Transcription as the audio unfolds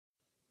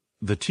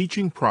The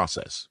teaching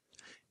process.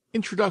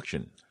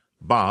 Introduction.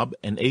 Bob,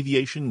 an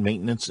aviation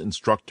maintenance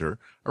instructor,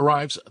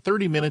 arrives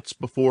 30 minutes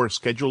before a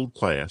scheduled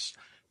class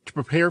to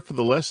prepare for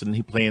the lesson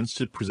he plans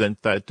to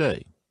present that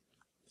day.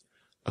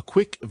 A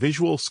quick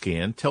visual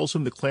scan tells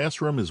him the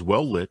classroom is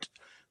well lit,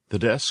 the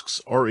desks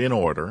are in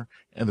order,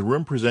 and the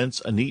room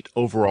presents a neat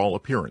overall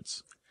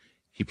appearance.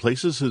 He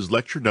places his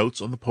lecture notes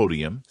on the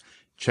podium,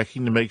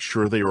 checking to make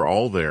sure they are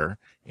all there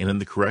and in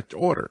the correct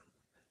order.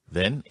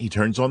 Then he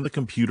turns on the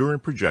computer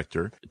and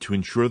projector to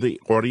ensure the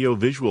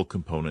audio-visual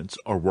components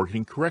are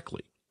working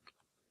correctly.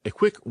 A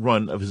quick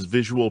run of his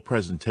visual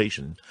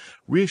presentation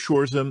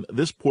reassures him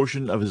this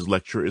portion of his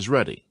lecture is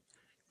ready.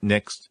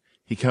 Next,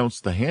 he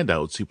counts the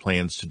handouts he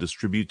plans to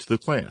distribute to the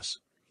class.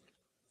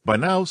 By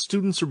now,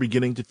 students are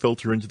beginning to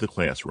filter into the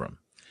classroom.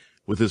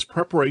 With his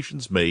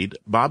preparations made,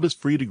 Bob is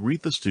free to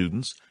greet the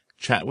students,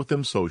 chat with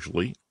them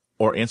socially,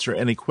 or answer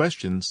any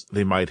questions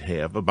they might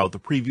have about the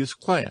previous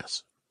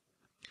class.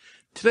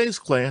 Today's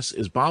class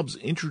is Bob's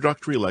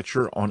introductory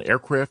lecture on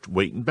aircraft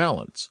weight and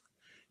balance.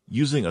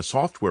 Using a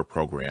software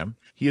program,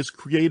 he has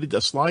created a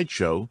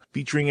slideshow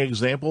featuring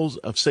examples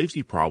of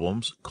safety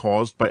problems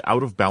caused by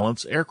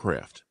out-of-balance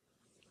aircraft.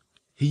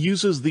 He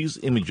uses these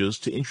images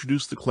to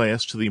introduce the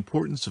class to the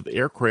importance of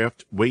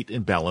aircraft weight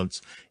and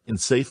balance in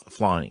safe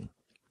flying.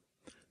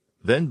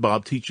 Then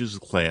Bob teaches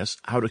the class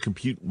how to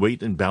compute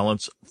weight and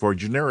balance for a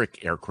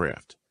generic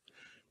aircraft.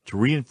 To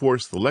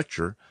reinforce the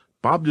lecture,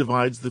 Bob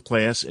divides the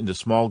class into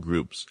small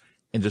groups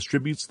and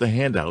distributes the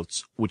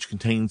handouts which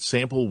contain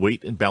sample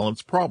weight and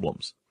balance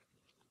problems.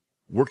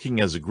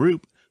 Working as a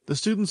group, the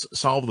students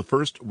solve the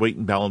first weight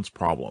and balance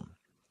problem.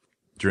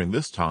 During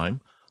this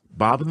time,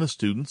 Bob and the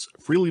students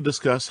freely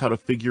discuss how to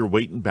figure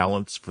weight and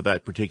balance for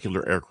that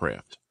particular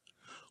aircraft.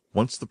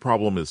 Once the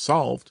problem is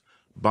solved,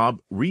 Bob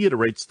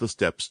reiterates the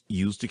steps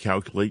used to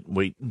calculate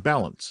weight and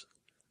balance.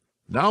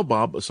 Now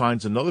Bob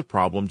assigns another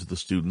problem to the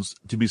students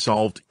to be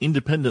solved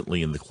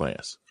independently in the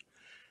class.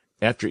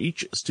 After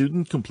each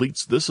student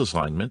completes this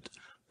assignment,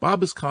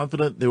 Bob is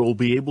confident they will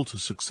be able to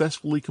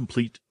successfully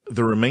complete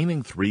the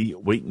remaining 3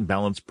 weight and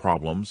balance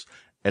problems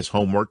as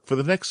homework for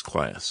the next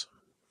class.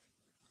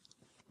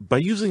 By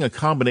using a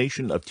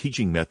combination of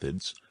teaching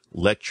methods,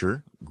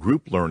 lecture,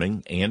 group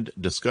learning, and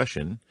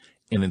discussion,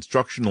 and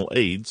instructional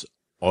aids,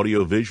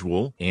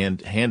 audio-visual,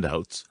 and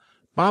handouts,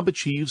 Bob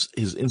achieves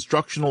his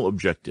instructional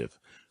objective,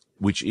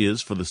 which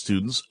is for the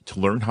students to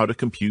learn how to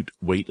compute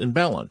weight and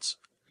balance.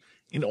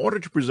 In order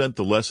to present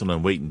the lesson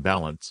on weight and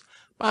balance,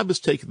 Bob has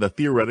taken the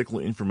theoretical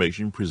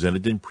information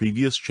presented in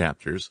previous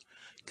chapters,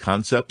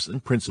 concepts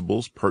and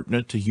principles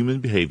pertinent to human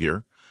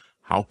behavior,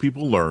 how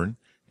people learn,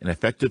 and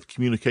effective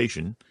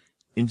communication,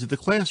 into the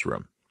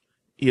classroom.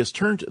 He has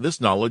turned this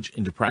knowledge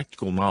into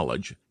practical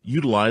knowledge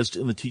utilized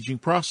in the teaching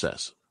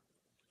process.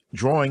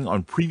 Drawing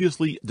on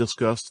previously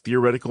discussed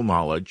theoretical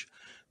knowledge,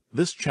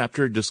 this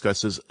chapter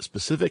discusses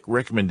specific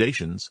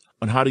recommendations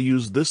on how to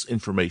use this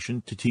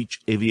information to teach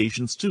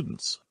aviation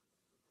students.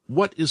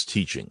 What is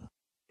teaching?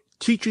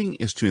 Teaching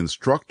is to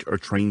instruct or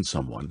train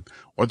someone,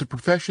 or the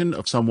profession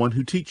of someone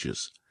who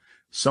teaches.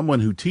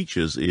 Someone who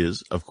teaches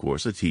is, of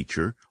course, a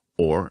teacher,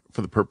 or,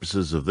 for the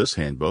purposes of this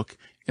handbook,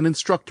 an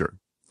instructor.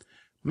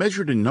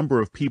 Measured in number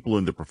of people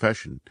in the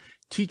profession,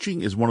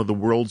 teaching is one of the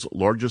world's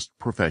largest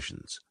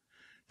professions.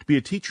 To be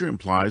a teacher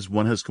implies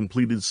one has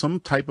completed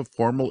some type of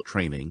formal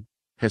training,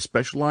 has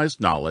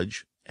specialized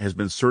knowledge, has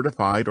been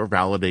certified or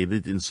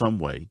validated in some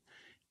way,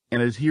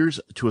 and adheres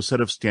to a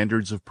set of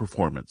standards of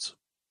performance.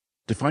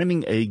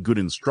 Defining a good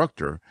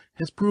instructor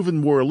has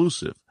proven more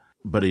elusive,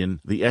 but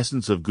in The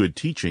Essence of Good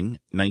Teaching,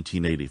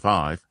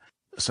 1985,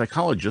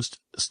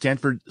 psychologist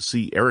Stanford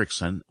C.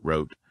 Erickson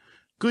wrote,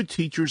 "Good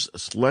teachers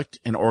select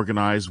and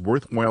organize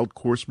worthwhile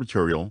course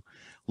material,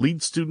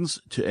 lead students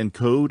to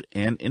encode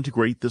and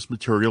integrate this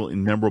material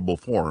in memorable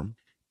form,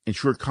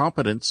 ensure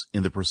competence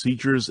in the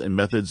procedures and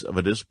methods of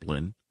a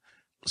discipline,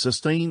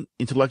 sustain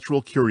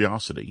intellectual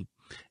curiosity,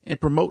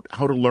 and promote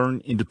how to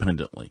learn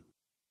independently."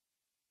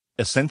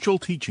 Essential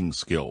teaching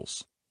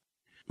skills.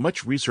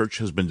 Much research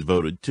has been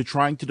devoted to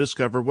trying to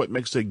discover what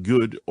makes a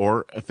good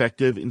or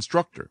effective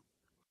instructor.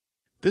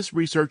 This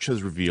research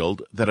has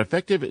revealed that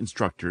effective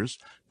instructors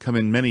come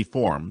in many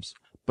forms,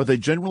 but they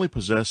generally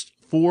possess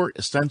 4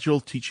 essential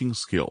teaching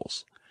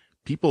skills: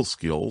 people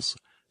skills,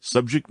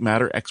 subject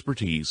matter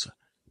expertise,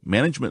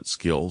 management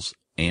skills,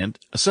 and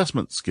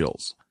assessment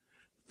skills.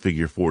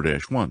 Figure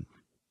 4-1.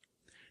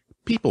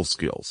 People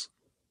skills.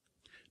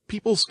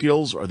 People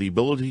skills are the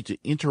ability to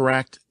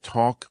interact,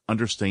 talk,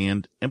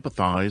 understand,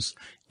 empathize,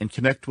 and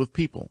connect with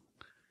people.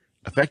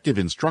 Effective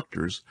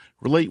instructors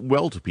relate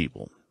well to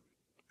people.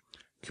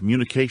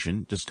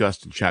 Communication,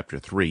 discussed in Chapter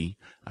 3,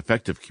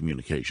 Effective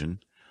Communication,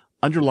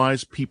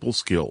 underlies people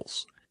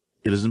skills.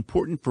 It is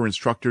important for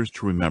instructors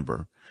to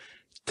remember,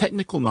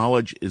 technical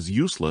knowledge is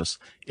useless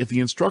if the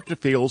instructor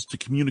fails to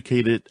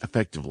communicate it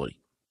effectively.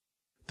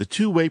 The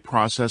two-way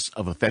process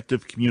of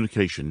effective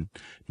communication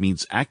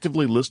means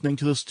actively listening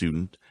to the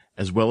student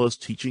as well as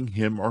teaching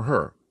him or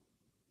her.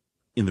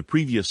 In the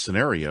previous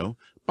scenario,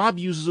 Bob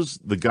uses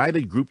the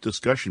guided group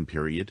discussion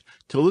period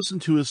to listen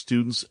to his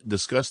students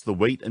discuss the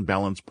weight and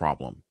balance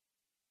problem.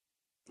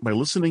 By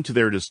listening to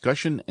their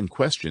discussion and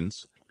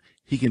questions,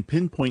 he can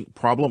pinpoint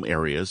problem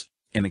areas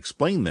and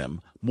explain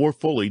them more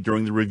fully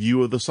during the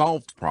review of the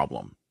solved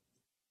problem.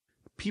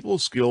 People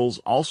skills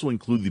also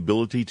include the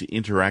ability to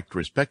interact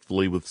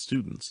respectfully with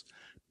students,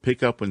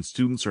 pick up when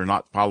students are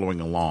not following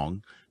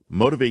along,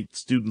 motivate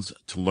students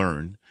to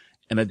learn,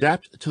 and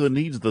adapt to the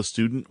needs of the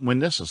student when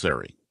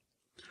necessary.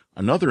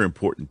 Another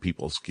important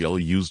people skill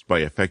used by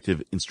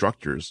effective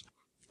instructors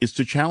is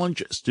to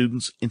challenge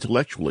students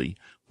intellectually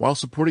while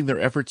supporting their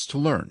efforts to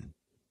learn.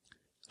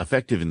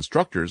 Effective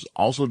instructors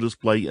also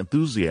display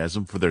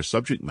enthusiasm for their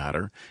subject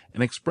matter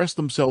and express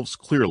themselves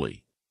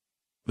clearly.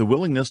 The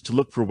willingness to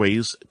look for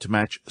ways to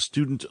match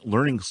student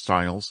learning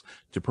styles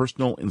to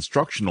personal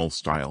instructional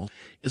style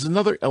is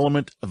another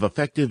element of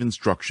effective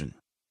instruction.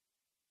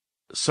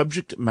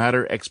 Subject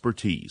matter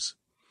expertise.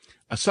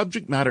 A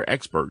subject matter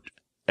expert,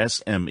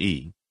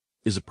 SME,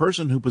 is a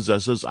person who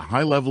possesses a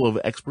high level of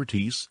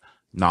expertise,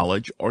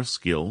 knowledge, or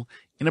skill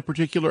in a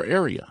particular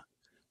area.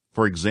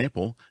 For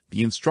example,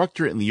 the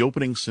instructor in the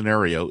opening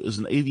scenario is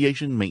an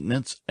aviation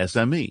maintenance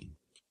SME.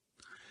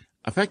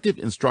 Effective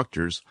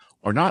instructors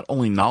are not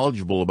only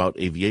knowledgeable about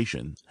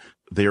aviation,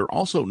 they are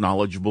also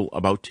knowledgeable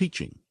about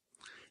teaching.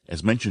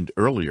 As mentioned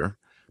earlier,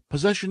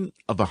 possession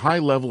of a high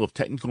level of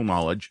technical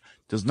knowledge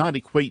does not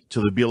equate to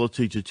the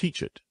ability to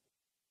teach it.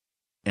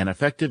 An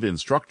effective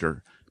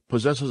instructor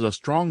possesses a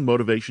strong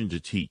motivation to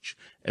teach,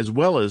 as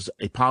well as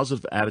a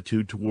positive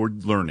attitude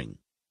toward learning.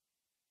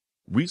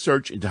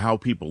 Research into how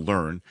people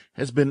learn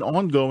has been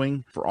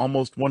ongoing for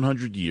almost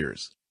 100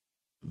 years.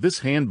 This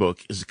handbook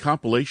is a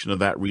compilation of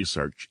that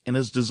research and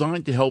is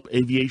designed to help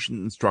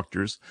aviation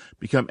instructors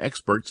become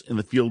experts in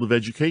the field of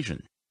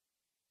education.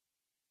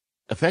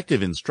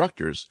 Effective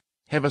instructors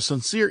have a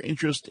sincere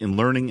interest in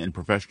learning and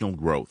professional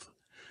growth.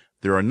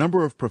 There are a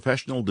number of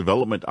professional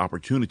development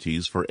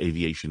opportunities for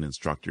aviation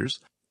instructors,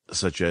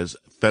 such as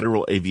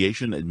Federal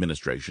Aviation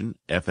Administration,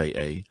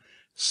 FAA,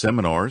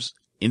 seminars,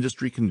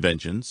 industry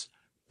conventions,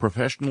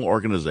 professional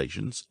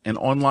organizations, and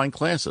online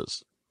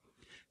classes.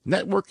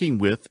 Networking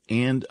with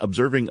and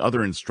observing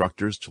other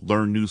instructors to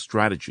learn new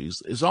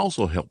strategies is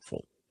also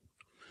helpful.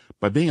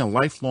 By being a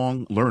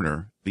lifelong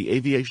learner, the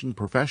aviation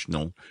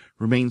professional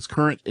remains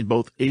current in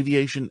both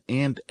aviation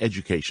and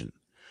education.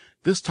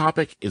 This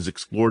topic is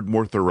explored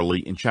more thoroughly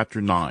in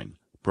Chapter 9,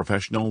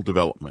 Professional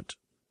Development.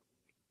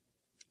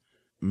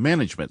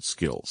 Management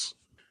skills.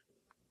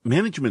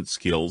 Management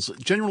skills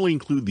generally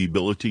include the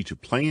ability to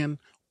plan,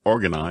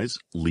 organize,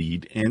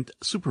 lead, and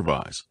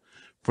supervise.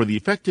 For the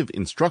effective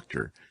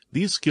instructor,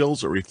 these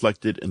skills are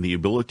reflected in the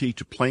ability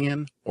to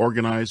plan,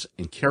 organize,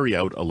 and carry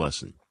out a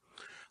lesson.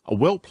 A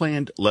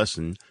well-planned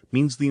lesson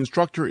means the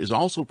instructor is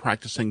also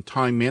practicing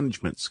time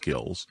management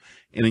skills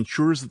and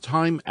ensures the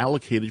time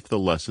allocated for the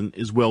lesson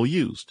is well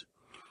used.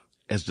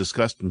 As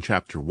discussed in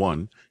Chapter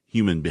 1,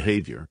 Human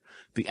Behavior,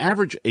 the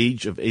average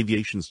age of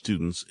aviation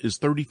students is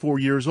 34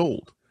 years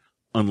old.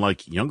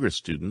 Unlike younger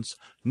students,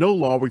 no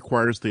law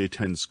requires they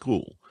attend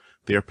school.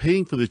 They are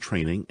paying for the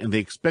training, and they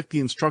expect the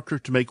instructor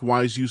to make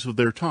wise use of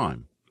their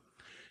time.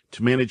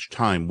 To manage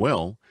time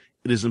well,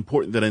 it is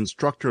important that an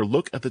instructor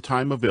look at the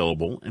time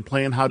available and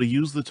plan how to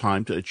use the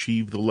time to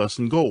achieve the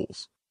lesson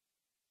goals.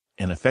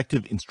 An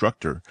effective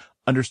instructor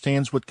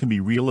understands what can be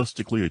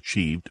realistically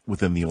achieved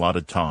within the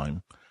allotted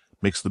time,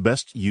 makes the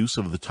best use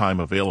of the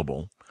time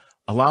available,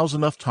 allows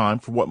enough time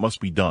for what must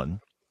be done,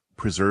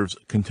 preserves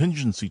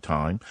contingency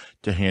time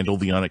to handle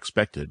the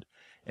unexpected,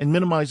 and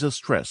minimizes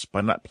stress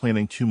by not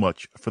planning too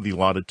much for the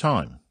allotted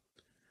time.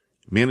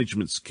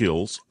 Management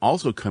skills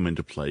also come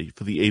into play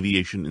for the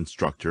aviation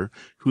instructor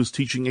who is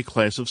teaching a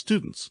class of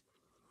students.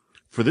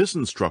 For this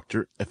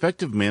instructor,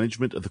 effective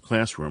management of the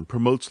classroom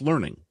promotes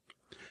learning.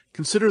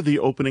 Consider the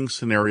opening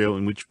scenario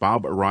in which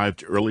Bob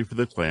arrived early for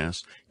the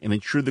class and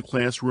ensured the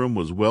classroom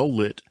was well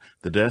lit,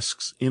 the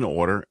desks in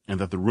order, and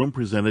that the room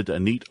presented a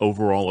neat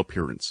overall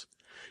appearance.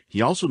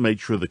 He also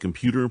made sure the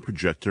computer and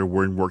projector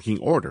were in working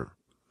order.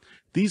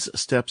 These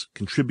steps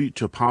contribute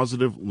to a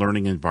positive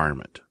learning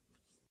environment.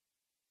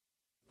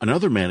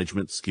 Another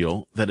management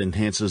skill that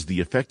enhances the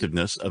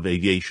effectiveness of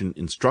aviation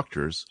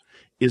instructors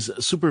is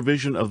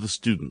supervision of the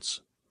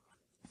students.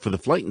 For the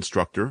flight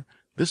instructor,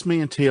 this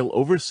may entail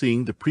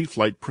overseeing the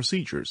pre-flight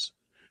procedures.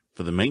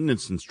 For the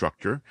maintenance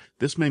instructor,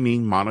 this may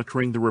mean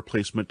monitoring the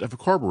replacement of a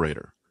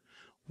carburetor.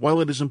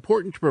 While it is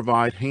important to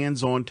provide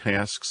hands-on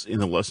tasks in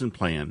the lesson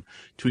plan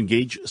to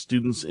engage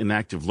students in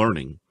active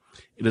learning,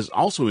 it is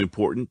also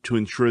important to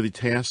ensure the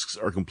tasks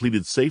are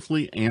completed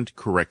safely and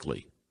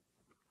correctly.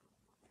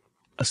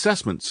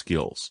 Assessment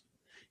skills.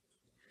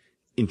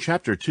 In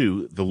Chapter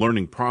 2, The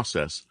Learning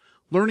Process,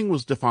 learning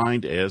was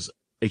defined as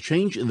a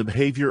change in the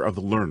behavior of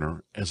the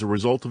learner as a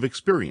result of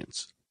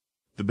experience.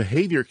 The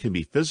behavior can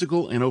be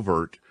physical and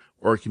overt,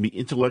 or it can be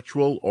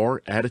intellectual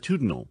or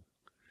attitudinal.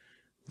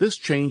 This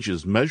change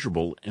is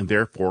measurable and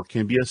therefore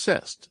can be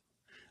assessed.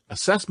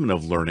 Assessment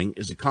of learning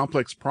is a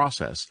complex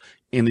process,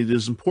 and it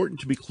is important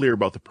to be clear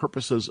about the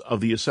purposes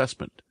of the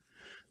assessment.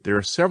 There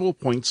are several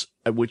points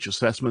at which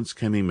assessments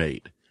can be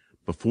made: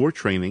 before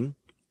training,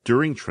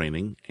 during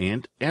training,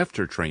 and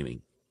after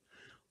training.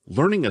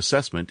 Learning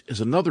assessment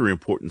is another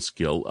important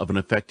skill of an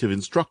effective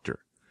instructor.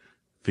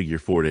 Figure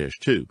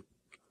 4-2.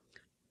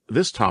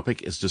 This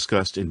topic is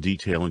discussed in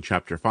detail in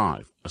Chapter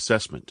 5,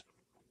 Assessment.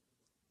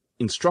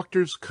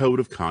 Instructor's Code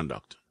of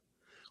Conduct.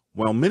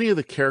 While many of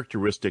the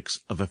characteristics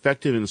of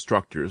effective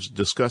instructors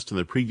discussed in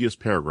the previous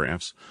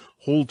paragraphs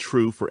hold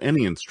true for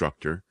any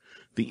instructor,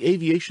 the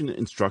aviation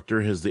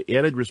instructor has the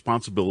added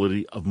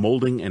responsibility of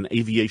molding an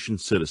aviation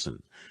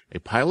citizen, a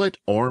pilot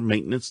or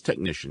maintenance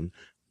technician.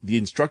 The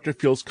instructor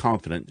feels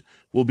confident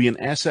will be an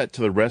asset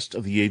to the rest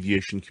of the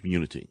aviation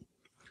community.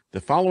 The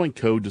following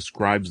code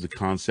describes the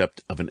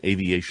concept of an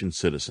aviation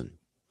citizen.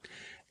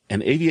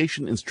 An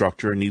aviation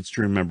instructor needs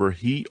to remember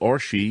he or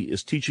she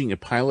is teaching a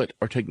pilot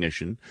or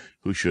technician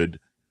who should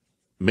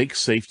make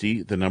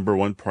safety the number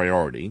one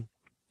priority,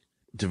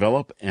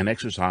 develop and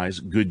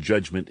exercise good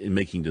judgment in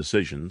making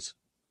decisions,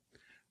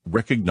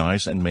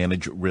 recognize and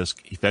manage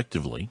risk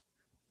effectively,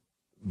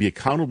 be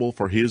accountable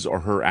for his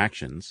or her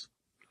actions,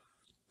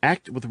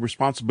 act with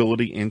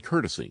responsibility and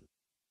courtesy,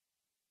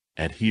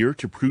 adhere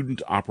to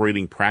prudent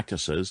operating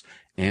practices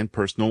and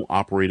personal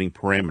operating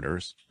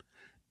parameters,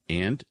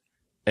 and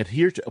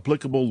adhere to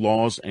applicable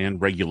laws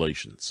and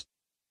regulations.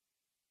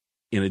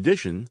 In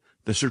addition,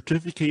 the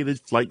certificated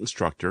flight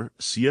instructor,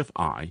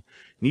 CFI,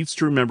 needs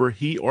to remember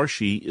he or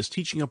she is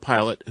teaching a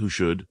pilot who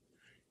should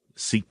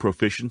seek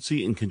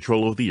proficiency in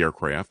control of the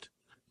aircraft,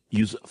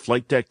 use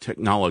flight deck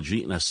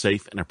technology in a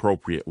safe and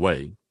appropriate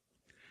way,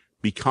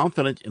 be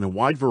confident in a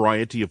wide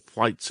variety of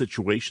flight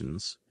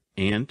situations,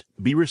 and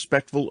be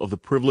respectful of the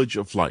privilege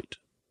of flight.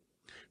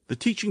 The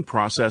teaching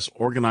process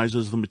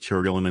organizes the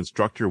material an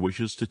instructor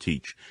wishes to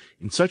teach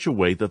in such a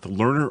way that the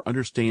learner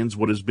understands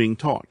what is being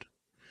taught.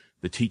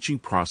 The teaching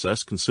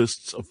process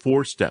consists of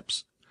 4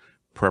 steps: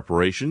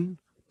 preparation,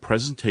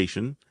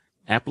 presentation,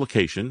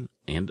 application,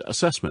 and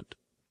assessment.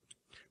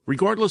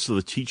 Regardless of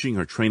the teaching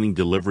or training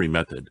delivery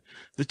method,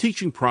 the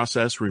teaching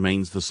process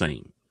remains the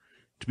same.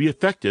 To be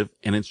effective,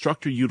 an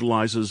instructor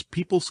utilizes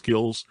people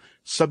skills,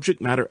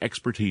 subject matter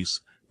expertise,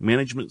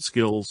 management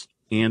skills,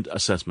 and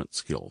assessment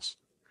skills.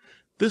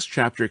 This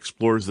chapter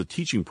explores the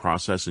teaching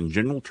process in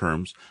general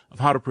terms of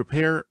how to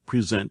prepare,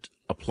 present,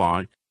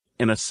 apply,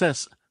 and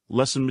assess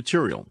lesson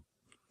material.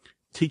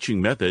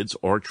 Teaching methods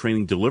or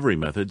training delivery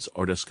methods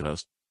are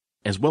discussed,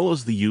 as well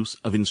as the use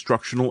of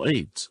instructional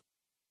aids.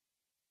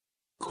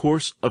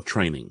 Course of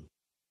training.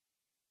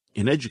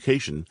 In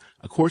education,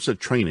 a course of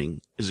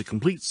training is a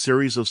complete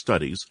series of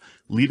studies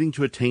leading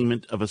to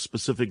attainment of a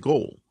specific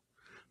goal.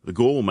 The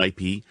goal might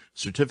be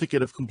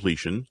certificate of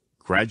completion,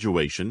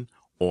 graduation,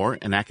 or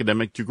an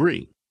academic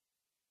degree.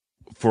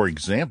 For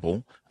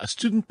example, a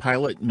student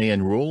pilot may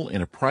enroll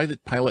in a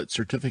private pilot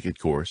certificate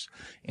course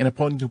and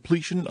upon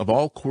completion of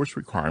all course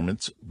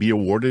requirements be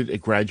awarded a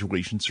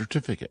graduation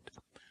certificate.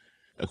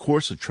 A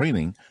course of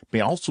training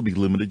may also be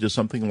limited to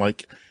something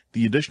like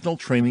the additional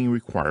training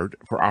required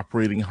for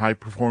operating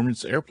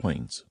high-performance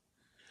airplanes.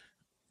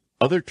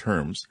 Other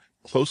terms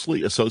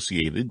closely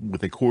associated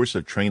with a course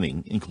of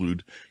training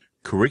include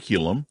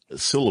curriculum,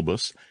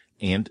 syllabus,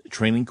 and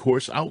training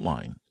course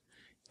outline.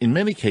 In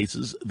many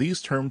cases,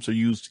 these terms are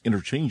used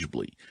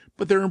interchangeably,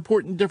 but there are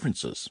important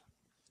differences.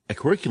 A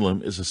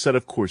curriculum is a set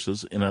of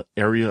courses in an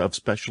area of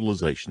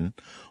specialization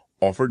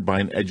offered by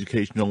an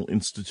educational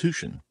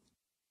institution.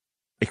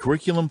 A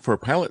curriculum for a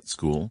pilot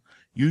school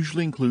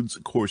usually includes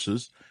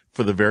courses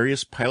for the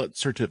various pilot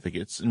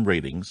certificates and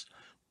ratings,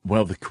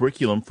 while the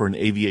curriculum for an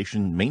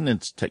aviation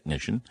maintenance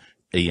technician,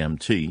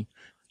 AMT,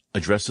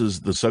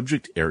 addresses the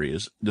subject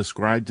areas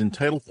described in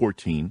Title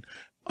 14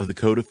 of the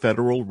Code of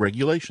Federal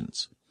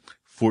Regulations,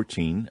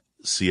 14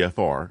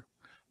 CFR,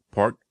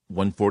 Part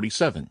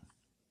 147.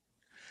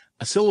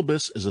 A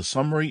syllabus is a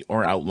summary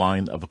or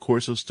outline of a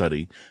course of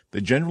study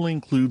that generally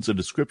includes a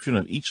description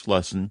of each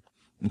lesson,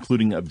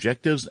 including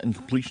objectives and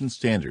completion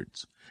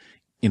standards.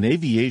 In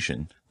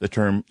aviation, the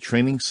term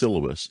training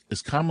syllabus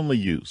is commonly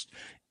used,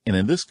 and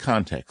in this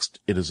context,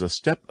 it is a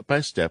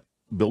step-by-step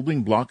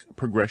building block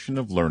progression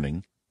of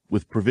learning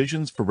with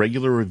provisions for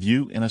regular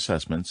review and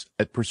assessments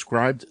at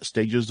prescribed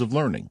stages of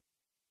learning.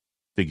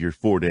 Figure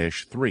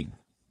 4-3.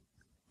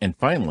 And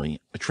finally,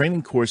 a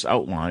training course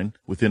outline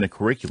within a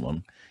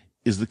curriculum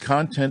is the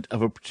content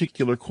of a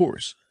particular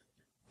course.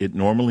 It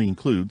normally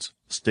includes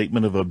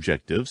statement of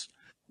objectives,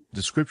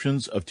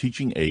 descriptions of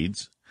teaching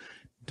aids,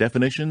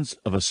 definitions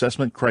of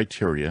assessment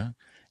criteria,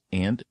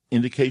 and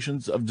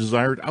indications of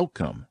desired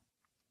outcome.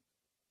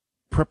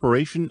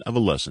 Preparation of a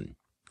lesson.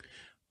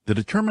 The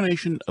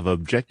determination of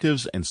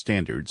objectives and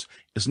standards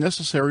is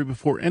necessary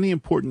before any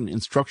important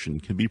instruction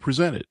can be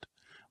presented.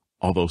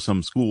 Although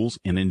some schools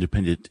and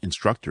independent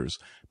instructors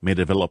may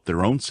develop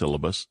their own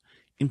syllabus,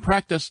 in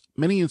practice,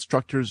 many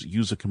instructors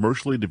use a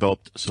commercially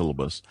developed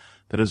syllabus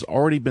that has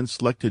already been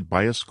selected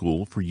by a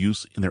school for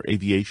use in their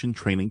aviation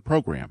training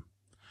program.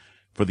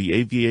 For the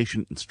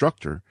aviation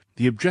instructor,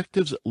 the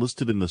objectives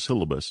listed in the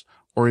syllabus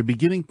are a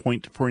beginning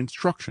point for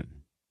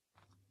instruction.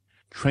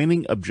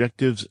 Training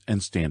objectives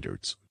and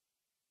standards.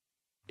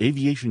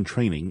 aviation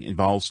training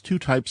involves two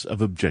types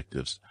of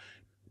objectives: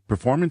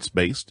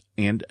 performance-based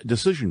and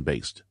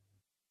decision-based.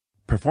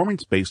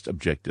 Performance-based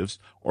objectives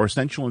are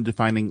essential in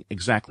defining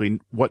exactly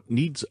what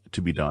needs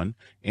to be done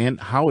and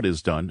how it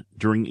is done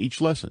during each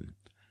lesson.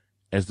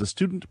 As the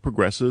student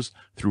progresses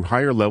through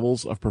higher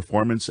levels of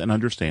performance and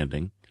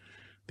understanding,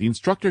 the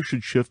instructor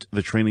should shift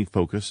the training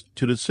focus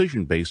to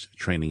decision-based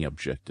training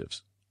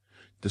objectives.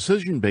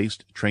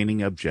 Decision-based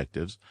training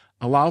objectives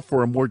allow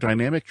for a more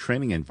dynamic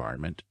training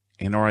environment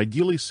and are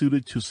ideally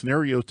suited to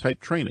scenario-type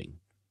training.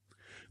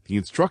 The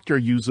instructor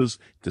uses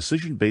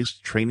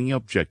decision-based training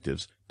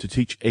objectives to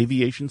teach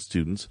aviation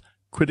students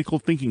critical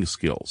thinking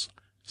skills,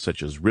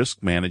 such as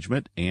risk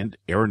management and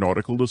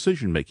aeronautical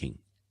decision-making,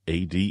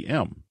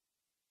 ADM.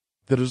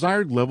 The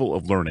desired level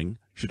of learning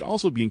should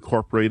also be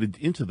incorporated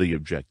into the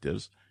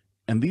objectives,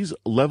 and these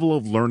level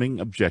of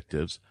learning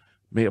objectives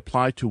may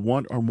apply to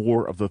one or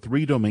more of the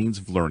three domains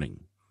of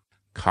learning: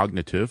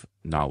 cognitive,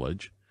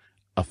 knowledge;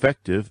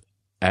 affective,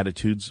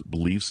 attitudes,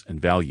 beliefs,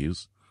 and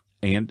values;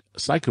 and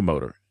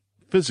psychomotor,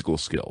 physical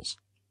skills.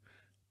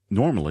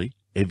 Normally,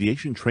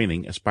 aviation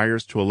training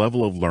aspires to a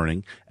level of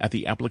learning at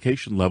the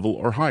application level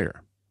or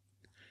higher.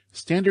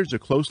 Standards are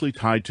closely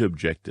tied to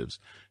objectives,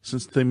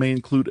 since they may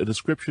include a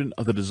description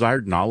of the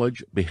desired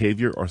knowledge,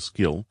 behavior, or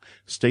skill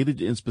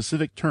stated in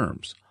specific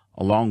terms,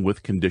 along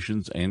with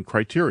conditions and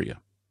criteria.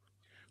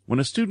 When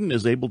a student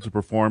is able to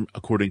perform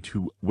according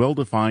to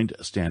well-defined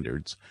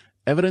standards,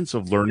 evidence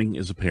of learning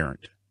is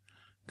apparent.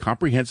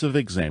 Comprehensive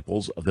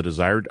examples of the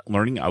desired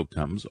learning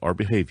outcomes or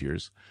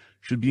behaviors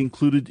should be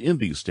included in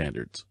these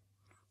standards.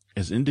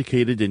 As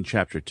indicated in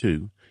Chapter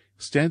 2,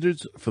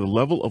 standards for the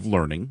level of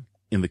learning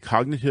in the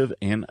cognitive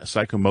and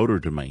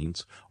psychomotor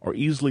domains are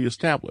easily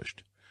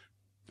established.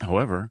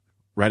 However,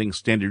 writing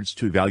standards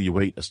to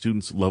evaluate a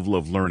student's level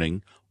of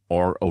learning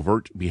or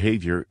overt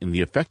behavior in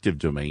the affective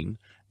domain,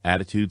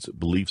 attitudes,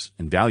 beliefs,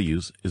 and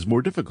values, is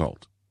more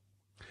difficult.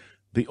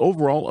 The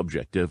overall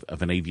objective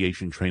of an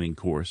aviation training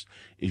course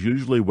is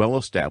usually well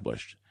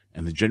established,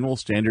 and the general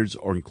standards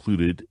are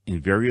included in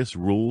various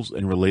rules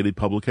and related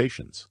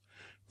publications.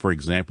 For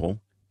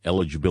example,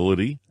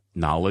 eligibility,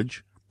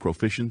 knowledge,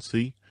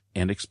 proficiency,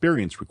 and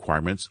experience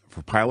requirements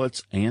for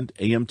pilots and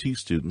AMT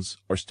students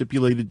are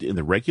stipulated in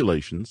the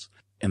regulations,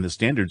 and the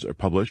standards are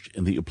published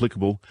in the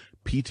applicable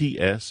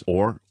PTS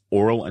or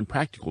oral and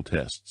practical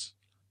tests,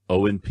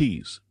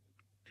 O&Ps.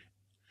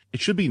 It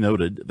should be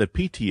noted that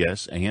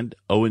PTS and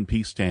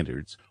O&P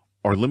standards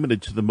are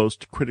limited to the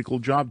most critical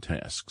job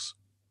tasks.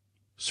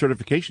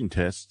 Certification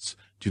tests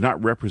do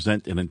not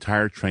represent an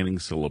entire training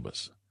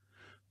syllabus.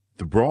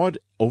 The broad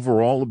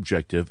overall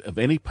objective of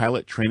any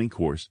pilot training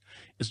course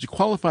is to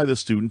qualify the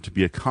student to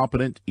be a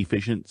competent,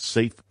 efficient,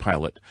 safe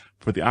pilot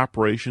for the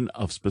operation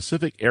of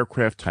specific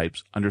aircraft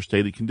types under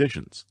stated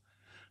conditions.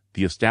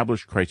 The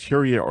established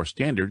criteria or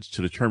standards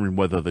to determine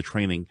whether the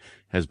training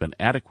has been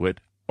adequate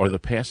are the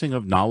passing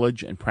of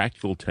knowledge and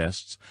practical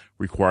tests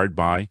required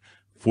by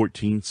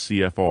 14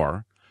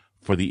 CFR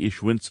for the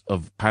issuance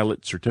of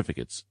pilot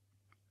certificates.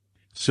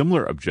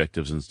 Similar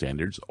objectives and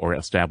standards are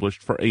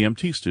established for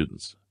AMT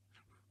students.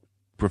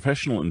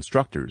 Professional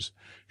instructors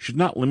should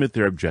not limit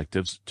their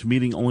objectives to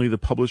meeting only the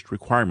published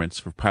requirements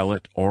for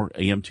pilot or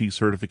AMT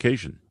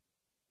certification.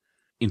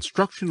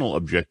 Instructional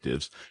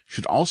objectives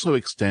should also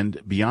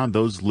extend beyond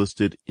those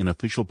listed in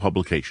official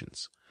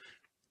publications.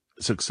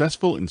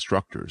 Successful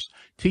instructors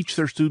teach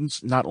their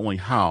students not only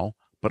how,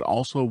 but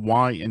also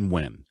why and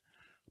when.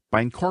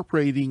 By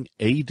incorporating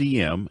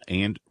ADM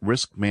and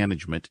risk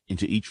management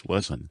into each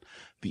lesson,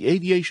 the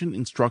aviation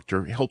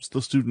instructor helps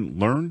the student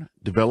learn,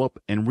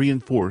 develop, and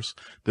reinforce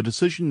the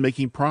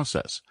decision-making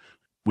process,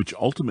 which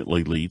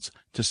ultimately leads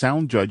to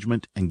sound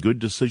judgment and good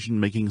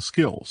decision-making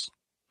skills.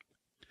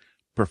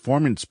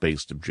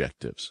 Performance-based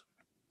objectives.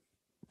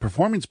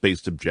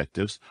 Performance-based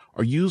objectives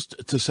are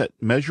used to set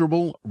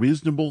measurable,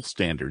 reasonable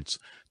standards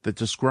that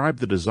describe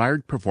the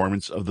desired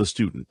performance of the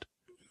student.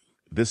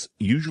 This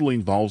usually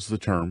involves the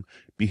term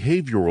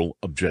behavioral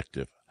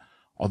objective,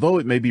 although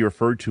it may be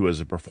referred to as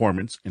a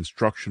performance,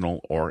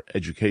 instructional, or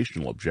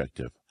educational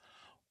objective.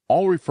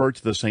 All refer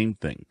to the same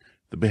thing,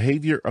 the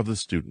behavior of the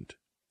student.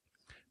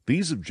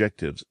 These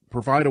objectives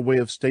provide a way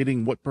of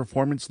stating what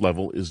performance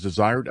level is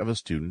desired of a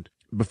student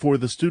before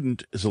the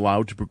student is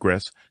allowed to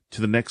progress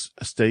to the next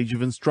stage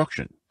of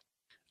instruction.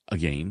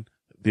 Again,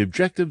 the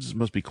objectives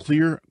must be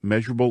clear,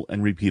 measurable,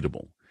 and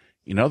repeatable.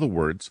 In other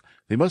words,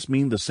 they must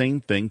mean the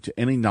same thing to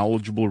any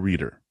knowledgeable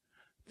reader.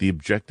 The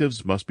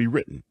objectives must be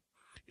written.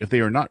 If they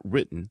are not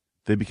written,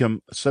 they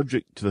become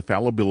subject to the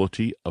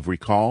fallibility of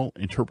recall,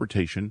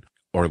 interpretation,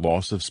 or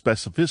loss of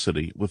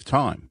specificity with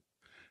time.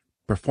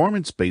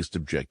 Performance-based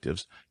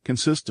objectives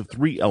consist of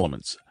three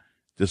elements: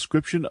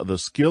 description of the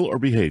skill or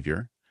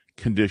behavior,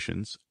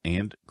 conditions,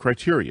 and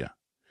criteria.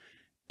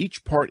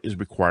 Each part is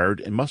required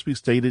and must be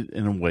stated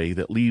in a way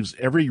that leaves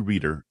every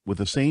reader with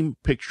the same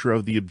picture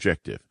of the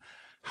objective,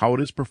 how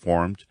it is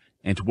performed,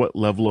 and to what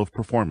level of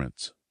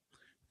performance.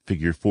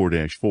 Figure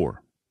 4-4.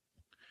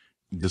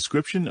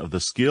 Description of the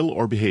skill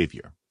or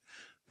behavior.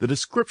 The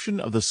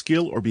description of the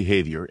skill or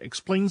behavior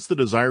explains the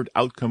desired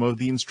outcome of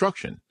the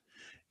instruction.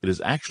 It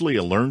is actually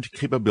a learned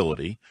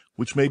capability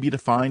which may be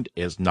defined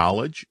as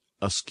knowledge,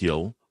 a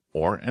skill,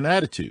 or an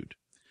attitude.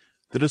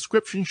 The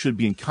description should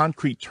be in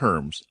concrete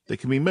terms that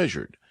can be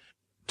measured.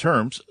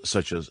 Terms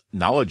such as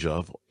knowledge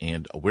of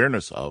and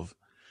awareness of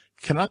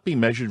cannot be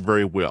measured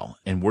very well,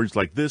 and words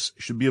like this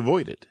should be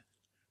avoided.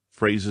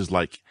 Phrases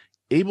like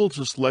able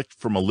to select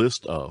from a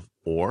list of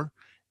or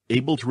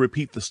able to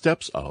repeat the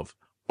steps of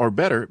are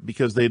better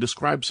because they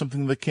describe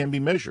something that can be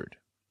measured.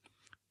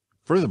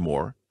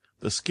 Furthermore,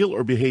 the skill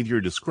or behavior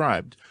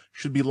described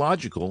should be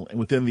logical and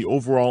within the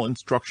overall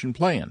instruction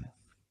plan.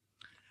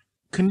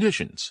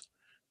 Conditions.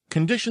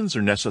 Conditions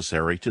are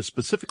necessary to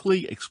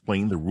specifically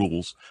explain the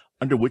rules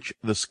under which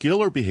the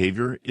skill or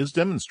behavior is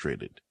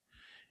demonstrated.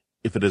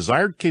 If a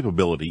desired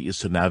capability is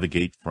to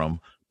navigate from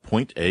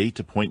point A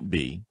to point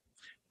B,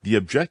 the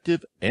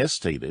objective, as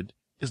stated,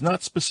 is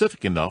not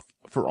specific enough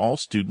for all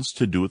students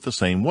to do it the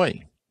same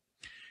way.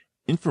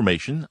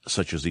 Information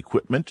such as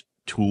equipment,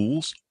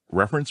 tools,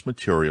 reference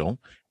material,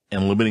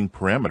 and limiting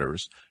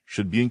parameters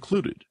should be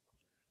included.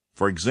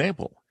 For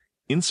example,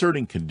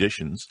 inserting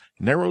conditions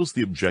narrows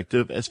the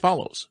objective as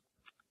follows.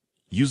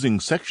 Using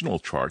sectional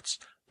charts,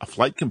 a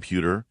flight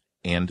computer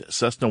and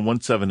Cessna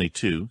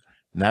 172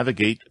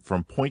 navigate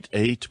from point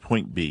A to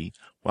point B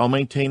while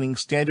maintaining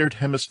standard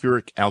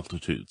hemispheric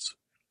altitudes.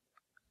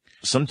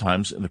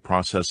 Sometimes in the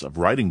process of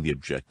writing the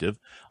objective,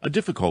 a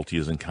difficulty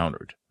is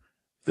encountered.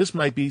 This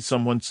might be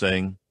someone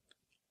saying,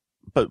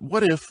 "But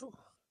what if?"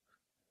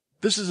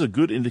 This is a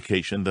good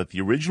indication that the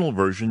original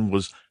version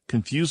was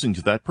confusing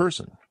to that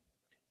person.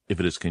 If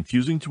it is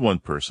confusing to one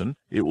person,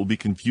 it will be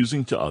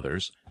confusing to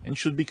others and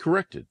should be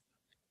corrected.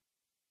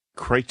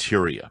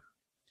 Criteria.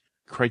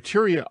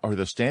 Criteria are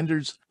the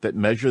standards that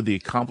measure the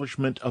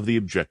accomplishment of the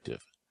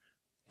objective.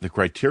 The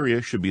criteria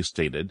should be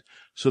stated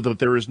so that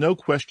there is no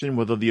question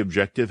whether the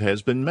objective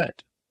has been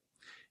met.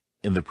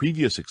 In the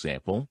previous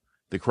example,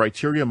 the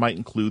criteria might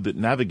include that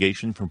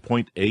navigation from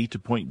point A to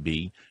point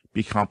B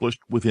be accomplished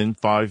within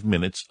 5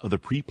 minutes of the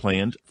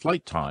pre-planned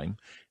flight time,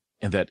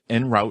 and that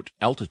en route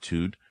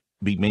altitude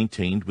be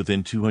maintained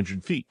within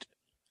 200 feet.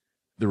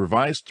 The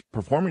revised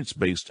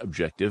performance-based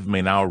objective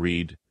may now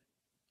read,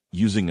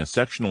 using a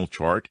sectional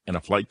chart and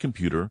a flight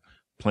computer,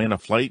 plan a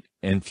flight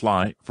and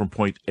fly from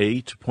point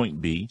A to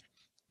point B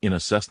in a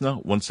Cessna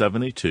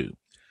 172.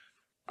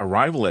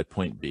 Arrival at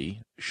point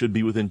B should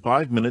be within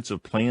 5 minutes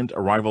of planned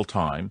arrival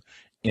time,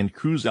 and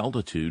cruise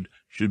altitude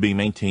should be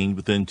maintained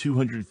within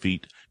 200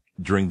 feet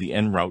during the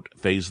en route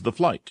phase of the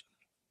flight.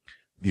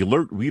 The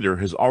alert reader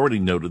has already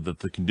noted that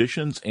the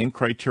conditions and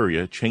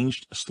criteria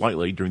changed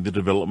slightly during the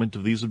development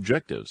of these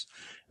objectives,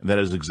 and that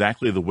is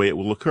exactly the way it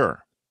will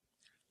occur.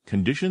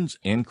 Conditions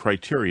and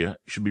criteria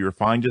should be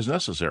refined as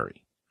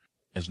necessary.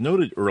 As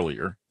noted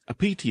earlier, a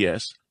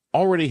PTS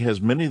already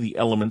has many of the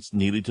elements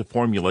needed to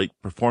formulate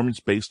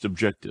performance-based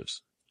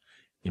objectives.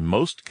 In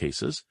most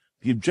cases,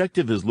 the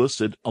objective is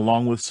listed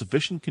along with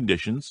sufficient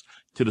conditions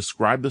to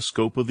describe the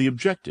scope of the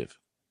objective.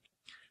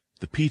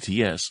 The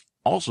PTS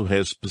also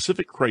has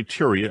specific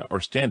criteria or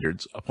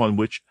standards upon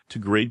which to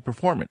grade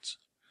performance.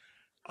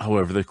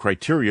 However, the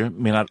criteria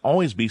may not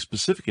always be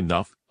specific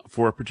enough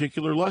for a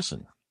particular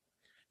lesson.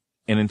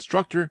 An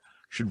instructor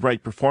should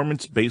write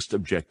performance-based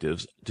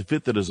objectives to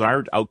fit the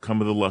desired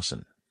outcome of the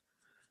lesson.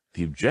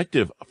 The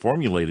objective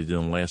formulated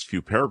in the last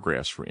few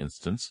paragraphs, for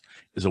instance,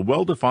 is a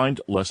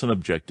well-defined lesson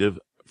objective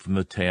from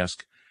the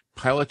task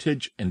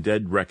Pilotage and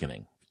Dead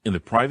Reckoning in the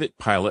Private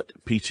Pilot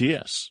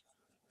PTS.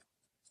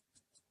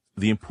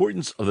 The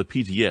importance of the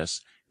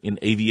PTS in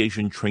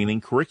aviation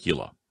training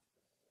curricula.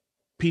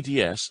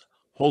 PTS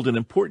hold an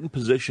important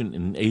position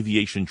in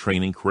aviation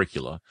training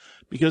curricula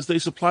because they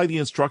supply the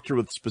instructor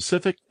with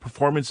specific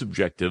performance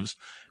objectives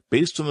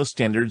based on the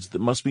standards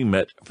that must be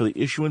met for the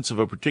issuance of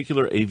a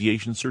particular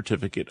aviation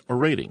certificate or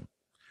rating.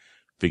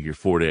 Figure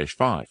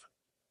 4-5.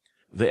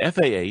 The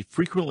FAA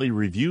frequently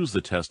reviews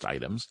the test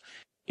items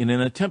in an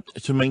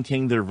attempt to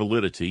maintain their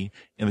validity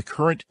in the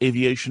current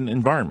aviation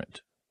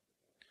environment.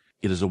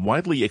 It is a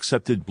widely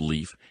accepted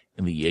belief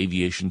in the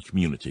aviation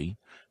community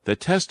that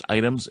test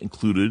items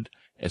included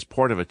as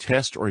part of a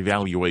test or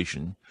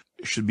evaluation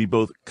should be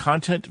both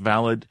content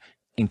valid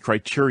and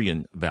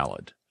criterion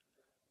valid.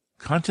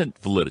 Content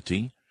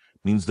validity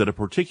means that a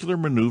particular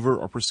maneuver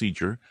or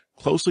procedure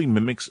closely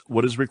mimics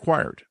what is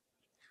required.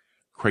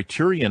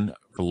 Criterion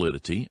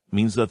validity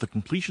means that the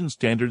completion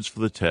standards for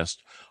the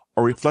test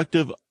are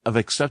reflective of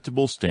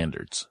acceptable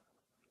standards.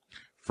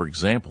 For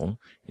example,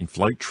 in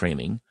flight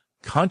training,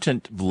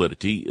 content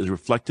validity is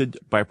reflected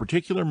by a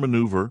particular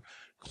maneuver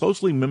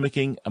closely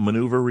mimicking a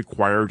maneuver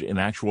required in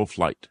actual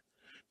flight,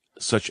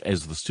 such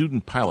as the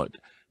student pilot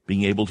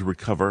being able to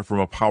recover from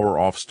a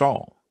power-off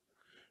stall.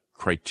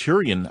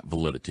 Criterion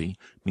validity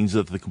means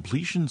that the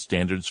completion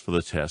standards for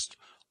the test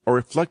are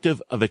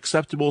reflective of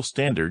acceptable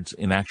standards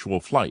in actual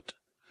flight.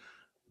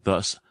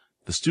 Thus,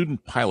 the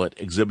student pilot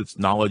exhibits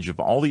knowledge of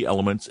all the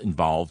elements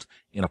involved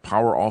in a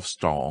power-off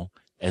stall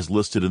as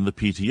listed in the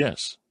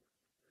PTS.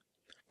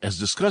 As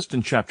discussed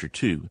in Chapter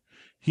 2,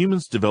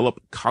 Humans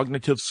develop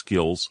cognitive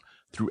skills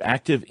through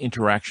active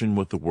interaction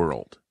with the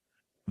world.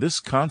 This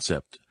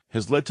concept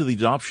has led to the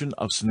adoption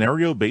of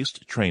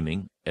scenario-based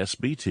training,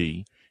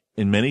 SBT,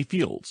 in many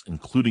fields,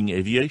 including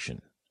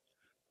aviation.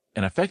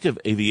 An effective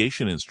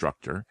aviation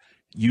instructor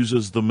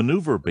uses the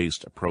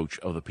maneuver-based approach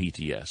of the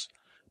PTS,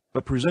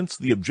 but presents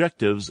the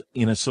objectives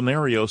in a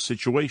scenario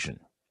situation.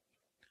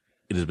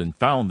 It has been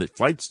found that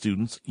flight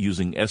students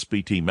using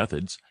SBT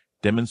methods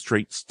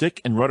demonstrate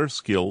stick and rudder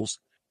skills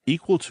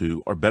equal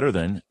to or better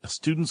than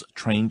students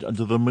trained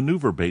under the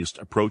maneuver-based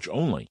approach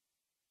only.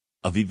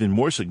 Of even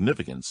more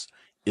significance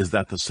is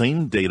that the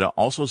same data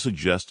also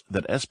suggests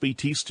that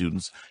SBT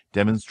students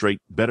demonstrate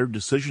better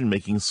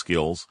decision-making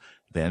skills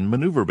than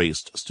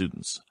maneuver-based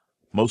students,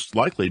 most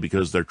likely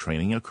because their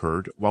training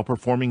occurred while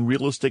performing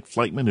realistic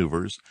flight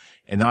maneuvers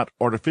and not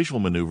artificial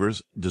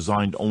maneuvers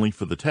designed only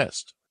for the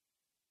test.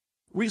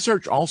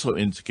 Research also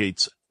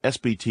indicates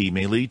SBT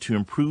may lead to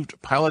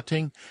improved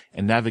piloting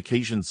and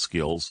navigation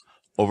skills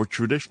over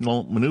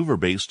traditional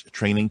maneuver-based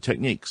training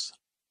techniques.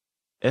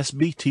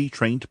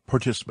 SBT-trained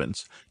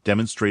participants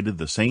demonstrated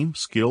the same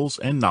skills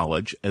and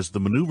knowledge as the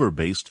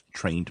maneuver-based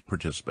trained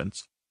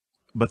participants,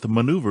 but the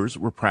maneuvers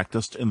were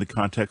practiced in the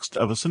context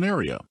of a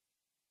scenario.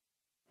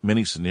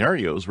 Many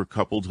scenarios were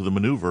coupled to the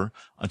maneuver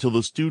until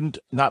the student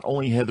not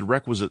only had the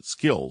requisite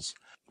skills,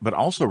 but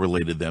also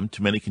related them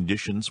to many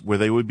conditions where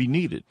they would be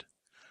needed.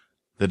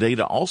 The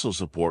data also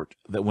support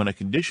that when a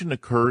condition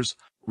occurs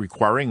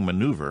requiring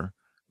maneuver,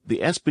 the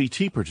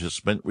SBT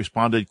participant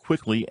responded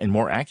quickly and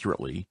more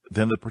accurately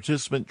than the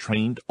participant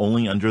trained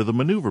only under the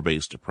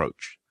maneuver-based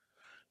approach.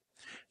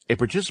 A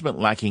participant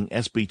lacking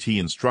SBT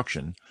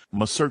instruction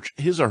must search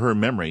his or her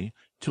memory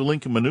to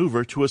link a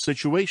maneuver to a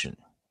situation.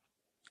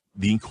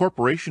 The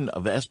incorporation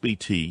of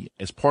SBT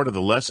as part of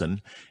the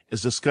lesson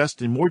is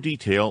discussed in more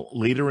detail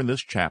later in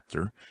this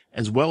chapter,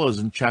 as well as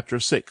in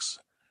Chapter 6,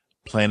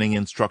 Planning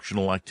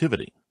Instructional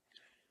Activity.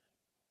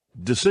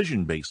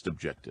 Decision-based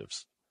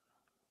objectives.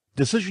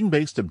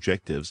 Decision-based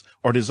objectives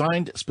are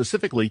designed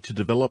specifically to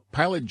develop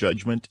pilot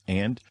judgment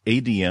and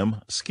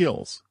ADM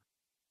skills.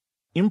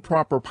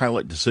 Improper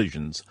pilot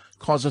decisions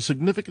cause a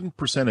significant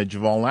percentage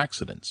of all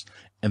accidents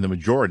and the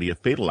majority of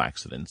fatal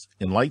accidents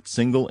in light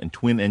single and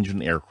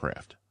twin-engine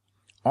aircraft.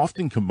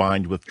 Often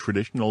combined with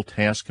traditional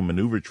task and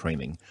maneuver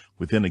training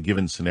within a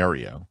given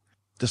scenario,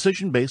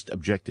 decision-based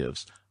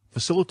objectives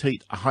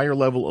facilitate a higher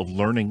level of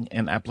learning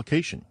and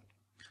application.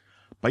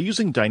 By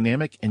using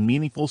dynamic and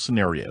meaningful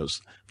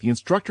scenarios, the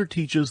instructor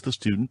teaches the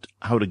student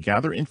how to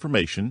gather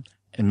information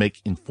and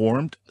make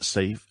informed,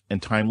 safe,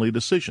 and timely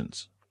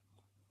decisions.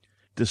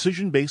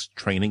 Decision-based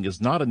training is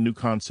not a new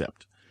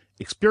concept.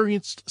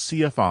 Experienced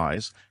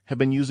CFIs have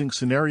been using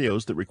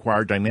scenarios that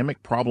require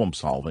dynamic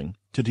problem-solving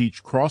to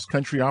teach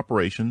cross-country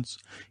operations,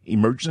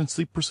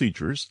 emergency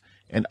procedures,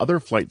 and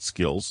other flight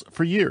skills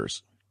for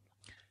years.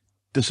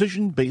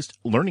 Decision-based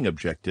learning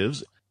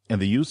objectives and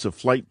the use of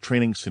flight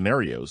training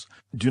scenarios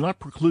do not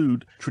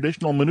preclude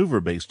traditional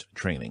maneuver-based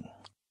training.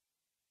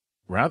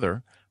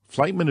 Rather,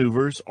 flight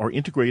maneuvers are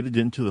integrated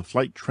into the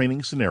flight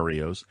training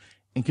scenarios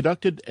and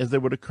conducted as they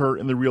would occur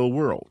in the real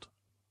world.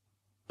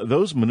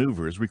 Those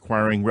maneuvers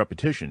requiring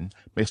repetition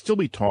may still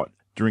be taught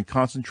during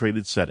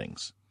concentrated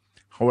settings.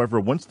 However,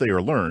 once they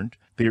are learned,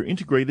 they are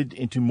integrated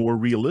into more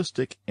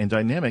realistic and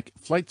dynamic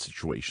flight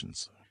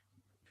situations.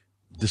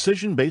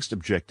 Decision-based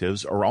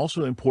objectives are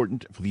also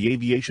important for the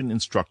aviation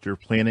instructor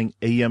planning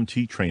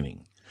AMT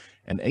training.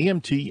 An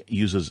AMT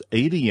uses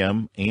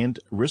ADM and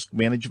risk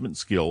management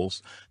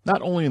skills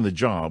not only in the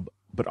job,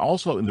 but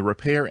also in the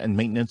repair and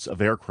maintenance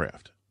of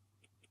aircraft.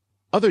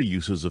 Other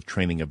uses of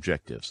training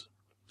objectives.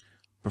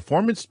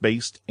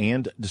 Performance-based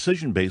and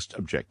decision-based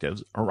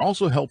objectives are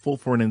also helpful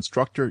for an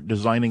instructor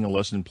designing a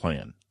lesson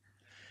plan.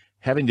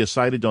 Having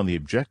decided on the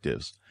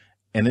objectives,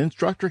 an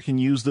instructor can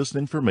use this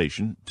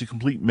information to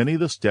complete many of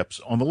the steps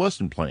on the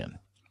lesson plan.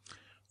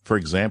 For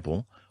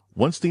example,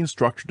 once the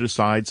instructor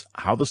decides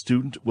how the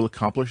student will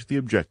accomplish the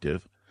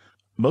objective,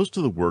 most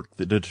of the work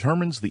that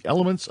determines the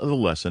elements of the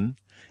lesson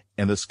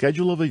and the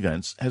schedule of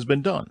events has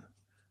been done.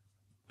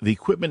 The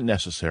equipment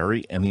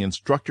necessary and the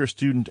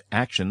instructor-student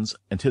actions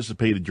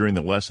anticipated during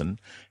the lesson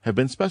have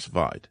been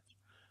specified.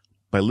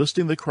 By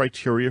listing the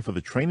criteria for the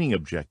training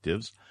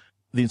objectives,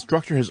 the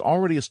instructor has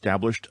already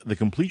established the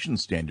completion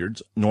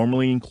standards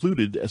normally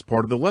included as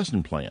part of the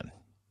lesson plan.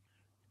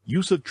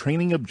 Use of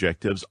training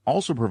objectives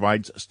also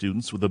provides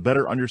students with a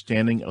better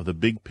understanding of the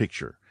big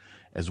picture,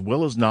 as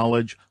well as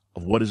knowledge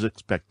of what is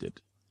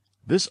expected.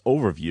 This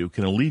overview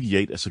can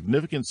alleviate a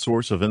significant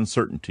source of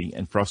uncertainty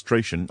and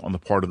frustration on the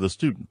part of the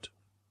student.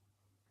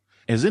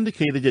 As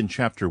indicated in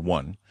Chapter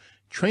 1,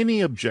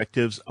 training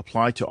objectives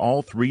apply to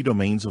all three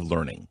domains of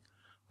learning: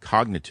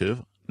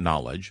 cognitive,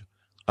 knowledge;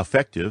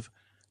 affective,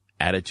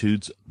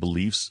 attitudes,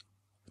 beliefs,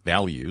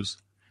 values;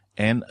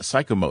 and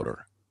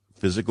psychomotor,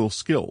 physical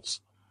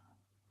skills.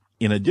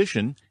 In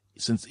addition,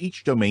 since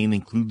each domain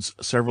includes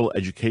several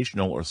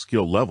educational or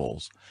skill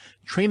levels,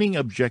 training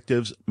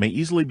objectives may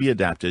easily be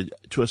adapted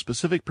to a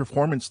specific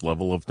performance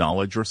level of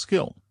knowledge or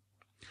skill.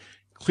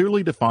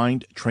 Clearly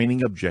defined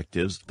training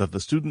objectives that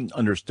the student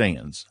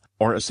understands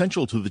are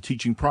essential to the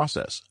teaching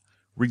process,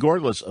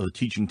 regardless of the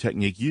teaching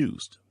technique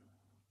used.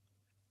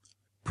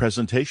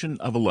 Presentation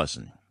of a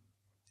lesson.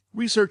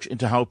 Research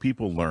into how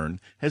people learn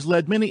has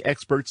led many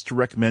experts to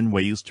recommend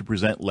ways to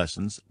present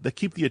lessons that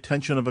keep the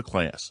attention of a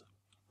class.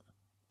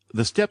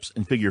 The steps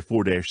in Figure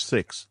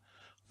 4-6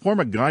 form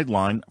a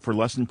guideline for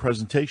lesson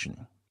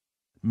presentation.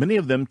 Many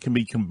of them can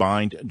be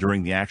combined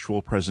during the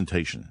actual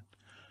presentation.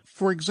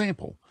 For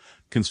example,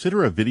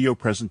 consider a video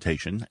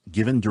presentation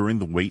given during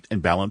the weight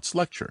and balance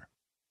lecture.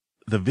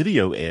 The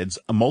video adds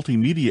a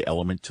multimedia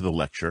element to the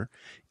lecture,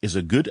 is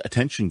a good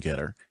attention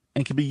getter,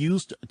 and can be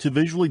used to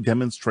visually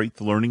demonstrate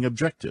the learning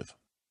objective.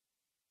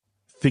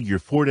 Figure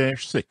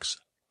 4-6,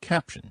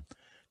 Caption.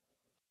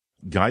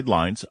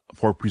 Guidelines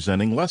for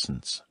presenting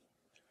lessons.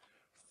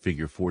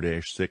 Figure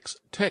 4-6,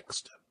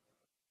 Text.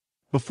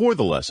 Before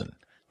the lesson,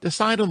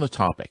 decide on the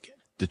topic,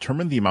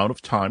 determine the amount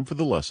of time for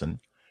the lesson,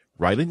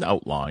 write an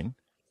outline,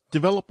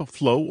 develop a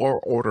flow or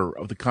order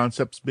of the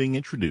concepts being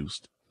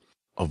introduced,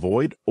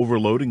 avoid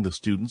overloading the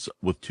students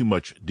with too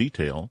much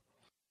detail,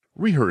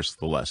 rehearse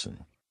the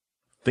lesson.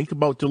 Think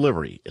about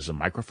delivery. Is a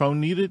microphone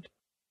needed?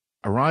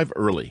 Arrive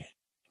early.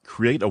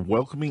 Create a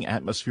welcoming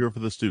atmosphere for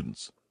the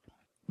students.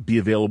 Be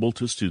available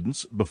to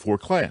students before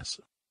class.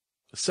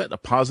 Set a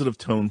positive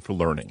tone for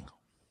learning.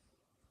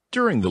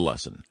 During the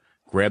lesson,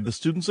 grab the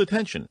student's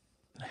attention.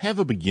 Have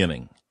a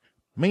beginning.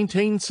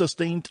 Maintain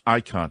sustained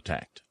eye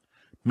contact.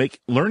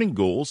 Make learning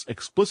goals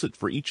explicit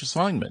for each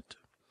assignment.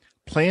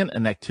 Plan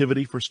an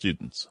activity for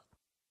students.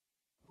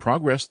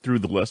 Progress through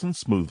the lesson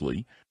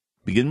smoothly.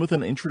 Begin with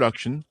an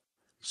introduction.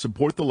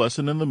 Support the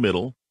lesson in the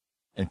middle,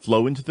 and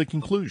flow into the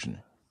conclusion.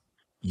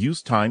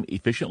 Use time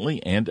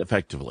efficiently and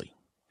effectively.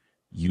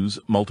 Use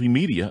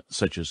multimedia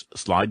such as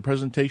slide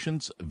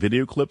presentations,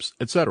 video clips,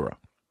 etc.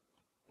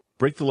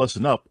 Break the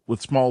lesson up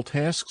with small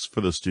tasks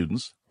for the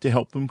students to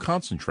help them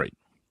concentrate.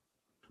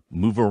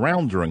 Move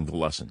around during the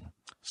lesson.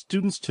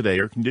 Students today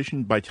are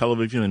conditioned by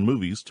television and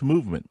movies to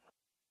movement.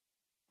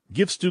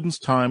 Give students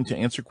time to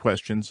answer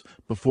questions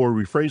before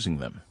rephrasing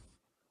them.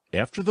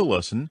 After the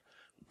lesson,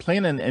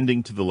 plan an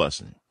ending to the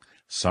lesson.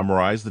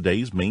 Summarize the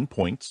day's main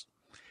points.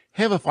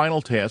 Have a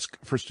final task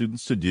for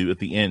students to do at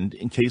the end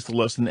in case the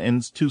lesson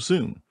ends too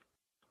soon.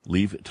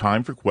 Leave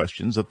time for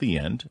questions at the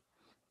end.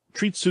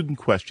 Treat student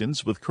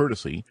questions with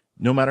courtesy,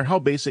 no matter how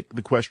basic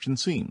the question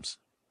seems.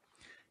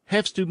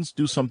 Have students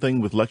do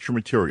something with lecture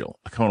material,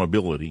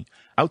 accountability,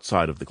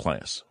 outside of the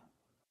class.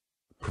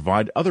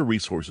 Provide other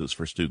resources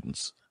for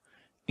students.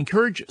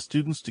 Encourage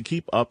students to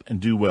keep up and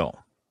do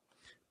well.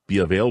 Be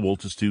available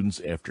to students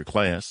after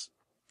class.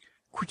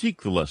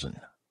 Critique the lesson.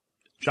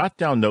 Jot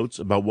down notes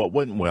about what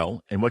went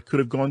well and what could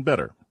have gone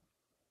better.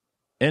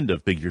 End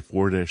of Figure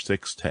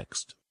 4-6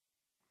 text.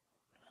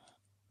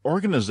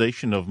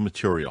 Organization of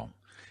material.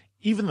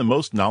 Even the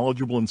most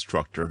knowledgeable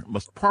instructor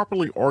must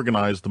properly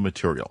organize the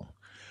material.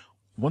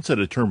 Once a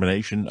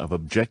determination of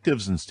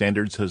objectives and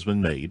standards has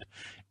been made,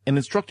 an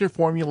instructor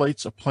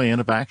formulates a plan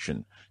of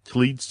action to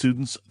lead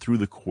students through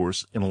the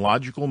course in a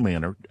logical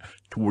manner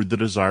toward the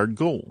desired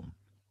goal.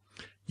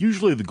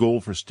 Usually the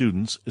goal for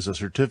students is a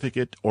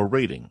certificate or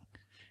rating.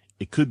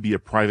 It could be a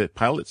private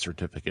pilot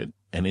certificate,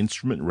 an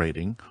instrument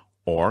rating,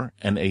 or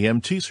an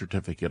AMT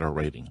certificate or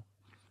rating.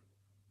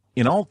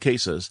 In all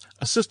cases,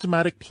 a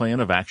systematic plan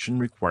of action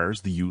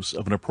requires the use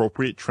of an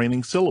appropriate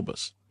training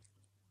syllabus.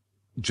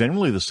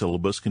 Generally, the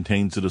syllabus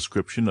contains a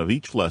description of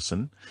each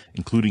lesson,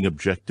 including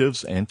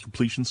objectives and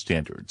completion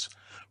standards.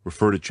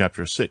 Refer to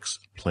Chapter 6,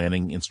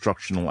 Planning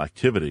Instructional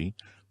Activity,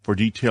 for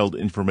detailed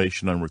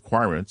information on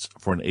requirements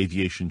for an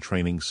aviation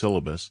training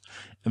syllabus,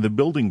 and the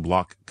building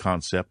block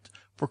concept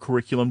for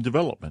curriculum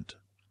development.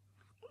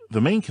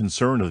 The main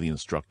concern of the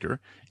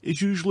instructor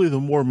is usually the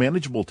more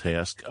manageable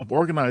task of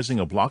organizing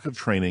a block of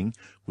training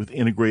with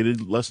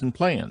integrated lesson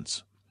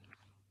plans.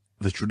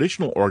 The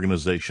traditional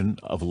organization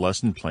of a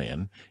lesson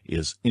plan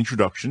is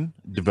introduction,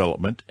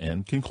 development,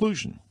 and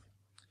conclusion.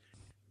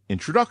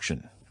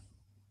 Introduction.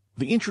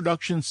 The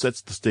introduction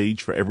sets the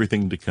stage for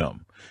everything to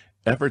come.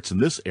 Efforts in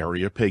this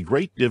area pay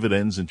great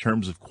dividends in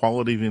terms of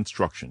quality of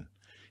instruction.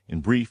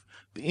 In brief,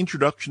 the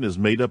introduction is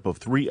made up of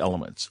three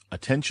elements: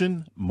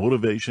 attention,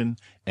 motivation,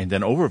 and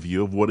an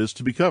overview of what is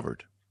to be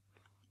covered.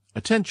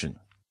 Attention.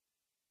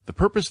 The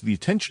purpose of the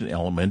attention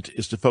element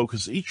is to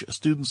focus each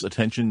student's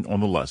attention on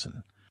the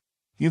lesson.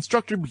 The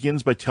instructor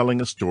begins by telling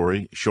a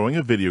story, showing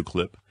a video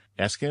clip,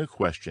 asking a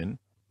question,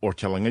 or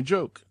telling a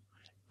joke.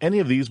 Any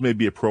of these may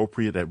be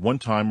appropriate at one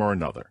time or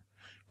another.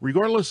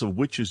 Regardless of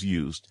which is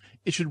used,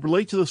 it should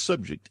relate to the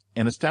subject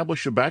and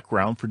establish a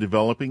background for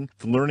developing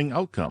the learning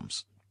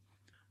outcomes.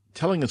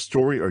 Telling a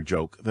story or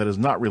joke that is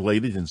not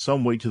related in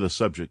some way to the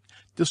subject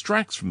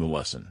distracts from the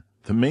lesson.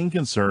 The main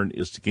concern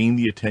is to gain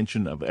the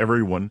attention of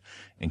everyone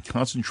and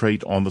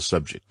concentrate on the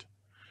subject.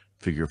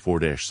 Figure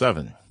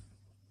 4-7.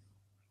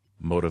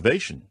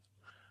 Motivation.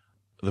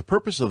 The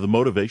purpose of the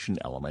motivation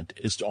element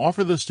is to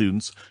offer the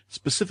students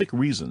specific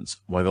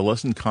reasons why the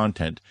lesson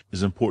content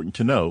is important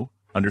to know,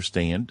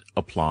 understand,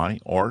 apply,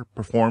 or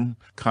perform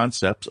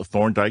concepts of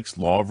Thorndike's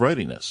law of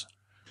readiness.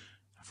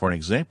 For an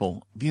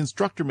example, the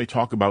instructor may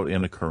talk about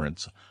an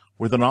occurrence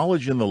where the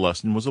knowledge in the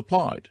lesson was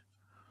applied,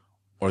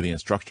 or the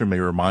instructor may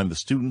remind the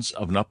students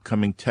of an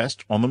upcoming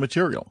test on the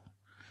material.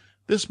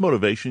 This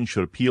motivation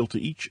should appeal to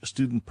each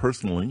student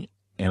personally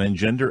and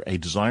engender a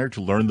desire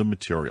to learn the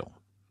material.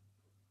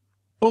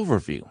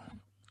 Overview.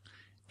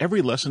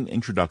 Every lesson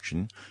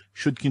introduction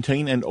should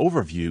contain an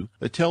overview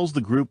that tells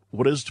the group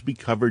what is to be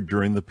covered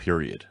during the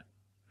period.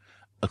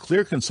 A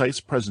clear, concise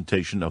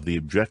presentation of the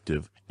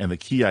objective and the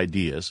key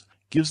ideas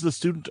gives the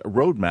student a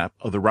roadmap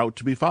of the route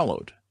to be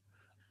followed.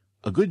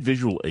 A good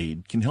visual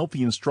aid can help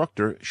the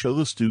instructor show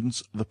the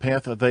students the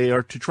path that they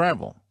are to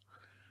travel.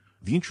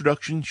 The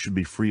introduction should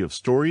be free of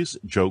stories,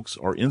 jokes,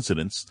 or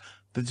incidents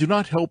that do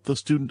not help the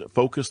student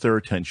focus their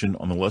attention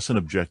on the lesson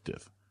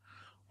objective.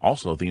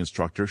 Also, the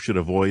instructor should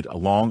avoid a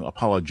long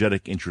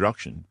apologetic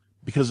introduction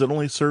because it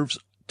only serves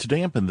to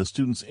dampen the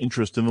student's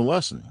interest in the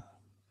lesson.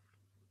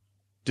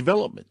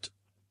 Development.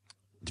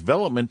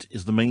 Development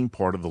is the main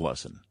part of the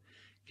lesson.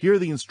 Here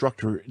the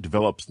instructor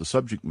develops the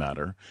subject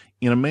matter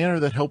in a manner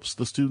that helps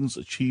the students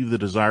achieve the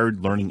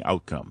desired learning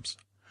outcomes.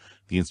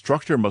 The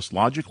instructor must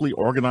logically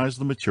organize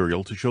the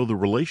material to show the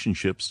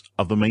relationships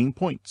of the main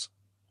points.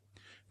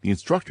 The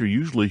instructor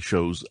usually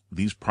shows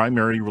these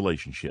primary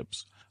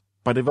relationships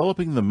by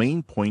developing the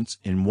main points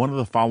in one of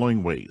the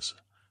following ways: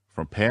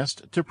 from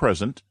past to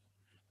present,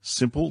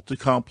 simple to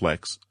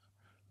complex,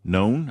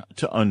 known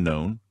to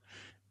unknown,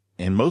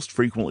 and most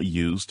frequently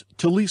used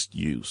to least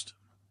used.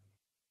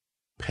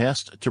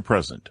 Past to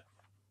present.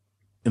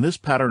 In this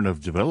pattern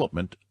of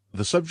development,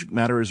 the subject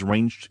matter is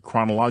arranged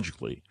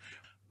chronologically,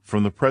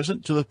 from the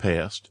present to the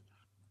past,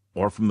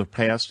 or from the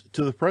past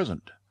to the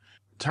present.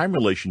 Time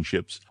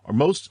relationships are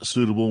most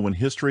suitable when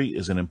history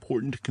is an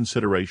important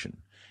consideration,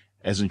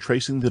 as in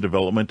tracing the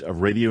development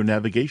of radio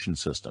navigation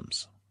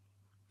systems.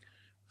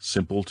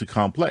 Simple to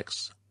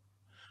complex.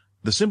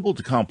 The simple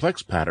to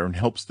complex pattern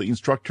helps the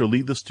instructor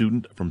lead the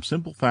student from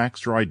simple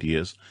facts or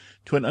ideas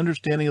to an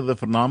understanding of the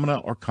phenomena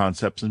or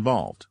concepts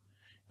involved.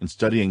 In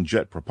studying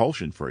jet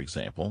propulsion, for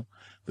example,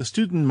 the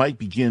student might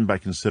begin by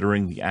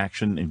considering the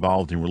action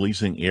involved in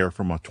releasing air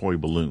from a toy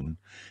balloon,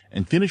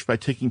 and finish by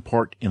taking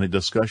part in a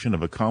discussion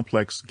of a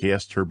complex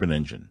gas turbine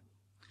engine.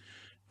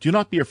 Do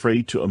not be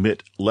afraid to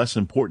omit less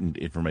important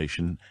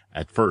information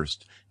at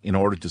first in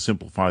order to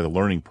simplify the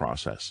learning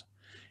process.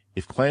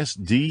 If Class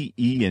D,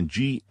 E, and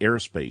G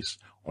airspace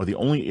are the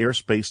only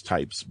airspace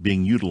types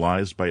being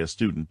utilized by a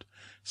student,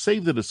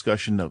 save the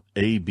discussion of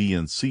A, B,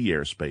 and C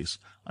airspace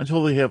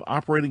until they have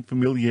operating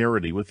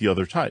familiarity with the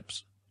other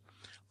types.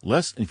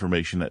 Less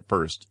information at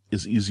first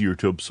is easier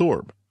to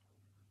absorb.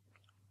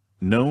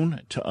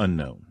 Known to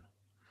unknown.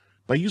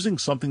 By using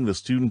something the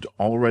student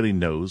already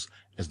knows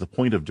as the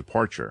point of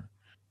departure,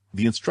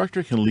 the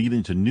instructor can lead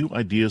into new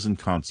ideas and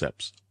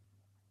concepts.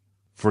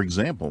 For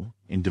example,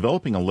 in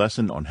developing a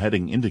lesson on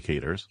heading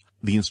indicators,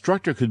 the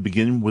instructor could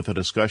begin with a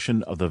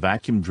discussion of the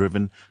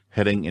vacuum-driven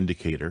heading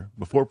indicator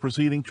before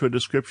proceeding to a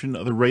description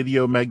of the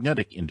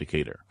radiomagnetic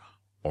indicator,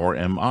 or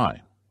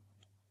MI.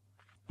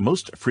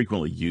 Most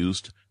frequently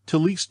used to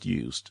least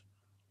used.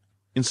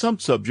 In some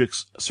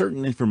subjects,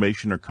 certain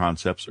information or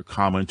concepts are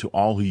common to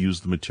all who use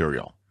the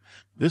material.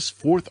 This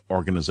fourth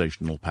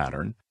organizational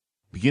pattern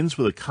begins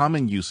with a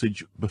common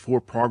usage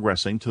before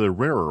progressing to the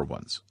rarer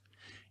ones.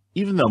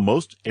 Even though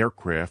most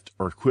aircraft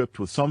are equipped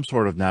with some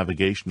sort of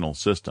navigational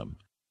system,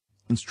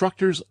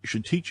 instructors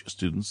should teach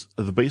students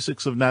the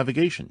basics of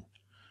navigation.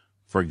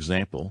 For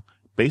example,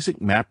 basic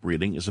map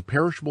reading is a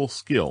perishable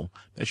skill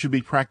that should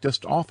be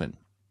practiced often.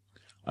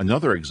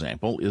 Another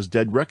example is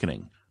dead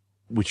reckoning,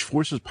 which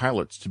forces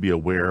pilots to be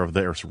aware of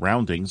their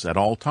surroundings at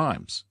all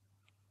times.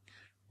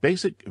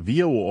 Basic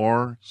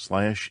VOR/NDB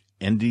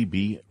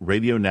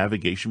radio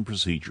navigation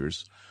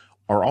procedures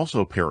are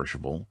also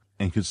perishable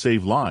and could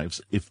save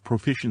lives if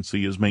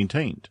proficiency is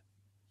maintained.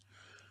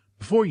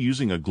 Before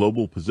using a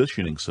global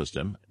positioning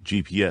system,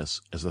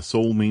 GPS, as the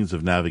sole means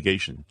of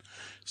navigation,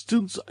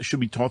 students should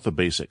be taught the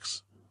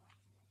basics.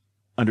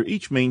 Under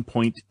each main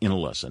point in a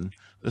lesson,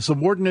 the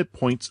subordinate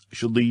points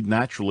should lead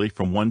naturally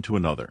from one to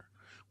another.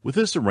 With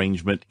this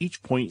arrangement,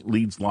 each point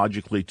leads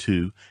logically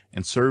to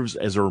and serves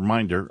as a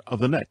reminder of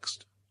the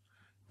next.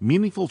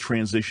 Meaningful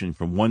transition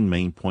from one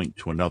main point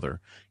to another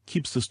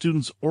keeps the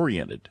students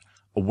oriented,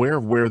 aware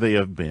of where they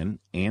have been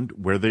and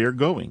where they are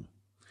going.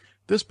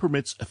 This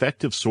permits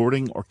effective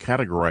sorting or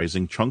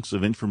categorizing chunks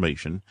of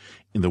information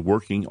in the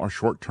working or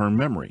short-term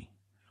memory.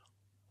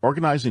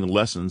 Organizing a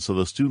lesson so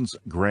the students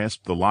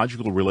grasp the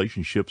logical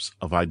relationships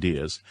of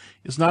ideas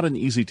is not an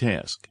easy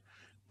task,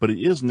 but it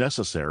is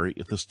necessary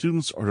if the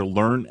students are to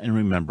learn and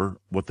remember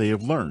what they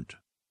have learned.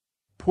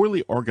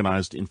 Poorly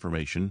organized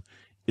information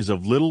is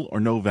of little or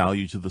no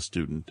value to the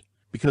student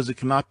because it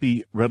cannot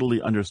be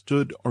readily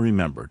understood or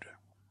remembered.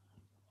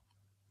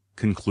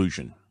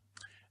 Conclusion.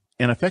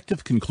 An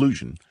effective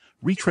conclusion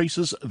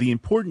retraces the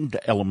important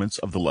elements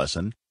of the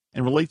lesson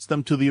and relates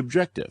them to the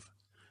objective.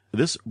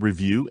 This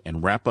review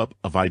and wrap-up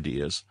of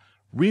ideas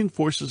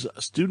reinforces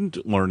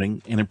student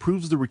learning and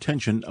improves the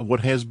retention of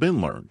what has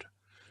been learned.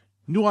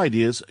 New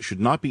ideas should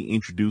not be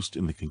introduced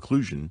in the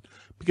conclusion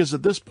because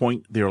at this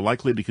point they are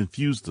likely to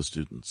confuse the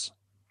students.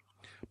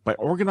 By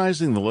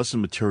organizing the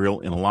lesson material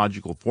in a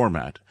logical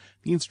format,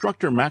 the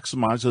instructor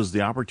maximizes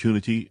the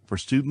opportunity for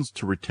students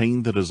to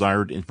retain the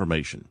desired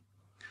information.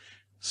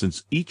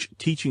 Since each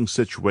teaching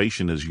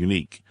situation is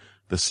unique,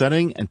 the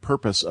setting and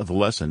purpose of the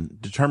lesson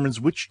determines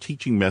which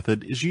teaching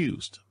method is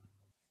used.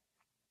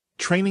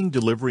 Training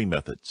delivery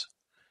methods.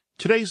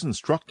 Today's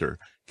instructor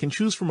can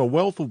choose from a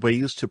wealth of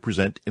ways to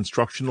present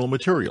instructional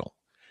material: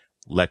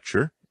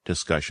 lecture,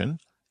 discussion,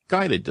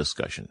 guided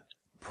discussion,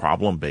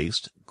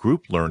 problem-based,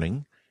 group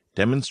learning,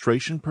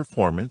 demonstration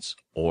performance,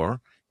 or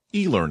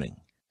e-learning.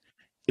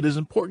 It is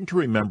important to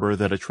remember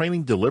that a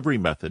training delivery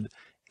method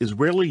is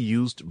rarely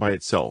used by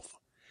itself.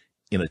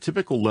 In a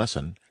typical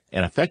lesson,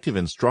 an effective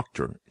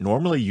instructor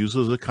normally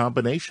uses a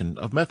combination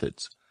of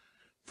methods.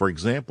 For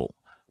example,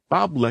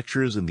 Bob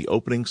lectures in the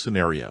opening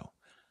scenario,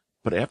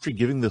 but after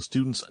giving the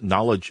students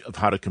knowledge of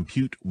how to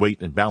compute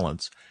weight and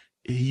balance,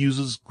 he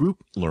uses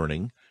group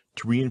learning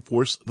to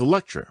reinforce the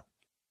lecture.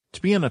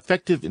 To be an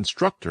effective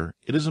instructor,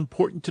 it is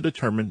important to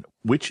determine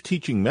which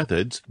teaching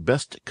methods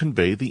best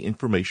convey the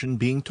information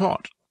being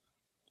taught.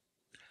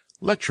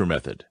 Lecture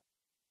method.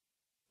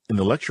 In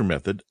the lecture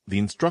method, the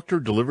instructor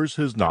delivers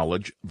his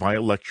knowledge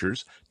via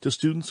lectures to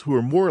students who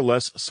are more or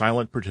less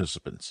silent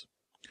participants.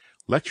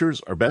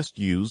 Lectures are best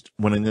used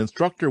when an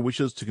instructor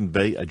wishes to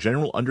convey a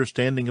general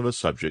understanding of a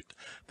subject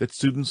that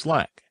students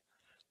lack.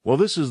 While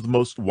this is the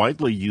most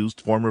widely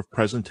used form of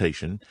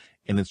presentation,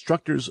 and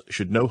instructors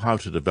should know how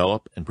to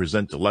develop and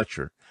present a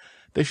lecture,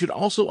 they should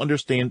also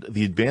understand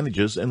the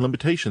advantages and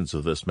limitations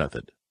of this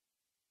method.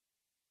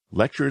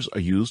 Lectures are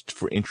used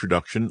for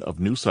introduction of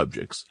new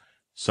subjects,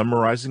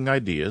 summarizing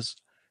ideas,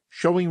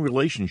 showing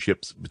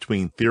relationships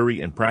between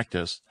theory and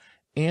practice,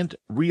 and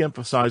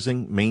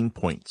re-emphasizing main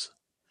points.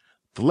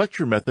 The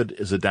lecture method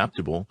is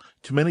adaptable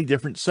to many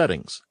different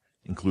settings,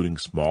 including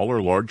small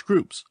or large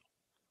groups.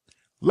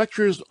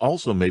 Lectures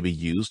also may be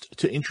used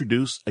to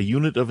introduce a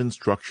unit of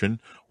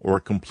instruction or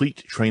a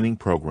complete training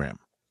program.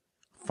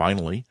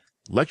 Finally,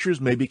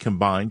 lectures may be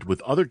combined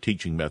with other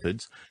teaching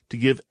methods to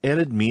give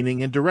added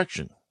meaning and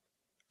direction.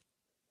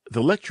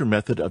 The lecture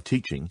method of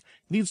teaching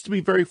needs to be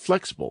very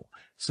flexible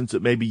since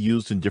it may be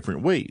used in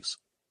different ways.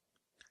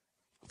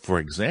 For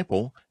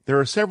example, there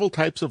are several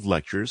types of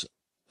lectures,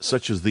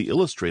 such as the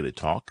illustrated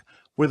talk,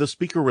 where the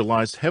speaker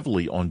relies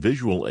heavily on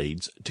visual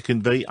aids to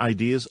convey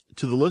ideas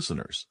to the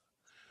listeners.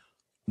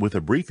 With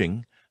a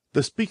briefing,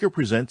 the speaker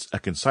presents a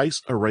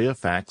concise array of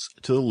facts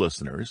to the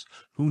listeners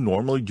who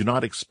normally do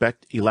not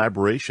expect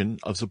elaboration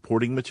of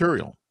supporting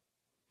material.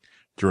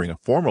 During a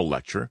formal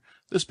lecture,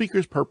 the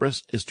speaker's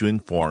purpose is to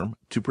inform,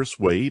 to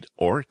persuade,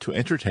 or to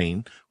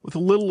entertain with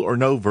little or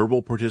no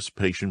verbal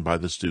participation by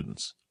the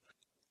students.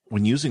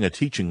 When using a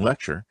teaching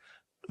lecture,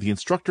 the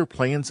instructor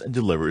plans and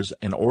delivers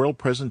an oral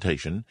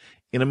presentation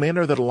in a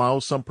manner that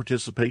allows some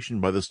participation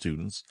by the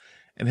students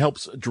and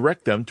helps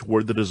direct them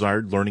toward the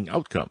desired learning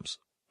outcomes.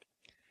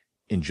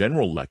 In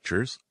general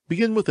lectures,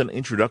 begin with an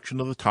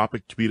introduction of the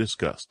topic to be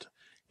discussed.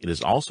 It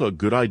is also a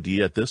good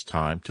idea at this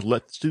time to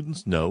let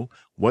students know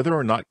whether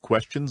or not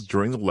questions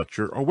during the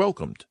lecture are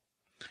welcomed.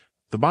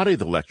 The body of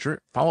the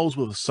lecture follows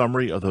with a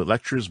summary of the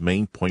lecture's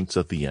main points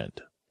at the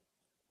end.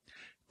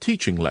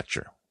 Teaching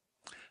lecture.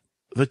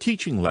 The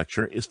teaching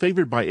lecture is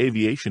favored by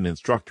aviation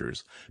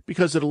instructors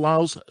because it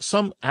allows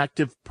some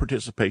active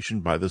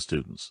participation by the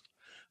students.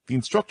 The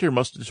instructor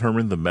must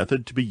determine the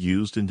method to be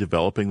used in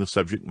developing the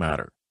subject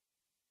matter.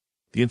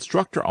 The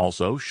instructor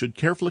also should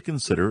carefully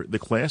consider the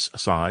class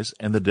size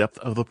and the depth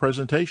of the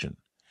presentation.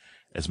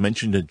 As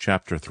mentioned in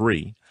Chapter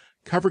 3,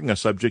 covering a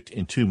subject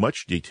in too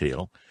much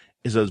detail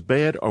is as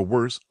bad or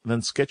worse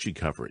than sketchy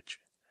coverage.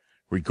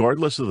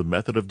 Regardless of the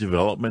method of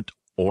development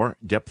or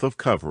depth of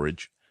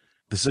coverage,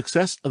 the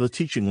success of the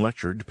teaching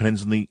lecture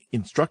depends on the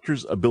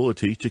instructor's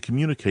ability to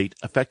communicate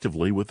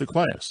effectively with the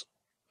class.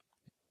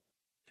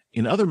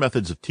 In other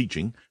methods of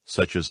teaching,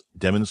 such as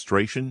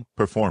demonstration,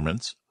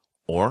 performance,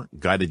 or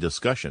guided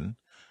discussion,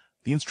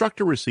 the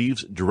instructor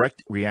receives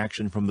direct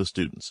reaction from the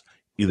students,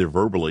 either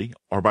verbally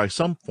or by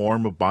some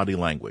form of body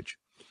language.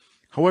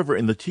 However,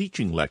 in the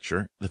teaching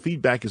lecture, the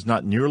feedback is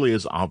not nearly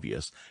as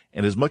obvious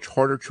and is much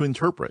harder to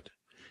interpret.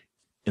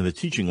 In the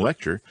teaching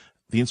lecture,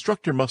 the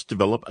instructor must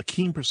develop a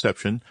keen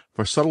perception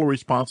for subtle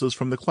responses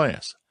from the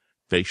class,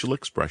 facial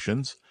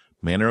expressions,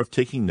 manner of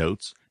taking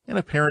notes, and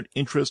apparent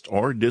interest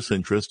or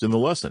disinterest in the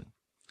lesson.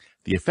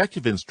 The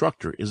effective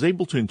instructor is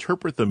able to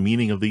interpret the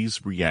meaning of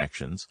these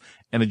reactions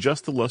and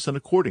adjust the lesson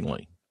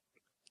accordingly.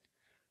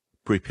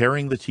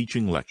 Preparing the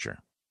teaching lecture.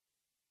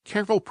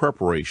 Careful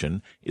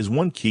preparation is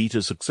one key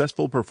to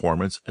successful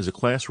performance as a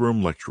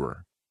classroom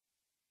lecturer.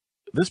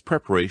 This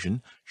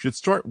preparation should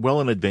start well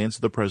in advance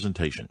of the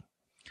presentation.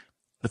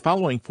 The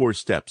following 4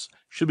 steps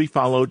should be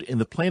followed in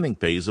the planning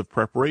phase of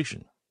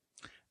preparation: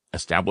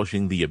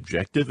 establishing the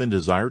objective and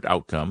desired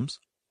outcomes,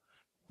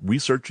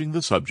 researching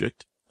the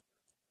subject,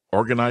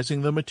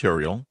 organizing the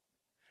material,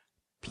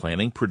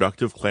 Planning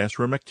productive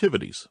classroom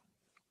activities.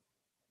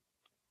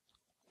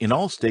 In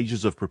all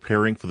stages of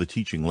preparing for the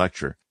teaching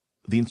lecture,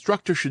 the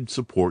instructor should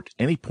support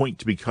any point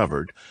to be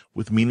covered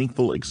with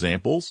meaningful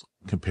examples,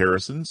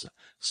 comparisons,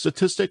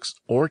 statistics,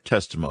 or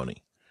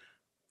testimony.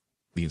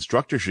 The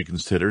instructor should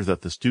consider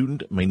that the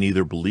student may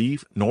neither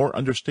believe nor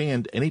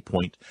understand any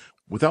point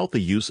without the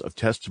use of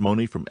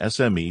testimony from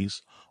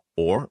SMEs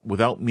or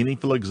without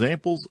meaningful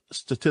examples,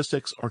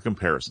 statistics, or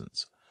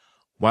comparisons.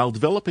 While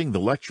developing the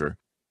lecture,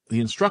 the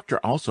instructor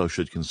also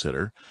should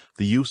consider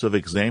the use of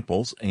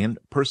examples and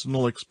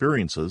personal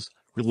experiences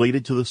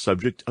related to the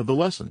subject of the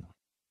lesson.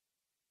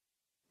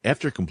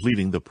 After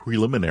completing the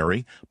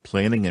preliminary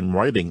planning and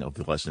writing of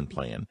the lesson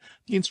plan,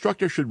 the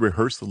instructor should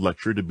rehearse the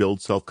lecture to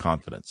build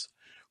self-confidence.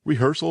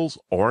 Rehearsals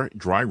or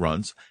dry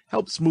runs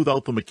help smooth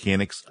out the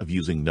mechanics of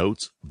using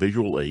notes,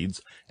 visual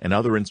aids, and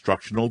other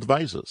instructional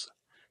devices.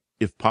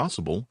 If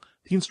possible,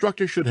 the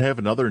instructor should have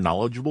another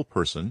knowledgeable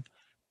person,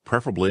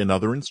 preferably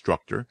another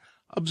instructor,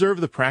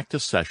 observe the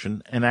practice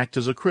session and act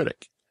as a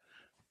critic.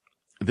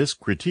 This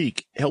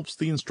critique helps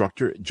the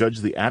instructor judge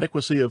the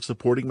adequacy of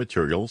supporting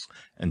materials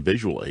and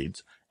visual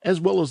aids, as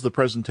well as the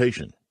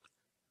presentation.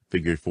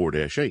 Figure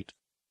 4-8.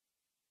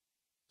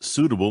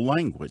 Suitable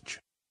language.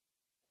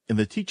 In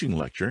the teaching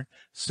lecture,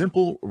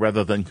 simple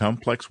rather than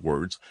complex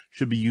words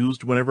should be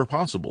used whenever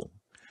possible.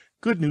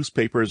 Good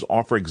newspapers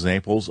offer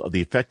examples of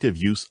the effective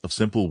use of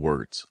simple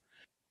words.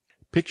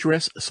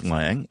 Picturesque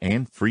slang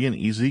and free and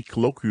easy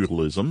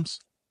colloquialisms,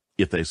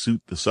 if they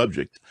suit the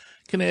subject,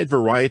 can add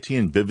variety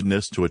and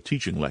vividness to a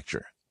teaching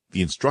lecture.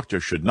 The instructor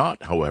should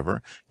not,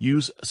 however,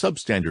 use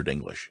substandard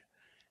English.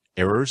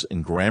 Errors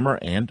in grammar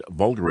and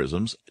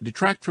vulgarisms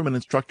detract from an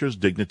instructor's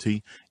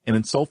dignity and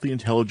insult the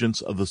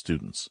intelligence of the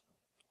students.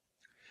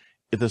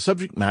 If the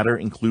subject matter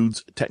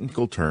includes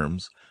technical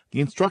terms, the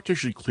instructor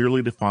should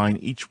clearly define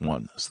each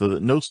one so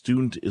that no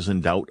student is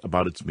in doubt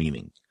about its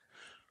meaning.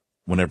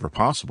 Whenever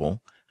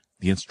possible,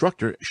 the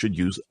instructor should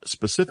use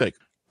specific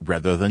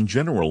rather than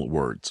general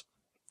words.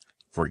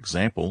 For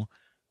example,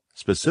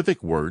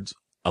 specific words,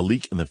 a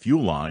leak in the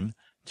fuel line,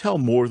 tell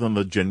more than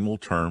the general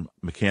term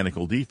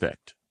mechanical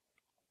defect.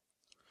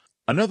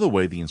 Another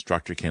way the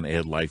instructor can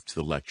add life to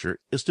the lecture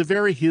is to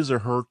vary his or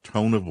her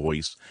tone of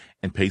voice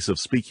and pace of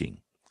speaking.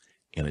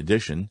 In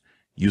addition,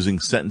 using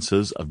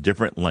sentences of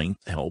different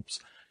length helps,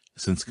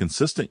 since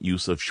consistent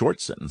use of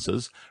short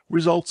sentences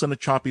results in a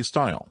choppy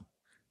style.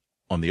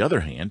 On the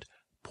other hand,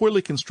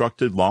 poorly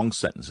constructed long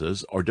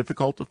sentences are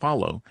difficult to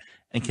follow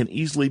and can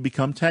easily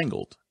become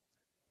tangled.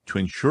 To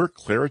ensure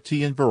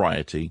clarity and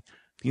variety,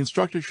 the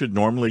instructor should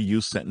normally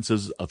use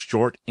sentences of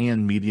short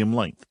and medium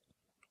length.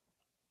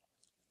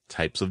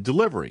 Types of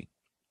delivery.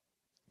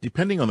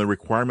 Depending on the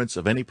requirements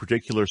of any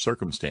particular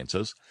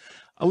circumstances,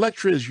 a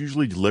lecture is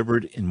usually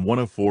delivered in one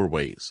of 4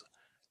 ways: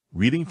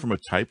 reading from a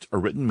typed or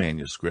written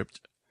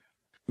manuscript,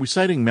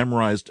 reciting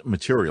memorized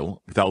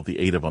material without the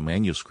aid of a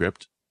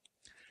manuscript,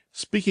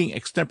 speaking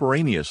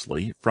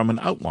extemporaneously from an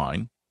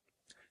outline,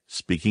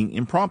 speaking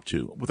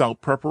impromptu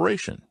without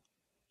preparation.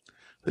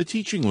 The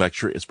teaching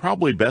lecture is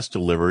probably best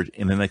delivered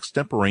in an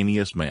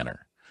extemporaneous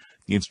manner.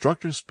 The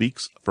instructor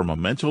speaks from a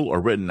mental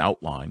or written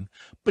outline,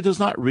 but does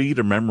not read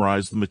or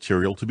memorize the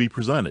material to be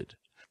presented.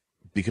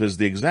 Because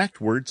the exact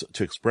words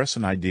to express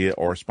an idea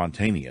are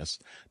spontaneous,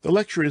 the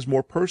lecture is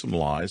more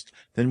personalized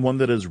than one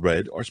that is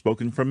read or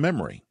spoken from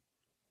memory.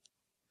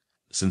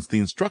 Since the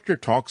instructor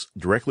talks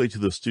directly to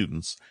the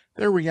students,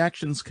 their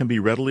reactions can be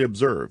readily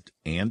observed,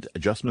 and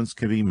adjustments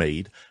can be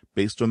made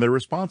based on their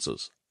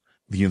responses.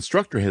 The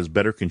instructor has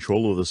better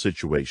control of the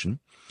situation,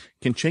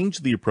 can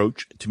change the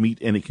approach to meet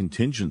any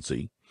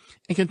contingency,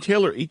 and can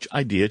tailor each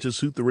idea to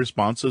suit the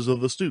responses of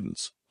the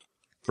students.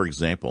 For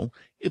example,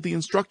 if the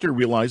instructor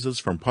realizes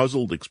from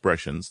puzzled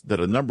expressions that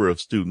a number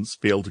of students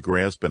fail to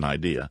grasp an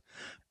idea,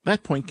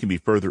 that point can be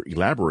further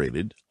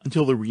elaborated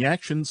until the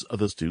reactions of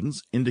the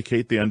students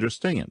indicate they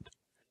understand.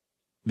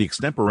 The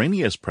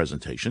extemporaneous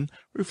presentation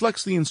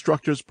reflects the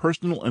instructor's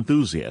personal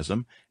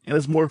enthusiasm and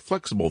is more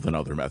flexible than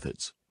other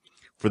methods.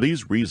 For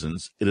these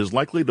reasons, it is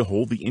likely to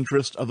hold the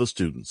interest of the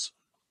students.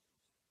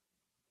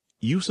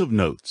 Use of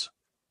notes.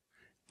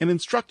 An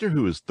instructor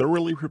who is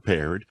thoroughly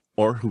prepared,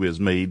 or who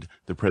has made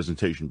the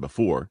presentation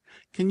before,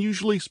 can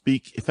usually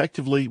speak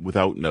effectively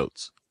without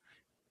notes.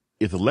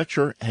 If the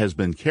lecture has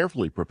been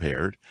carefully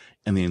prepared,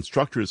 and the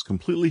instructor is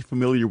completely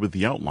familiar with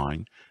the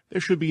outline, there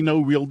should be no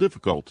real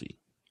difficulty.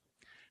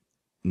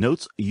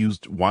 Notes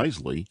used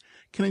wisely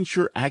can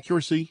ensure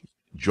accuracy,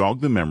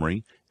 jog the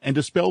memory, and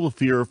dispel the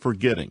fear of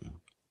forgetting.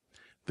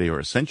 They are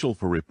essential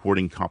for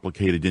reporting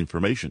complicated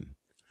information.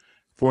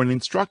 For an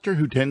instructor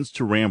who tends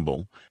to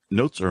ramble,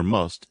 notes are a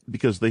must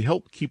because they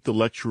help keep the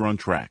lecture on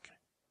track.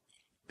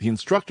 The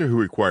instructor who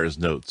requires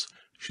notes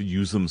should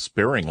use them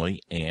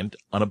sparingly and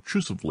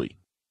unobtrusively,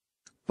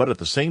 but at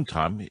the same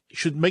time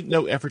should make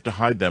no effort to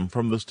hide them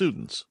from the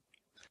students.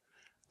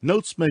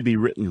 Notes may be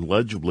written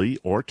legibly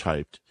or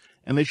typed,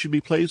 and they should be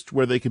placed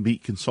where they can be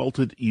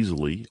consulted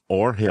easily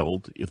or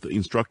held if the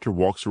instructor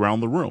walks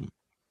around the room.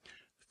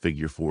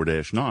 Figure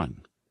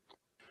 4-9.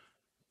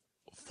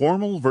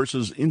 Formal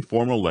versus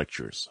informal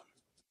lectures.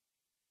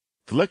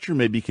 The lecture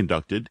may be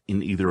conducted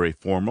in either a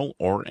formal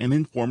or an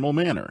informal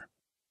manner.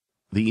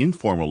 The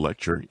informal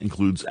lecture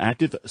includes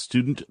active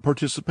student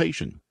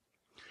participation.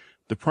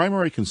 The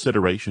primary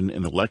consideration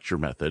in the lecture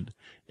method,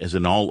 as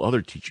in all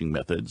other teaching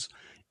methods,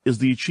 is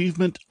the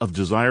achievement of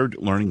desired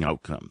learning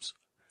outcomes.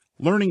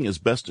 Learning is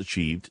best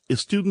achieved if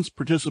students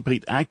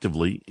participate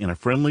actively in a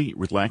friendly,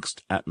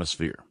 relaxed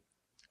atmosphere.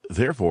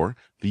 Therefore,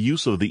 the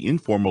use of the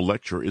informal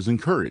lecture is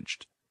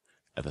encouraged.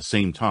 At the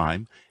same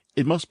time,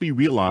 it must be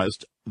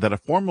realized that a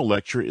formal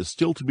lecture is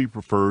still to be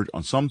preferred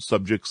on some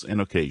subjects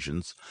and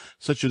occasions,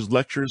 such as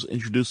lectures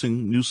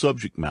introducing new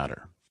subject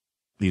matter.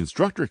 The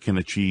instructor can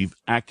achieve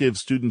active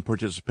student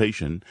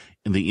participation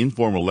in the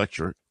informal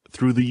lecture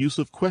through the use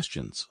of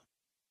questions.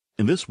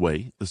 In this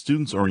way, the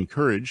students are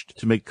encouraged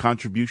to make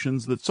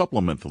contributions that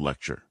supplement the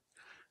lecture.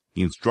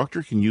 The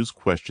instructor can use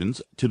questions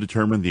to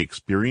determine the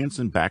experience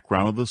and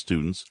background of the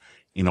students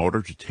in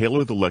order to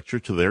tailor the lecture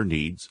to their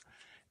needs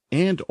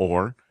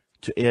and/or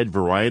to add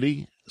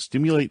variety,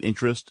 stimulate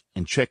interest,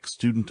 and check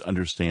student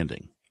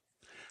understanding.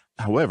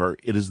 However,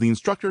 it is the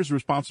instructor's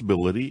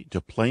responsibility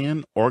to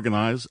plan,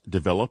 organize,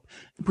 develop,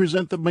 and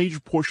present the major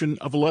portion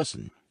of a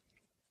lesson.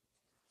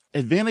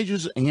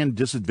 Advantages and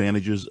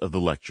disadvantages of the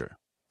lecture.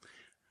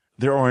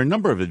 There are a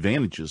number of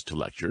advantages to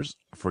lectures.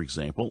 For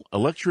example, a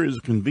lecture is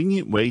a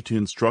convenient way to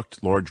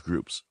instruct large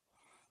groups.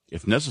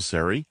 If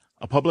necessary,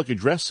 a public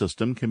address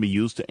system can be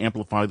used to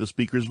amplify the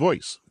speaker's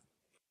voice.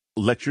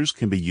 Lectures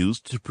can be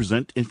used to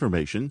present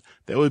information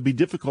that would be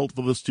difficult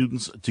for the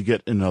students to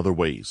get in other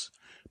ways,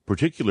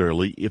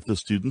 particularly if the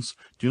students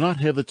do not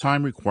have the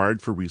time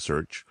required for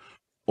research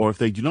or if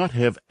they do not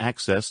have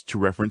access to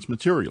reference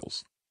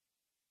materials.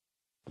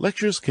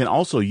 Lectures can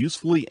also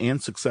usefully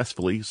and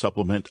successfully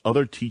supplement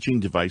other teaching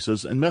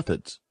devices and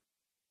methods.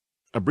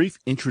 A brief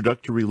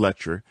introductory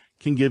lecture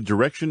can give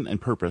direction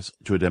and purpose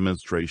to a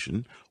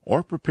demonstration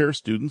or prepare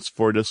students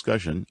for a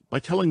discussion by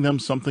telling them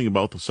something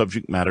about the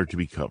subject matter to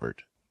be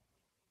covered.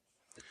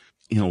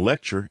 In a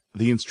lecture,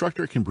 the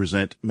instructor can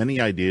present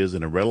many ideas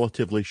in a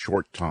relatively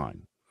short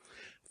time.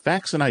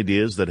 Facts and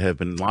ideas that have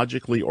been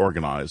logically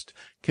organized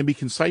can be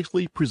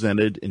concisely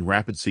presented in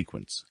rapid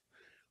sequence.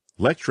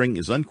 Lecturing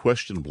is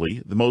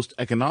unquestionably the most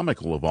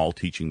economical of all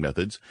teaching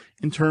methods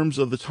in terms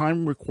of the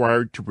time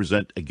required to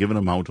present a given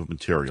amount of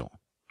material.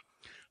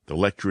 The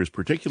lecture is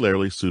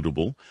particularly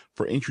suitable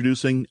for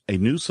introducing a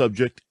new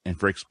subject and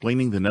for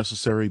explaining the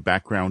necessary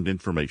background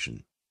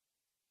information.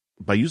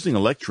 By using a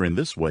lecture in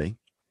this way,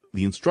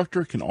 the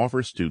instructor can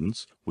offer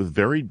students with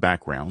varied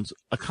backgrounds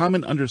a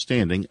common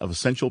understanding of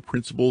essential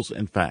principles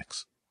and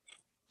facts.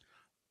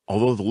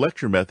 Although the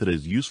lecture method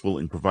is useful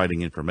in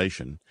providing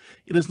information,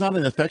 it is not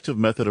an effective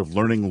method of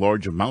learning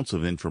large amounts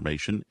of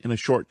information in a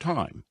short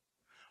time.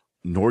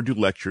 Nor do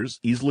lectures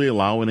easily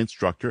allow an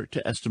instructor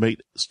to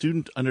estimate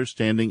student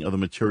understanding of the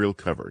material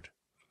covered.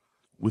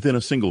 Within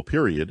a single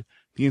period,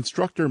 the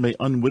instructor may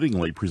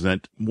unwittingly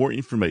present more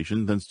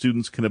information than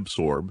students can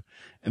absorb,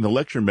 and the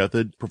lecture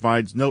method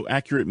provides no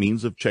accurate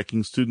means of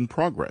checking student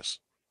progress.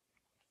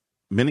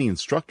 Many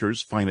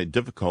instructors find it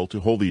difficult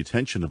to hold the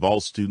attention of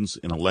all students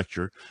in a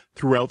lecture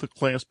throughout the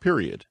class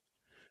period.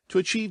 To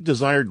achieve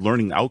desired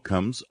learning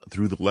outcomes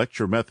through the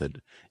lecture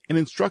method, an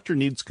instructor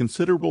needs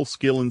considerable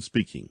skill in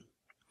speaking.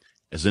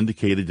 As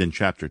indicated in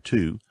Chapter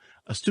 2,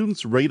 a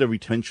student's rate of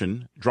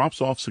retention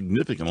drops off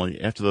significantly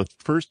after the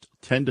first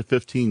 10 to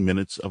 15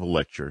 minutes of a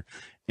lecture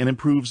and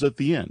improves at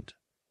the end.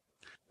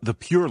 The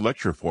pure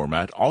lecture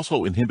format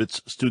also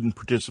inhibits student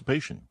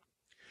participation.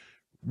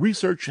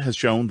 Research has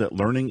shown that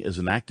learning is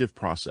an active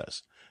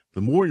process.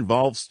 The more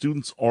involved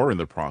students are in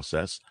the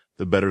process,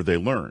 the better they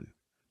learn.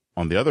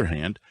 On the other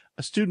hand,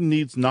 a student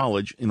needs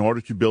knowledge in order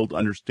to build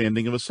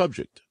understanding of a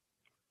subject.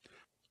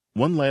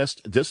 One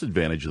last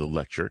disadvantage of the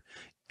lecture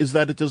is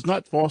that it does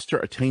not foster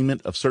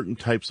attainment of certain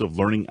types of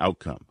learning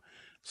outcome,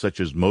 such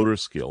as motor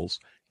skills,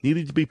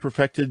 needing to be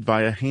perfected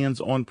via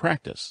hands-on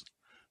practice.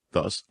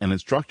 Thus, an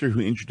instructor who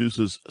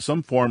introduces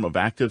some form of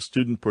active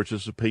student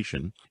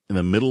participation in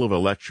the middle of a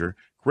lecture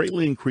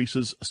greatly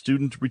increases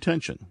student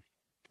retention.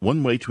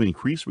 One way to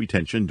increase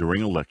retention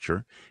during a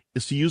lecture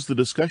is to use the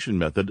discussion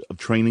method of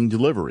training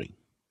delivery.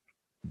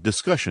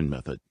 Discussion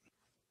method.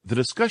 The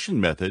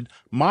discussion method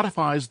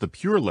modifies the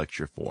pure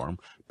lecture form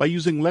by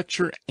using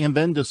lecture and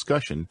then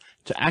discussion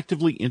to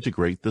actively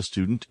integrate the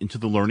student into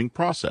the learning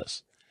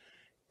process.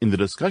 In the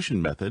discussion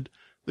method,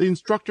 the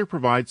instructor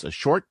provides a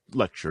short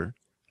lecture,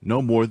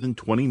 no more than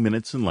 20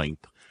 minutes in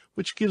length,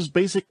 which gives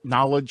basic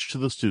knowledge to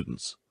the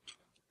students.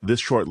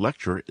 This short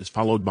lecture is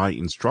followed by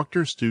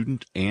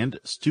instructor-student and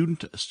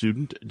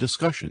student-student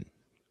discussion.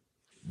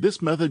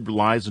 This method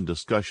relies on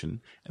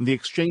discussion and the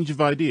exchange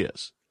of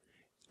ideas.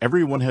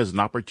 Everyone has an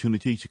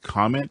opportunity to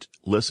comment,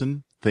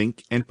 listen,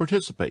 think, and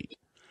participate.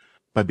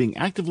 By being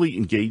actively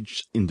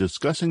engaged in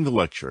discussing the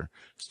lecture,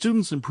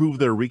 students improve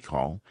their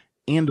recall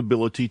and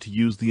ability to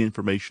use the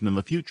information in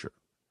the future.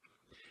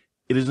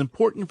 It is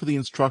important for the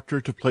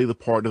instructor to play the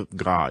part of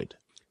guide,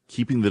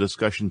 keeping the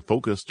discussion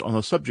focused on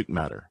the subject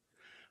matter.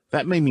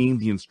 That may mean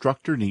the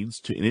instructor needs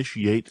to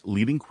initiate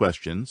leading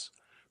questions,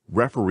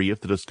 referee if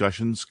the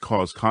discussions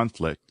cause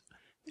conflict,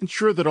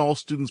 ensure that all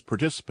students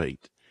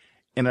participate,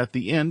 and at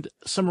the end,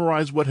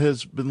 summarize what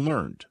has been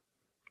learned.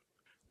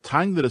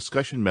 Tying the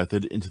discussion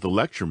method into the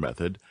lecture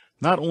method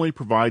not only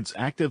provides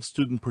active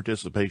student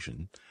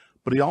participation,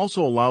 but it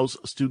also allows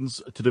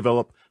students to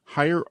develop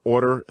higher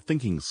order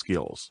thinking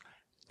skills,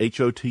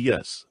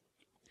 HOTS.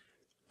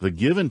 The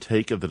give and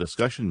take of the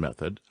discussion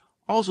method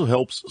also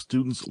helps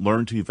students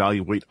learn to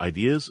evaluate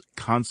ideas,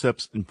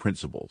 concepts, and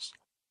principles.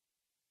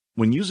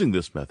 When using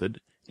this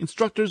method,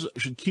 instructors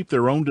should keep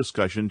their own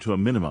discussion to a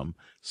minimum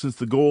since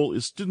the goal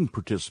is student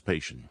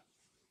participation.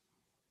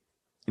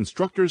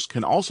 Instructors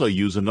can also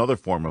use another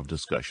form of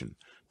discussion,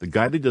 the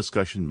guided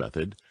discussion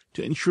method,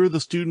 to ensure the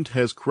student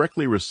has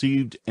correctly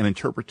received and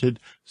interpreted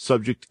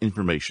subject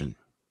information.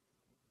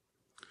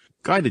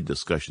 Guided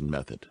discussion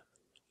method.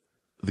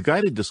 The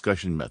guided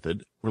discussion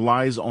method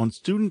relies on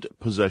student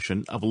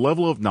possession of a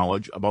level of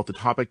knowledge about the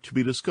topic to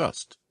be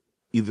discussed,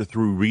 either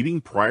through reading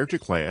prior to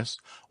class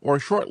or a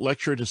short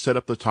lecture to set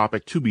up the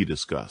topic to be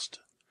discussed.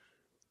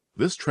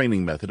 This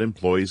training method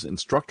employs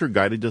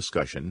instructor-guided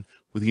discussion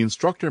with the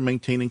instructor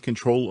maintaining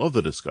control of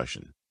the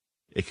discussion.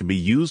 It can be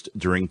used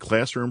during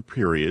classroom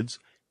periods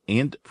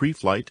and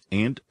pre-flight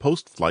and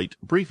post-flight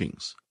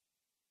briefings.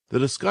 The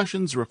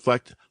discussions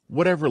reflect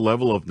whatever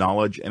level of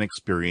knowledge and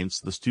experience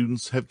the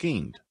students have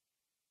gained.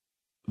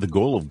 The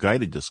goal of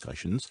guided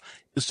discussions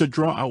is to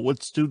draw out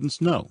what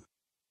students know.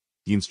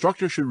 The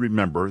instructor should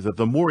remember that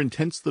the more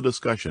intense the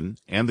discussion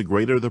and the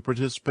greater the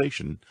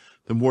participation,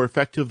 the more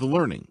effective the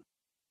learning.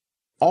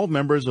 All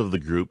members of the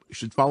group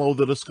should follow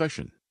the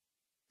discussion.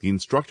 The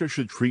instructor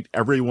should treat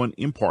everyone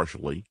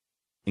impartially,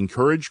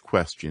 encourage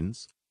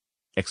questions,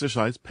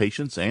 exercise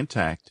patience and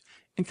tact,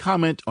 and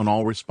comment on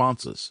all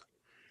responses.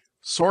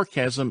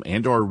 Sarcasm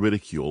and/or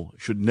ridicule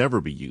should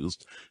never be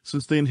used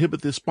since they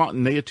inhibit the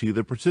spontaneity of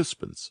the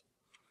participants.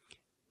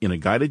 In a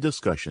guided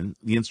discussion,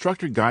 the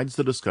instructor guides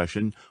the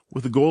discussion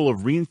with the goal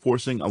of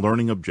reinforcing a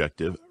learning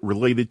objective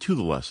related to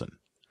the lesson.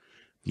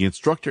 The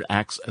instructor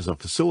acts as a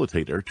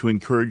facilitator to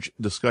encourage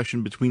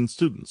discussion between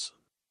students.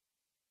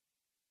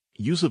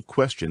 Use of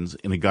questions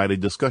in a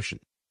guided discussion.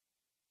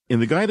 In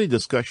the guided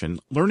discussion,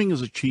 learning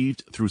is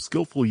achieved through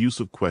skillful use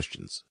of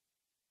questions.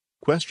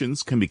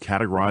 Questions can be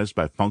categorized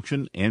by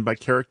function and by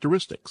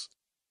characteristics.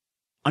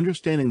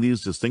 Understanding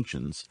these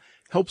distinctions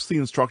helps the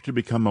instructor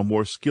become a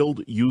more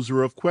skilled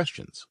user of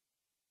questions.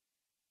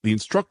 The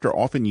instructor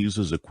often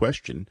uses a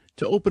question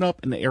to open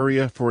up an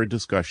area for a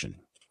discussion.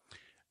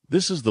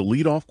 This is the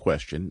lead-off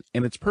question,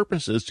 and its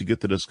purpose is to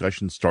get the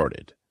discussion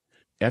started.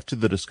 After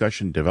the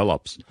discussion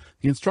develops,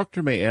 the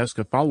instructor may ask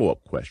a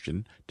follow-up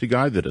question to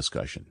guide the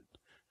discussion.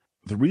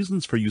 The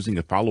reasons for using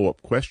a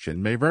follow-up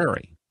question may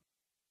vary.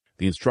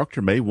 The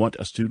instructor may want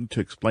a student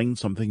to explain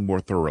something more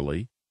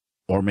thoroughly,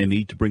 or may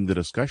need to bring the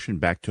discussion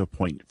back to a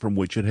point from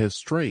which it has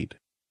strayed.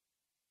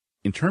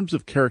 In terms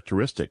of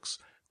characteristics,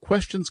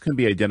 questions can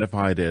be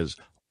identified as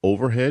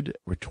overhead,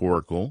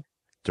 rhetorical,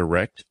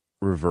 direct,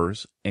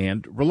 reverse,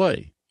 and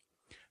relay.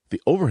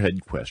 The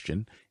overhead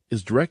question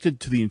is directed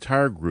to the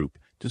entire group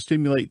to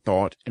stimulate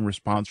thought and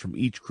response from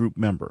each group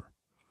member.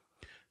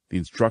 The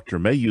instructor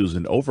may use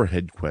an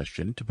overhead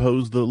question to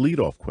pose the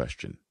lead-off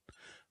question.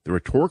 The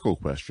rhetorical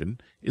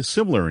question is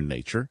similar in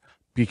nature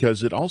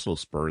because it also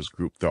spurs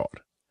group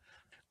thought.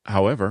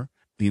 However,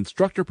 the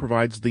instructor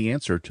provides the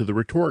answer to the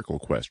rhetorical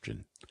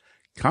question.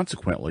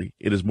 Consequently,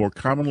 it is more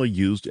commonly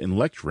used in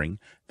lecturing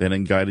than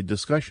in guided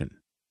discussion.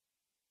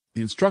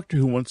 The instructor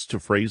who wants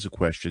to phrase a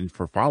question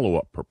for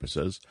follow-up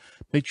purposes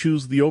may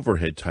choose the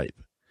overhead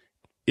type.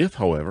 If,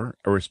 however,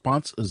 a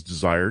response is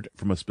desired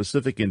from a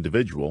specific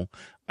individual,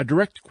 a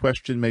direct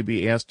question may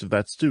be asked of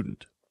that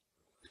student.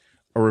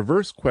 A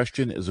reverse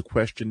question is a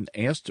question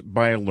asked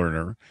by a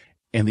learner,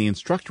 and the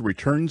instructor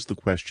returns the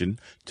question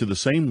to the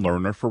same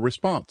learner for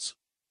response.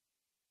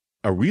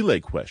 A relay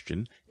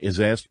question is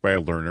asked by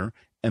a learner,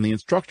 and the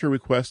instructor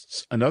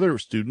requests another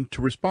student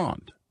to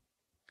respond.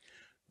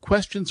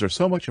 Questions are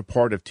so much a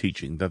part of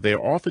teaching that they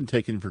are often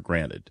taken for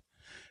granted.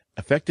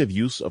 Effective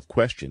use of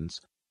questions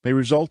may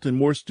result in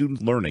more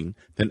student learning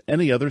than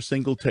any other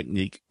single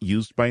technique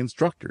used by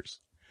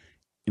instructors.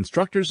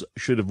 Instructors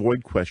should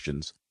avoid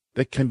questions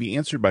that can be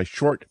answered by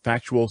short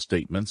factual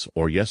statements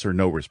or yes or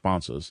no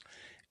responses,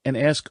 and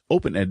ask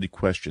open-ended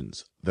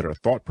questions that are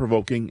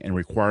thought-provoking and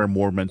require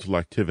more mental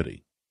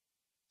activity.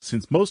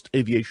 Since most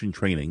aviation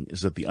training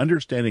is at the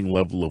understanding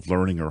level of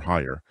learning or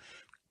higher,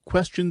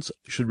 questions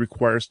should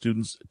require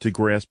students to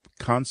grasp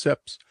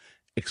concepts,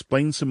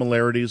 explain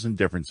similarities and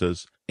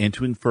differences, and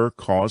to infer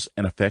cause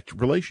and effect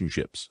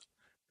relationships.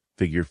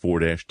 Figure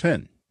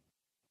 4-10.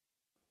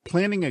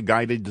 Planning a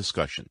guided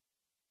discussion.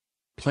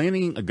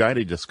 Planning a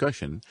guided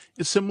discussion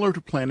is similar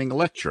to planning a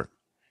lecture.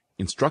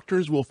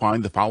 Instructors will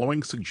find the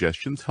following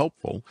suggestions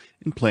helpful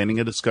in planning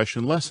a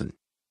discussion lesson.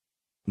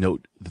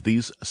 Note that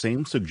these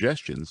same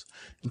suggestions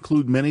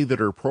include many that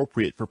are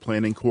appropriate for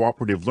planning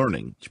cooperative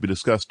learning to be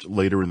discussed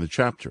later in the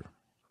chapter.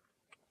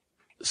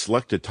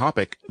 Select a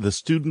topic the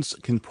students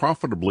can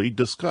profitably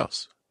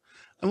discuss.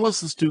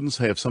 Unless the students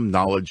have some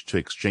knowledge to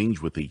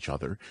exchange with each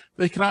other,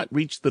 they cannot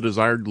reach the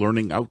desired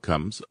learning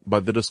outcomes by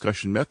the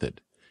discussion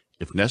method.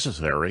 If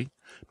necessary,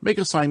 make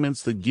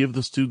assignments that give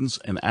the students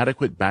an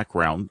adequate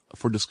background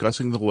for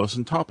discussing the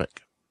lesson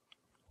topic.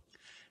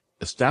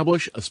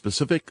 Establish a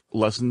specific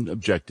lesson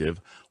objective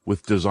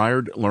with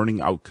desired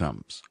learning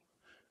outcomes.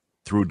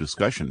 Through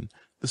discussion,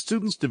 the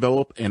students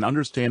develop an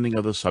understanding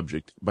of the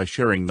subject by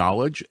sharing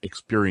knowledge,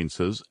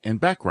 experiences,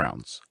 and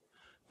backgrounds.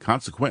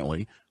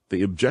 Consequently,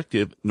 the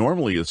objective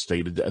normally is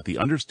stated at the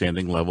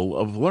understanding level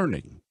of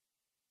learning.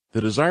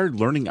 The desired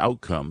learning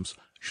outcomes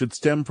should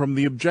stem from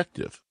the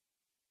objective.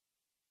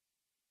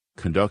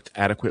 Conduct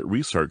adequate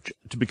research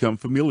to become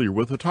familiar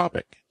with the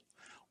topic.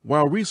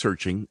 While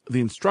researching,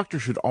 the instructor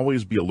should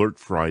always be alert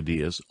for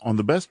ideas on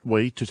the best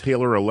way to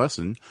tailor a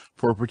lesson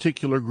for a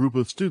particular group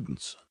of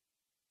students.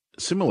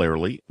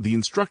 Similarly, the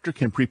instructor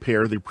can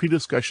prepare the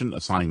pre-discussion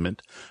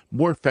assignment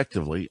more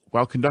effectively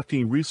while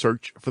conducting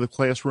research for the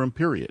classroom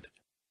period.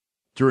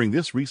 During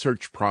this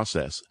research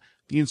process,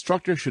 the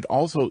instructor should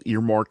also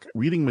earmark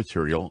reading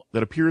material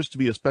that appears to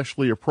be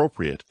especially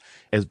appropriate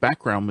as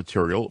background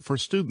material for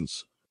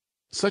students.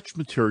 Such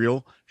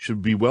material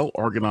should be well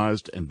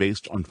organized and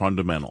based on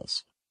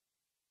fundamentals.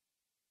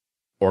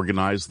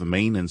 Organize the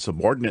main and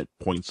subordinate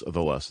points of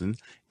the lesson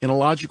in a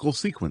logical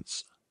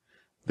sequence.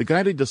 The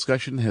guided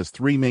discussion has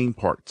three main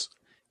parts: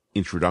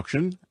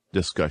 introduction,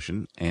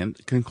 discussion,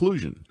 and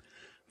conclusion.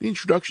 The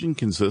introduction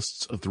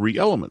consists of three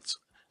elements: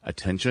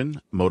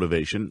 attention,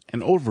 motivation,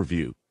 and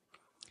overview.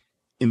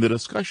 In the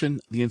discussion,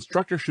 the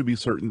instructor should be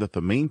certain that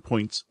the main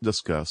points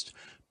discussed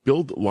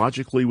build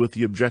logically with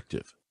the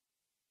objective.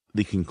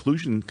 The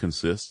conclusion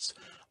consists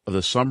of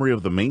the summary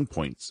of the main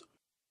points.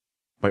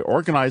 By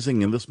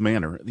organizing in this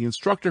manner, the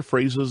instructor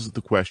phrases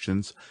the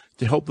questions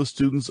to help the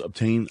students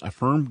obtain a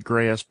firm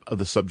grasp of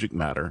the subject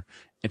matter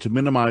and to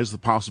minimize the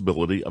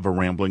possibility of a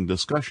rambling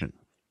discussion.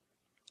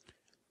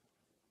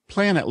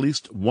 Plan at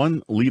least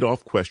one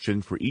lead-off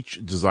question for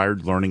each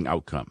desired learning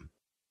outcome.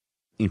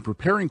 In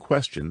preparing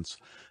questions,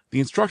 the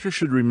instructor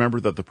should remember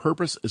that the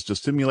purpose is to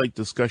stimulate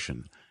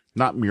discussion,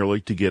 not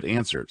merely to get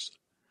answers.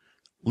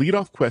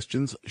 Lead-off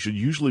questions should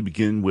usually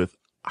begin with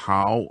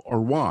how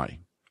or why.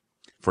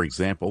 For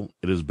example,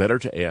 it is better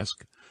to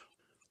ask,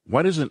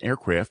 why does an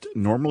aircraft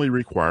normally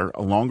require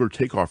a longer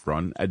takeoff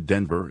run at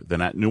Denver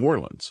than at New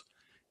Orleans?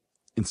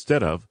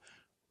 Instead of,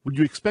 would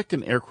you expect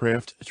an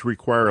aircraft to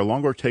require a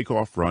longer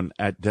takeoff run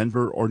at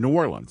Denver or New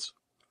Orleans?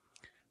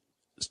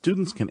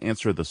 Students can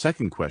answer the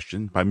second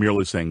question by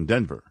merely saying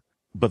Denver,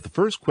 but the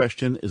first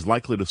question is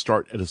likely to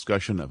start a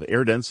discussion of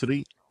air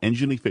density,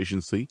 engine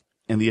efficiency,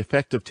 and the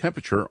effect of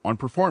temperature on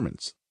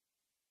performance.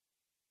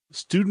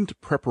 Student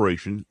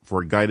preparation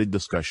for a guided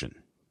discussion.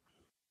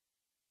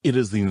 It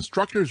is the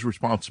instructor's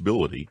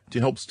responsibility to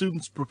help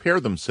students prepare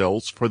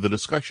themselves for the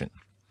discussion.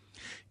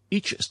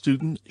 Each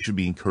student should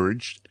be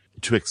encouraged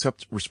to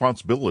accept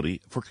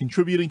responsibility for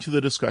contributing to the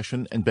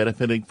discussion and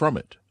benefiting from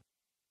it.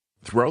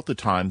 Throughout the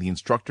time the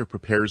instructor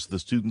prepares the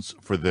students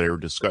for their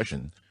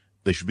discussion,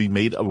 they should be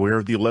made aware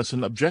of the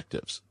lesson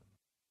objectives.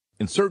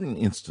 In certain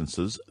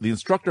instances, the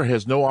instructor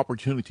has no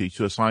opportunity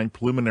to assign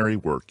preliminary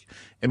work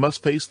and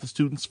must face the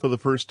students for the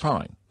first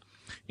time.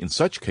 In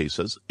such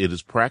cases, it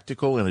is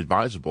practical and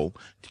advisable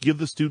to give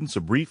the students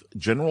a brief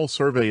general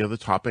survey of the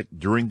topic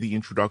during the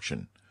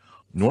introduction.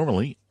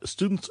 Normally,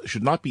 students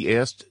should not be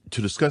asked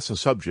to discuss a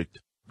subject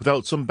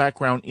without some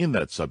background in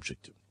that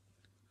subject.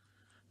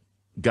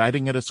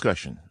 Guiding a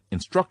discussion,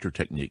 instructor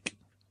technique.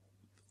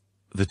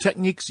 The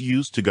techniques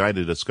used to guide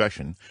a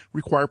discussion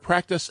require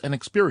practice and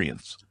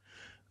experience.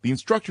 The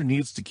instructor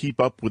needs to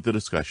keep up with the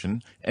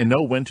discussion and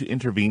know when to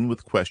intervene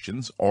with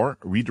questions or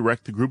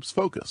redirect the group's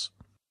focus.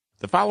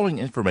 The following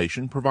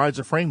information provides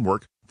a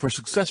framework for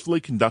successfully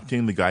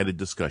conducting the guided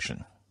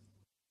discussion.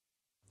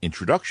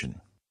 Introduction.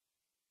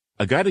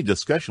 A guided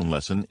discussion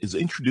lesson is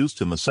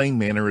introduced in the same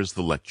manner as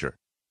the lecture.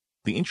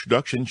 The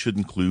introduction should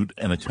include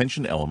an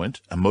attention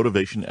element, a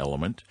motivation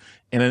element,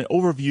 and an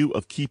overview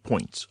of key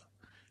points.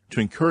 To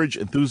encourage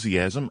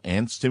enthusiasm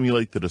and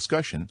stimulate the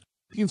discussion,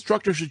 the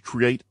instructor should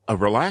create a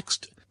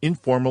relaxed,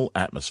 informal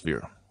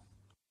atmosphere.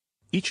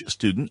 Each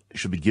student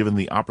should be given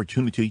the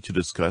opportunity to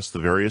discuss the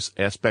various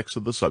aspects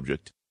of the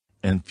subject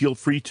and feel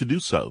free to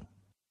do so.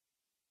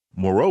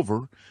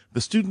 Moreover,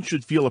 the student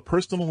should feel a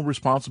personal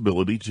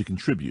responsibility to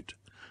contribute.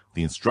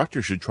 The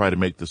instructor should try to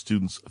make the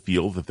students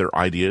feel that their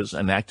ideas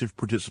and active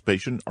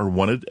participation are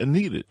wanted and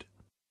needed.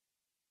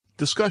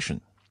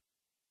 Discussion.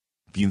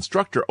 The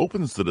instructor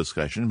opens the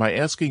discussion by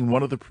asking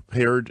one of the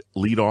prepared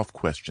lead-off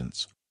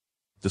questions.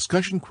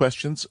 Discussion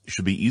questions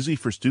should be easy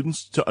for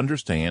students to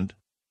understand,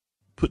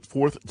 put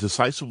forth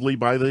decisively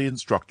by the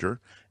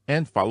instructor,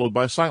 and followed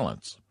by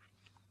silence.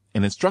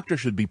 An instructor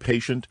should be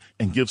patient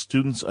and give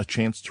students a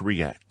chance to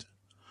react.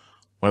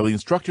 While the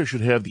instructor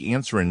should have the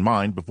answer in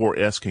mind before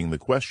asking the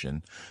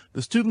question,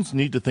 the students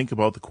need to think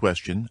about the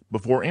question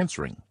before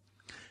answering.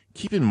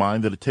 Keep in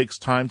mind that it takes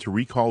time to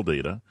recall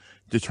data,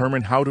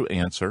 determine how to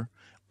answer,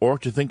 or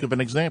to think of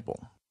an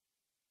example.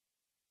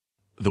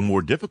 The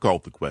more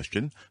difficult the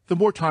question, the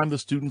more time the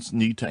students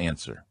need to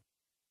answer.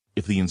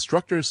 If the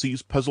instructor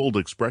sees puzzled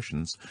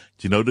expressions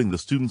denoting the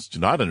students do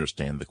not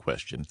understand the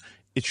question,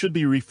 it should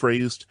be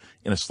rephrased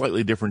in a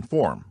slightly different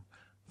form.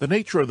 The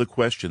nature of the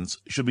questions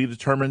should be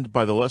determined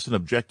by the lesson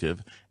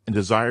objective and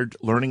desired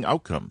learning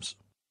outcomes.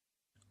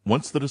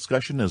 Once the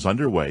discussion is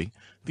underway,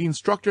 the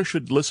instructor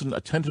should listen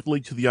attentively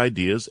to the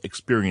ideas,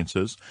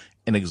 experiences,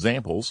 and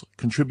examples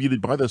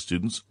contributed by the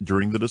students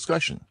during the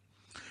discussion.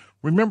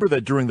 Remember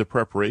that during the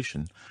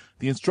preparation,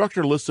 the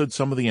instructor listed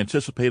some of the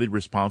anticipated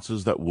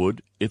responses that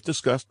would, if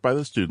discussed by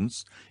the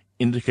students,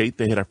 indicate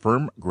they had a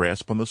firm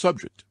grasp on the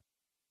subject.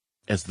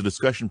 As the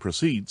discussion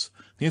proceeds,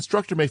 the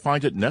instructor may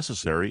find it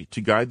necessary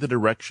to guide the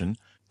direction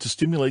to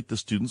stimulate the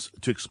students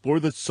to explore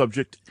the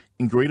subject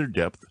in greater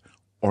depth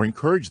or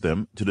encourage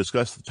them to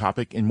discuss the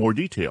topic in more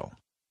detail.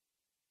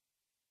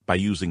 By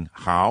using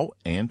how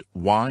and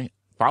why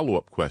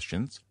follow-up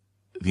questions,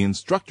 the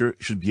instructor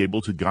should be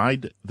able to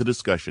guide the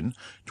discussion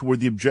toward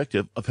the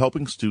objective of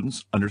helping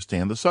students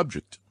understand the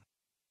subject.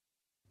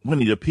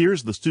 When it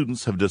appears the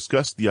students have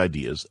discussed the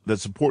ideas that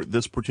support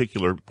this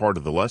particular part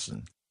of the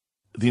lesson,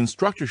 the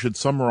instructor should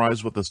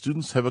summarize what the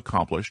students have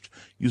accomplished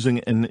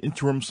using an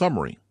interim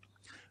summary.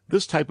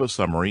 This type of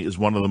summary is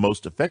one of the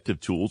most effective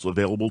tools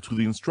available to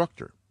the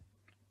instructor.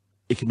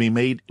 It can be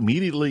made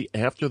immediately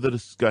after the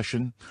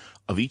discussion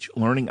of each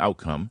learning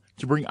outcome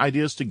to bring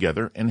ideas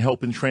together and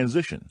help in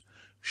transition,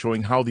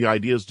 showing how the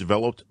ideas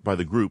developed by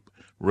the group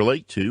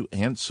relate to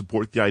and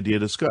support the idea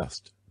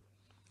discussed.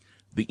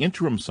 The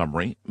interim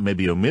summary may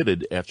be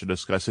omitted after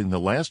discussing the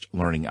last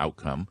learning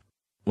outcome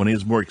when it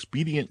is more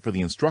expedient for the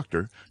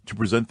instructor to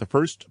present the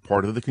first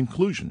part of the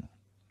conclusion.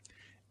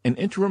 An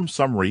interim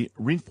summary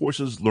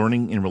reinforces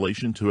learning in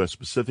relation to a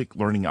specific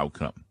learning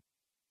outcome.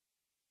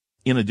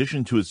 In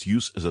addition to its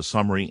use as a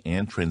summary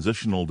and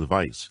transitional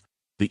device,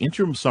 the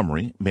interim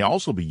summary may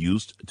also be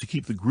used to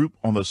keep the group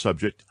on the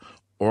subject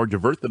or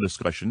divert the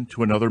discussion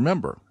to another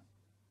member.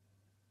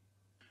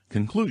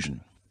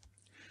 Conclusion.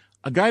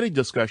 A guided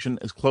discussion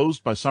is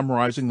closed by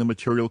summarizing the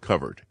material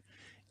covered.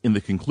 In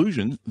the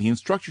conclusion, the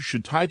instructor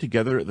should tie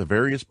together the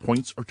various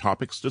points or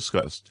topics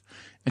discussed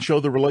and show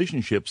the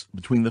relationships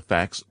between the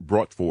facts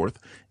brought forth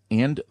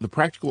and the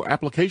practical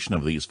application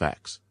of these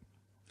facts.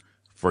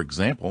 For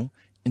example,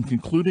 in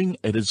concluding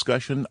a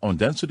discussion on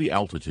density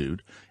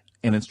altitude,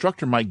 an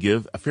instructor might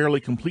give a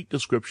fairly complete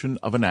description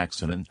of an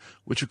accident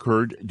which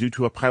occurred due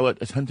to a pilot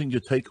attempting to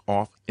take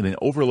off in an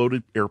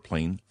overloaded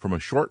airplane from a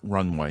short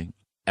runway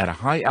at a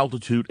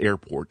high-altitude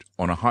airport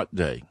on a hot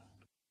day.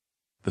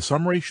 The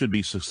summary should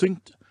be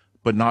succinct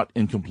but not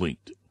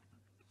incomplete.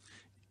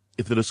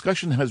 If the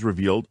discussion has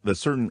revealed that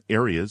certain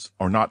areas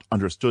are not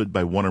understood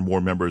by one or more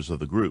members of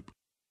the group,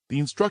 the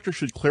instructor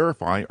should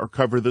clarify or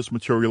cover this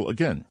material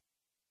again.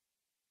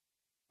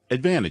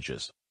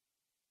 Advantages.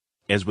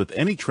 As with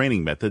any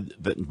training method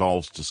that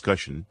involves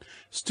discussion,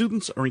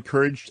 students are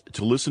encouraged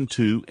to listen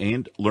to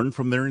and learn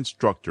from their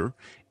instructor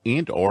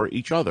and/or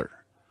each other.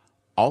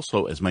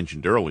 Also, as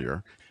mentioned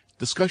earlier,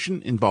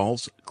 discussion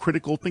involves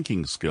critical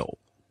thinking skill.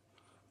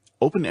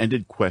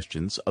 Open-ended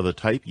questions of the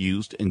type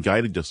used in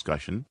guided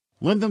discussion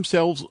lend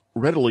themselves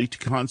readily to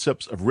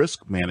concepts of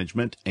risk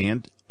management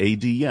and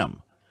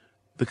ADM.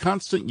 The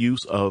constant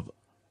use of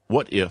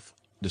what-if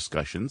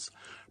discussions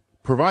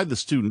provide the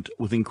student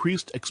with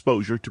increased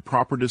exposure to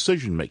proper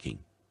decision-making.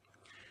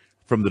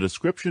 From the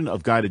description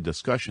of guided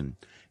discussion,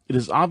 it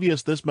is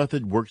obvious this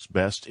method works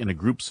best in a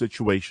group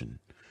situation,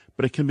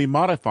 but it can be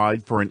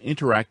modified for an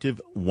interactive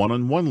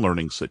one-on-one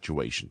learning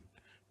situation.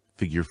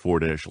 Figure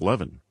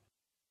 4-11.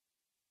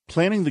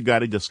 Planning the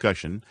guided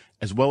discussion,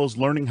 as well as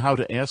learning how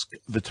to ask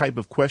the type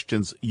of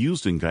questions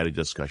used in guided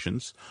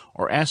discussions,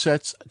 are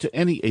assets to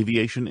any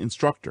aviation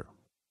instructor.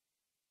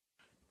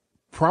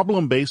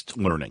 Problem-based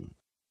learning.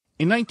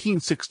 In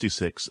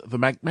 1966, the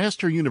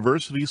McMaster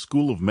University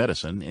School of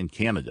Medicine in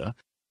Canada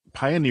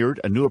pioneered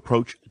a new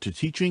approach to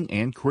teaching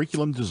and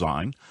curriculum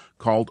design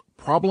called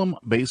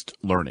problem-based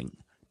learning,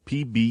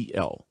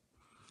 PBL.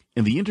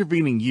 In the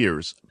intervening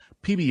years,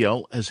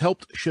 PBL has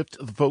helped shift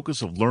the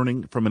focus of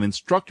learning from an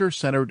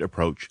instructor-centered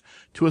approach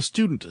to a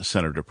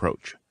student-centered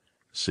approach.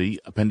 See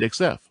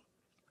Appendix F.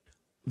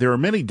 There are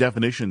many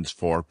definitions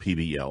for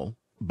PBL,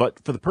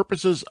 but for the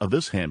purposes of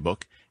this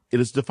handbook, it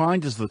is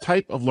defined as the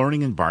type of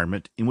learning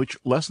environment in which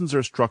lessons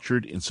are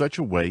structured in such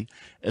a way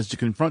as to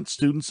confront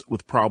students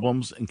with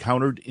problems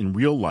encountered in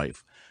real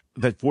life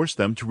that force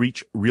them to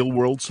reach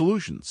real-world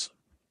solutions.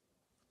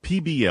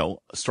 PBL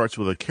starts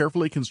with a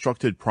carefully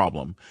constructed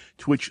problem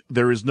to which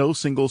there is no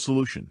single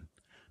solution.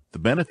 The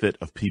benefit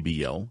of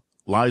PBL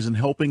lies in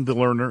helping the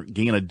learner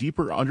gain a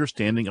deeper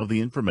understanding of the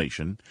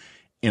information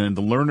and in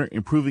the learner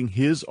improving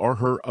his or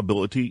her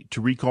ability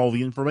to recall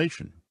the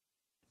information.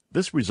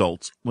 This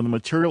results when the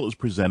material is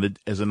presented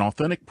as an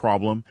authentic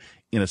problem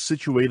in a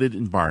situated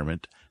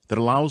environment that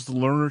allows the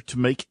learner to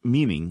make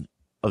meaning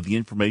of the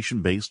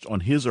information based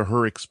on his or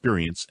her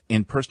experience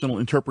and personal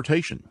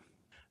interpretation.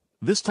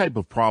 This type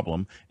of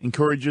problem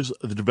encourages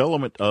the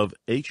development of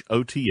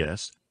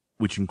HOTS,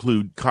 which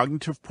include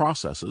cognitive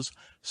processes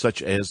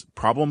such as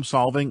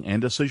problem-solving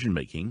and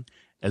decision-making,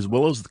 as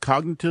well as the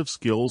cognitive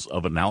skills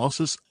of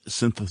analysis,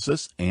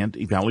 synthesis, and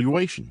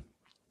evaluation.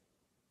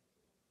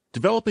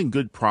 Developing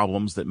good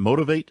problems that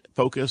motivate,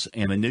 focus,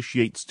 and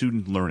initiate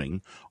student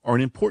learning are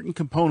an important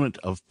component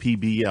of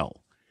PBL.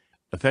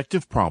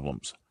 Effective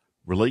problems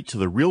relate to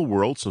the real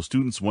world so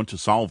students want to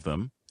solve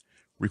them,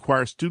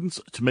 require students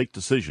to make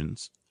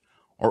decisions,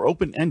 are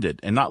open-ended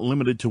and not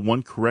limited to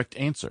one correct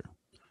answer,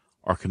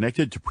 are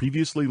connected to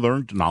previously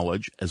learned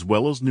knowledge as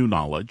well as new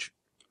knowledge,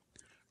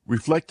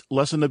 reflect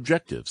lesson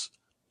objectives,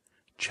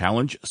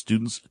 challenge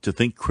students to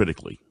think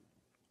critically.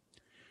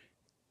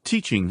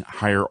 Teaching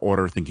higher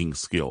order thinking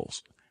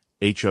skills,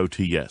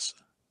 HOTS.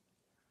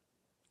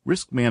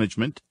 Risk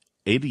management,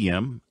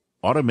 ADM,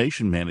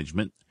 automation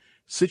management,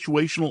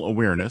 situational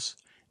awareness,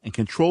 and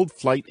controlled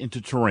flight into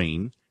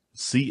terrain,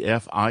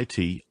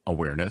 CFIT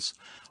awareness,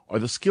 are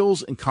the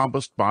skills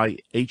encompassed by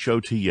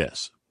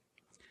HOTS.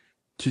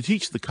 To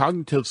teach the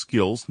cognitive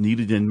skills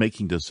needed in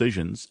making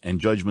decisions and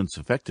judgments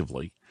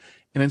effectively,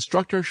 an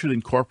instructor should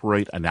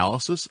incorporate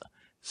analysis,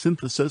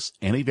 synthesis,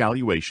 and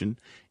evaluation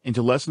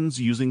into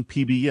lessons using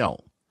PBL.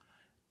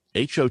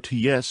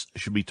 HOTS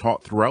should be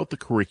taught throughout the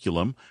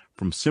curriculum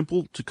from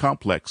simple to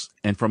complex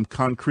and from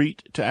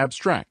concrete to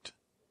abstract.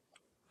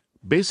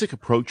 Basic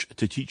approach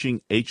to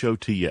teaching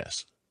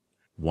HOTS.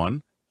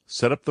 1.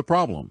 Set up the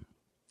problem.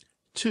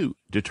 2.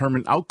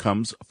 Determine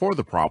outcomes for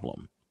the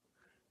problem.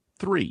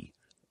 3.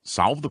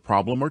 Solve the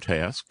problem or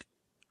task.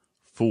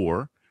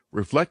 4.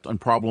 Reflect on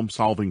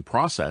problem-solving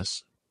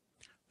process.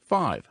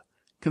 5.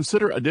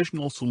 Consider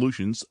additional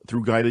solutions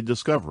through guided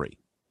discovery.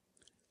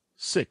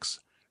 6.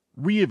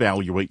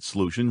 Reevaluate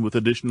solution with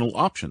additional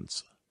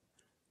options.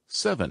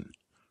 7.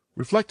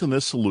 Reflect on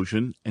this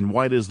solution and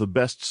why it is the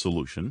best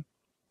solution.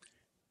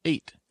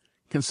 8.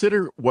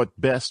 Consider what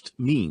best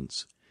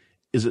means.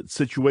 Is it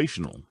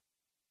situational?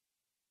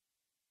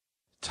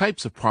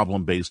 Types of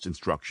problem-based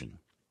instruction.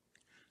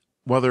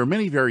 While there are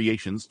many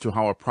variations to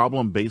how a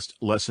problem-based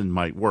lesson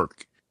might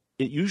work,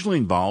 it usually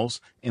involves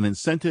an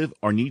incentive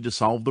or need to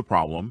solve the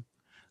problem,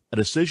 a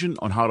decision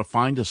on how to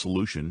find a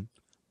solution,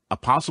 a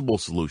possible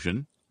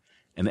solution,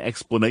 an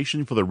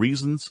explanation for the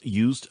reasons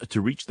used to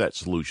reach that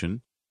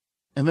solution,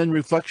 and then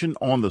reflection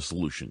on the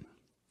solution.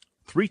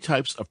 3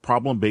 types of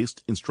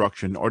problem-based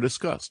instruction are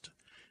discussed: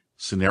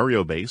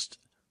 scenario-based,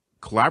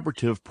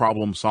 collaborative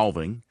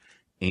problem-solving,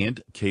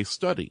 and case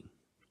study.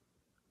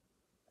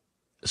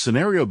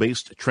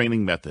 Scenario-based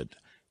training method,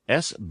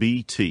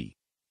 SBT.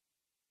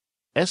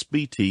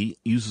 SBT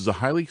uses a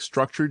highly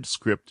structured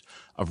script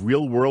of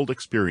real-world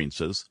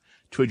experiences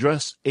to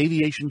address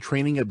aviation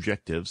training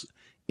objectives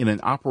in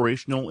an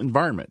operational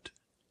environment.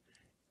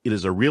 It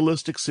is a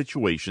realistic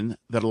situation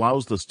that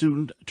allows the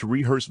student to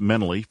rehearse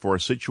mentally for a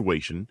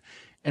situation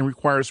and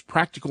requires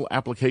practical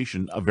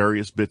application of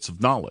various bits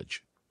of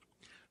knowledge.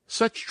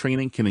 Such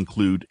training can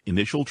include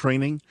initial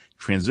training,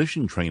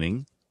 transition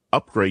training,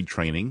 upgrade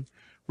training,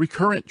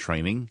 recurrent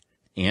training,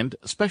 and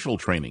special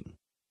training.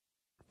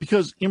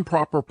 Because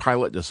improper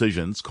pilot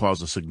decisions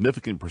cause a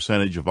significant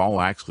percentage of all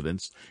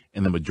accidents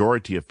and the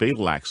majority of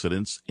fatal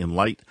accidents in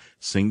light,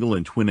 single,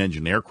 and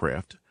twin-engine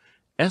aircraft,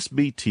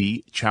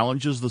 SBT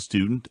challenges the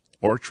student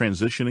or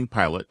transitioning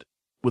pilot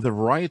with a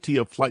variety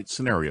of flight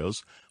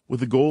scenarios with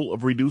the goal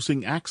of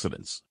reducing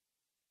accidents.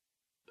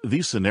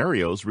 These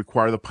scenarios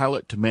require the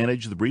pilot to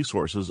manage the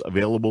resources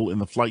available in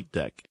the flight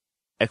deck,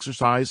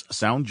 exercise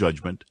sound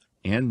judgment,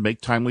 and make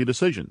timely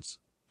decisions.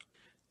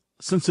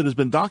 Since it has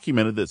been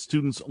documented that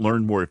students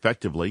learn more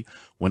effectively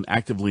when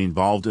actively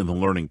involved in the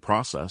learning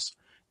process,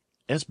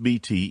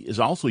 SBT is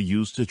also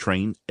used to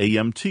train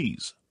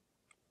AMTs.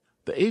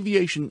 The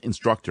aviation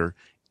instructor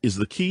is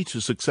the key to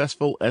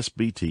successful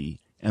SBT,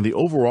 and the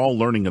overall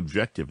learning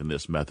objective in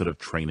this method of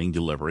training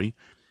delivery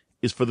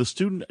is for the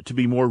student to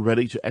be more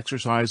ready to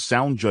exercise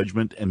sound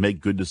judgment and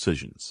make good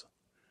decisions.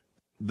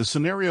 The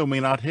scenario may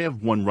not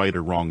have one right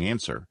or wrong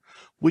answer,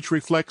 which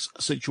reflects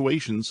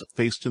situations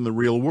faced in the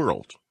real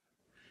world.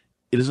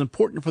 It is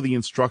important for the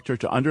instructor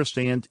to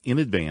understand in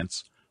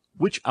advance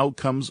which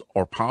outcomes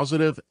are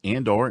positive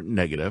and or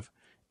negative,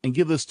 and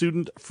give the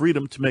student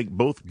freedom to make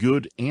both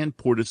good and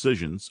poor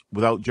decisions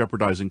without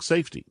jeopardizing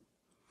safety.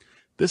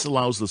 This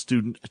allows the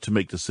student to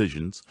make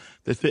decisions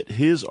that fit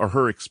his or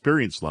her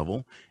experience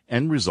level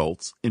and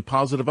results in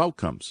positive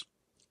outcomes.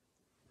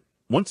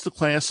 Once the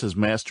class has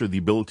mastered the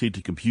ability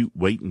to compute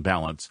weight and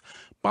balance,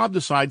 Bob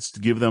decides to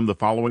give them the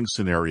following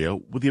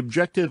scenario with the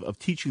objective of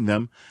teaching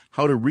them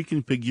how to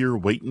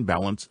reconfigure weight and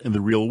balance in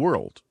the real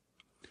world.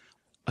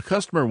 A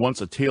customer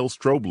wants a tail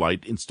strobe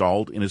light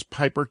installed in his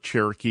Piper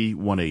Cherokee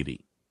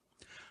 180.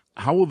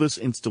 How will this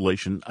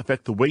installation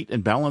affect the weight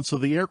and balance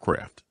of the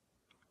aircraft?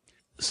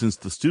 Since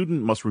the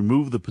student must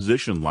remove the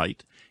position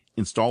light,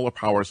 install a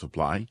power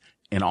supply,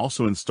 and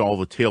also install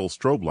the tail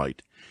strobe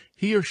light,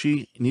 he or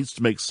she needs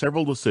to make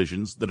several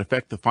decisions that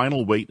affect the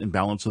final weight and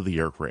balance of the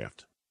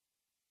aircraft.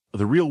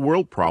 The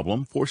real-world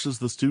problem forces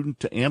the student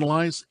to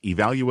analyze,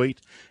 evaluate,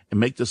 and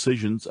make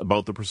decisions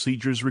about the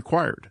procedures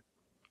required.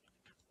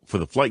 For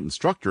the flight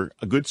instructor,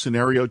 a good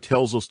scenario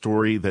tells a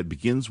story that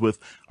begins with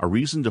a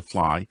reason to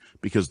fly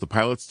because the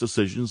pilot's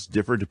decisions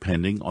differ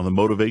depending on the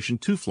motivation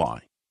to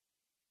fly.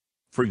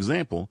 For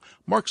example,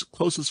 Mark's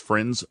closest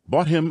friends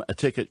bought him a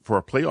ticket for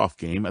a playoff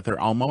game at their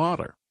alma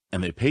mater,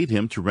 and they paid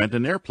him to rent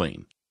an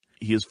airplane.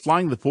 He is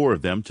flying the four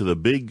of them to the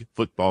big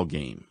football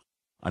game.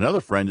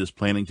 Another friend is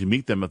planning to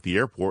meet them at the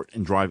airport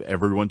and drive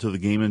everyone to the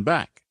game and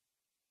back.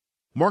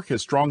 Mark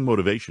has strong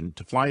motivation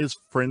to fly his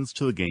friends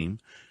to the game,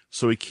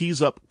 so he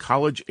keys up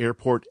College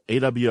Airport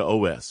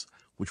AWOS,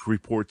 which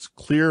reports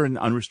clear and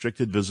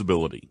unrestricted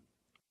visibility.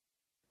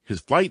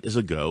 His flight is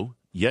a go,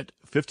 yet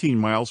 15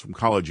 miles from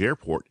College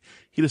Airport,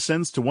 he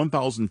descends to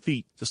 1,000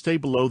 feet to stay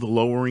below the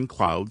lowering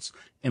clouds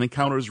and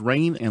encounters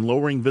rain and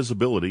lowering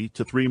visibility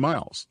to 3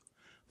 miles.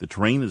 The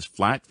terrain is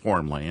flat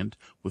farmland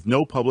with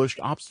no published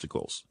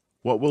obstacles.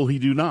 What will he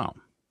do now?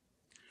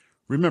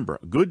 Remember,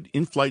 a good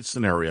in-flight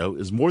scenario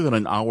is more than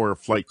an hour of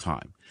flight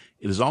time.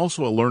 It is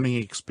also a learning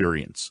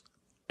experience.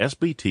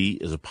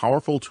 SBT is a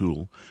powerful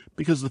tool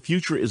because the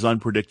future is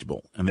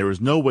unpredictable, and there is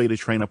no way to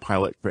train a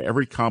pilot for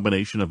every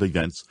combination of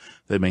events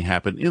that may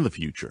happen in the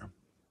future.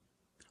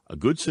 A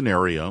good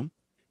scenario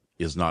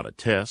is not a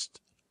test,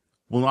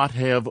 will not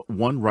have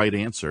one right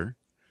answer,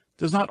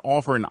 does not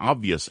offer an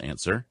obvious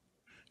answer,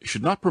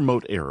 should not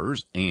promote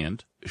errors,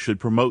 and should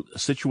promote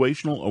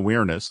situational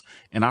awareness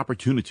and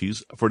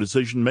opportunities for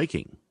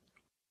decision-making.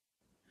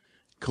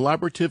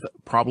 Collaborative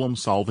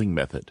problem-solving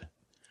method.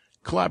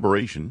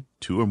 Collaboration,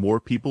 two or more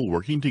people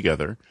working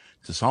together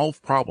to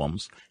solve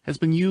problems, has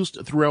been used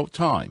throughout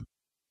time.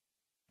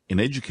 In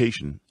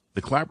education,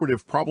 the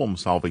collaborative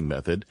problem-solving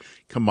method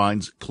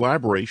combines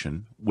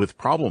collaboration with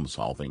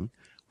problem-solving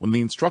when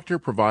the instructor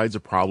provides a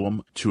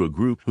problem to a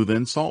group who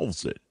then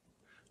solves it.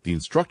 The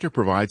instructor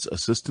provides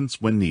assistance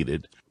when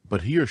needed,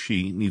 but he or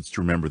she needs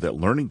to remember that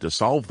learning to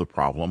solve the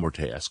problem or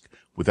task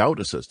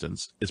without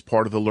assistance is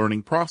part of the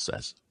learning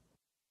process.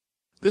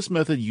 This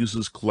method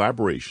uses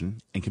collaboration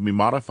and can be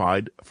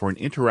modified for an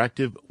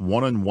interactive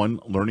one-on-one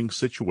learning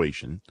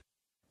situation,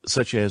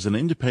 such as an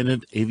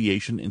independent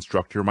aviation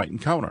instructor might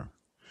encounter.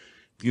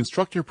 The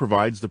instructor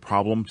provides the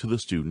problem to the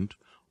student,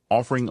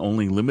 offering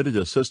only limited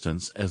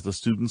assistance as the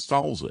student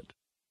solves it,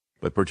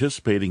 but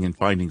participating in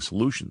finding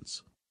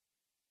solutions.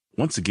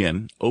 Once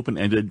again,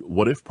 open-ended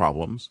what-if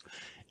problems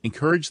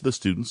encourage the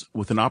students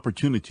with an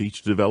opportunity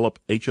to develop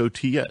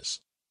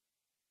HOTS.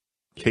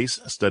 Case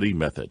Study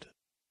Method.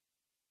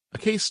 A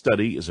case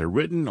study is a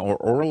written or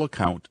oral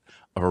account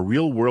of a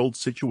real-world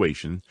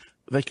situation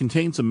that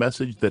contains a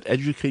message that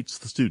educates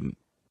the student.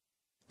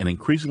 An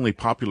increasingly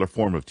popular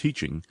form of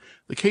teaching,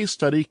 the case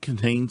study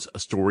contains a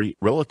story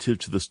relative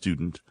to the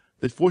student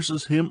that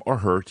forces him or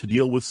her to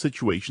deal with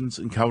situations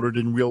encountered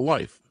in real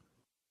life.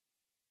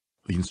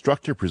 The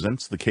instructor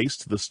presents the case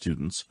to the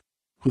students,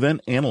 who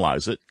then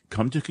analyze it,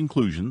 come to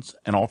conclusions,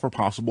 and offer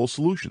possible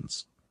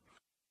solutions.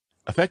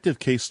 Effective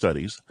case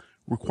studies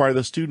require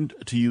the student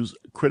to use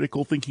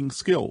critical thinking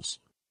skills.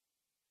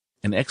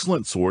 An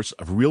excellent source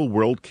of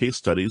real-world case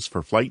studies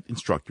for flight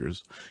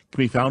instructors can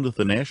be found at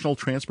the National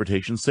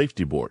Transportation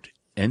Safety Board,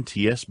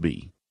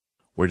 NTSB,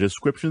 where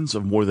descriptions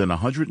of more than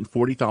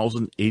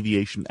 140,000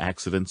 aviation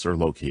accidents are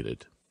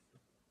located.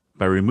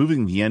 By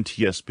removing the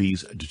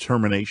NTSB's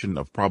determination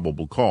of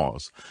probable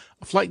cause,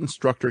 a flight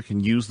instructor can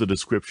use the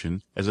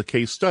description as a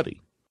case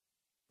study.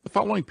 The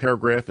following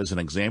paragraph is an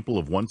example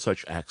of one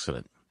such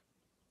accident.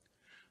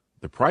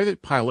 The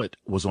private pilot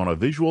was on a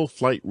Visual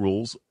Flight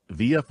Rules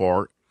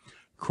VFR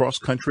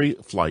cross-country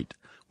flight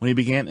when he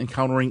began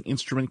encountering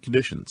instrument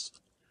conditions.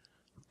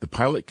 The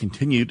pilot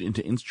continued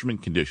into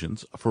instrument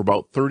conditions for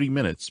about 30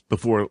 minutes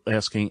before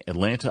asking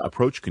Atlanta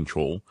Approach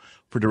Control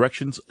for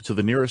directions to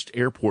the nearest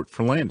airport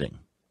for landing.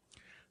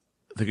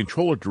 The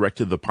controller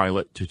directed the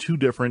pilot to two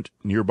different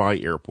nearby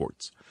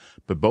airports,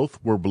 but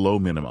both were below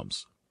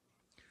minimums.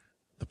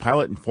 The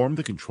pilot informed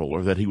the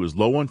controller that he was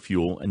low on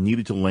fuel and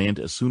needed to land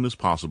as soon as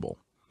possible.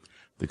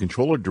 The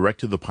controller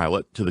directed the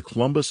pilot to the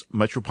Columbus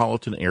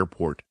Metropolitan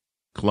Airport,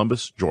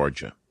 Columbus,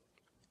 Georgia.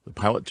 The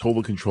pilot told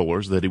the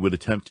controllers that he would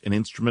attempt an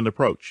instrument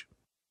approach.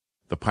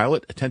 The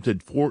pilot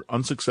attempted 4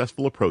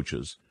 unsuccessful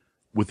approaches,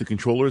 with the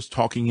controllers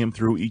talking him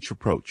through each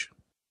approach.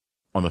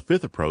 On the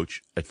 5th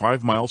approach, at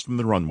 5 miles from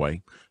the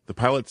runway, the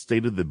pilot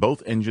stated that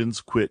both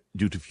engines quit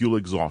due to fuel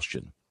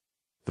exhaustion.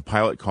 The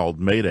pilot called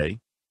Mayday,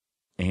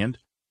 and,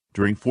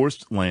 during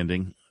forced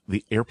landing,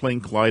 the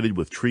airplane collided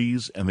with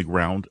trees and the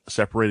ground,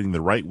 separating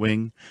the right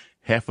wing,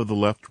 half of the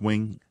left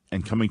wing,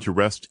 and coming to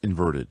rest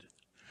inverted.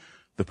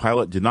 The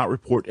pilot did not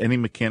report any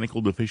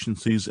mechanical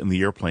deficiencies in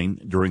the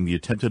airplane during the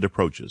attempted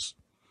approaches.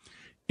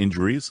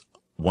 Injuries: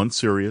 1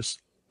 serious,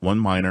 1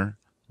 minor,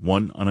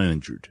 1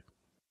 uninjured.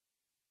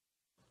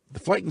 The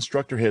flight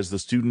instructor has the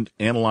student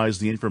analyze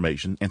the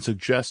information and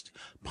suggest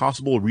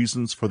possible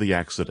reasons for the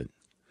accident.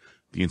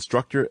 The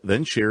instructor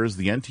then shares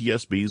the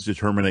NTSB's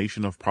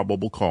determination of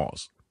probable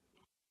cause.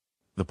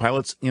 The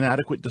pilot's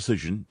inadequate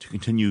decision to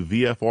continue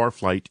VFR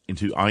flight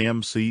into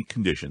IMC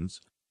conditions,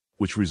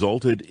 which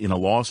resulted in a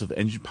loss of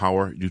engine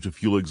power due to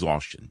fuel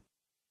exhaustion,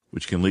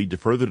 which can lead to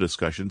further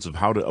discussions of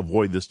how to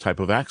avoid this type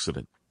of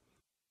accident.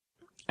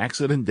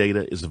 Accident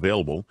data is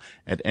available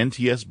at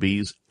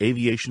NTSB's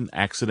Aviation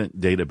Accident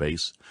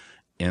Database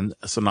and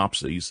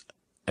synopses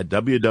at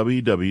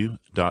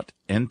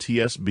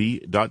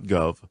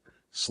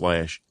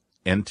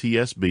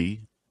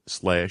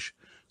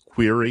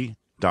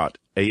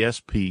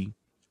www.ntsb.gov/ntsb/query.asp/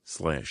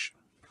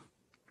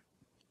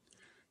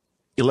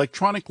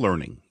 Electronic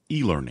learning,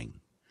 e-learning.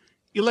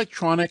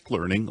 Electronic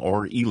learning,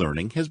 or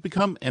e-learning, has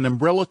become an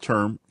umbrella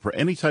term for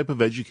any type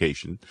of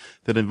education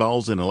that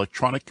involves an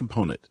electronic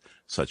component,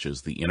 such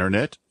as the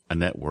Internet, a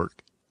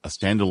network, a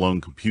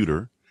standalone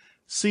computer,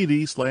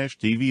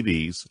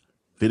 CD/DVDs,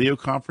 video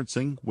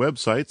conferencing,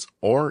 websites,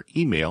 or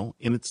email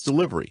in its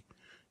delivery.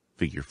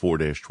 Figure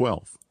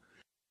 4-12.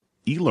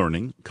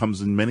 E-learning comes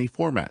in many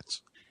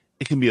formats.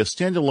 It can be a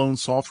standalone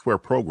software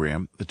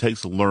program that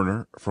takes a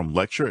learner from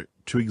lecture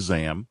to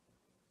exam,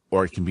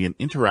 or it can be an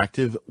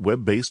interactive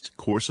web-based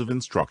course of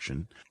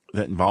instruction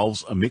that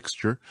involves a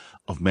mixture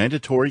of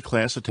mandatory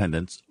class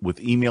attendance with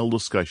email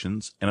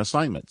discussions and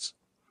assignments.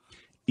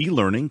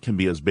 E-learning can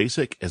be as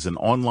basic as an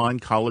online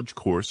college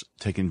course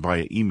taken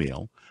via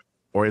email,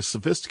 or as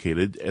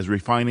sophisticated as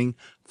refining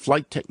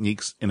flight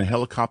techniques in a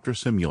helicopter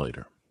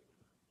simulator.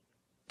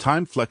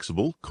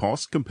 Time-flexible,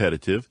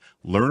 cost-competitive,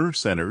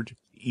 learner-centered,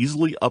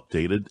 easily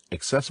updated,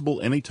 accessible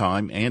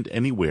anytime and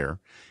anywhere,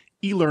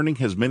 e-learning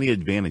has many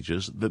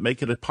advantages that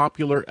make it a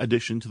popular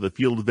addition to the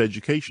field of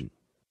education.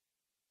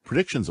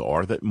 Predictions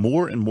are that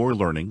more and more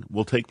learning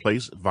will take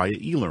place via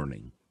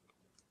e-learning.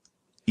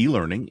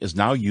 E-learning is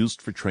now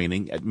used for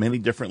training at many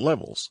different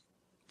levels.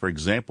 For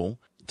example,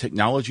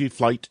 technology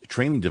flight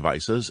training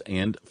devices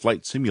and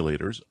flight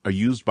simulators are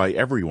used by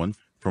everyone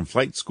from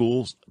flight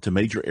schools to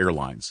major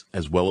airlines,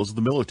 as well as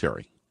the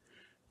military.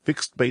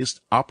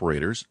 Fixed-based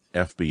operators,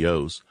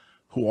 FBOs,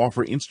 who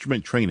offer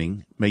instrument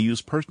training may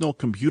use personal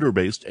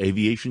computer-based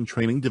aviation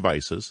training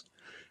devices,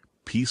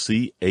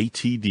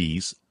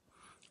 PCATDs,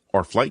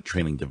 or flight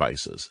training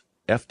devices,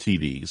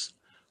 FTDs,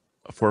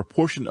 for a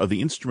portion of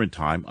the instrument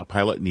time a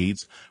pilot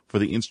needs for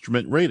the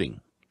instrument rating.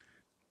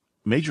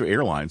 Major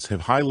airlines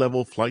have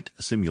high-level flight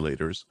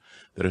simulators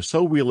that are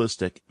so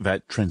realistic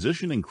that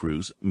transitioning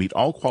crews meet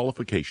all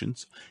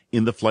qualifications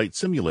in the flight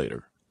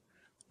simulator.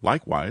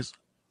 Likewise,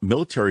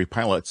 military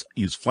pilots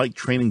use flight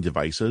training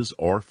devices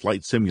or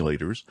flight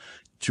simulators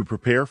to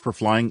prepare for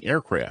flying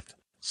aircraft,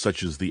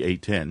 such as the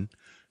A-10,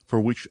 for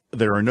which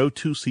there are no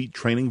two-seat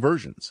training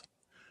versions.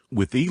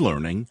 With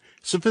e-learning,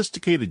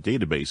 sophisticated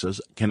databases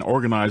can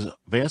organize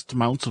vast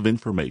amounts of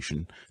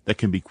information that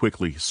can be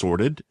quickly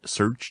sorted,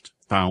 searched,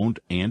 found,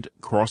 and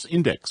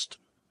cross-indexed.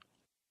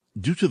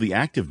 Due to the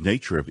active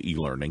nature of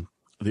e-learning,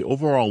 the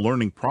overall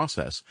learning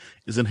process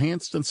is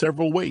enhanced in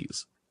several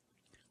ways.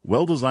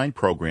 Well-designed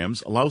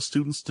programs allow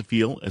students to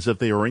feel as if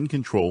they are in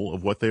control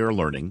of what they are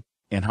learning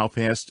and how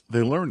fast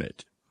they learn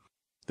it.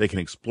 They can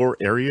explore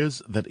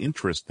areas that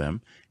interest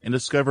them and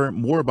discover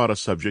more about a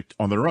subject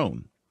on their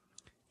own.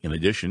 In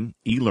addition,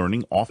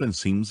 e-learning often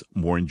seems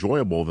more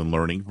enjoyable than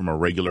learning from a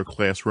regular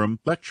classroom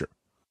lecture.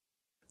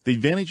 The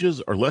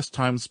advantages are less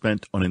time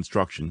spent on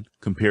instruction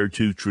compared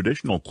to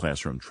traditional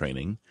classroom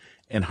training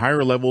and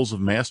higher levels of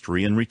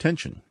mastery and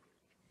retention.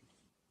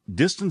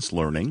 Distance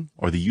learning,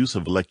 or the use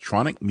of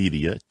electronic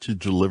media to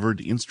deliver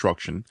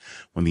instruction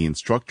when the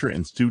instructor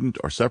and student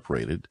are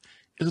separated,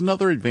 is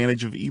another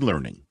advantage of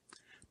e-learning.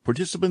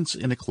 Participants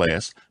in a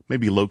class may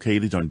be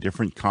located on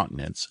different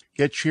continents,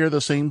 yet share the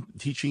same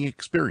teaching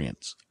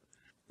experience.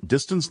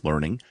 Distance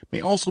learning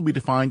may also be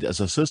defined as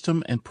a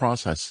system and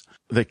process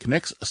that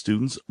connects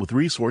students with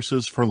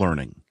resources for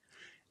learning.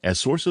 As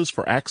sources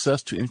for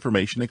access to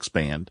information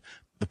expand,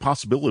 the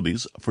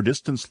possibilities for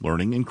distance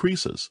learning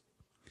increases.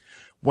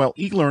 While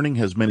e-learning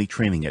has many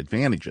training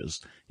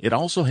advantages, it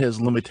also has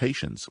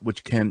limitations,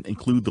 which can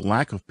include the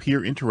lack of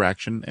peer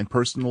interaction and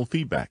personal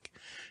feedback,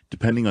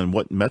 depending on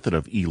what method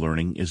of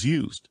e-learning is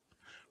used.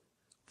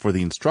 For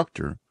the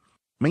instructor,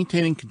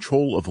 maintaining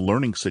control of the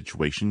learning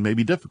situation may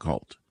be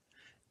difficult.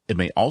 It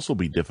may also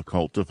be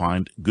difficult to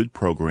find good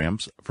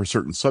programs for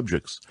certain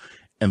subjects,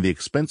 and the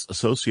expense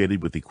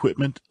associated with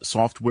equipment,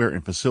 software,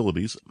 and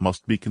facilities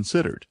must be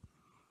considered.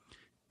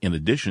 In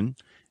addition,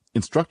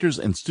 instructors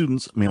and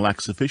students may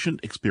lack sufficient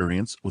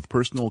experience with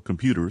personal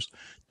computers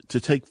to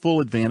take full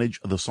advantage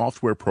of the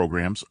software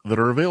programs that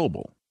are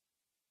available.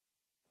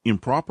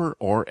 Improper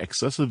or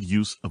excessive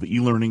use of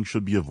e-learning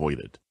should be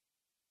avoided.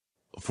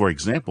 For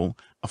example,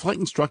 a flight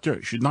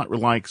instructor should not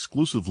rely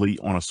exclusively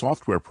on a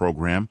software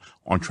program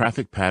on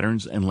traffic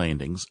patterns and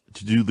landings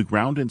to do the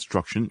ground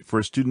instruction for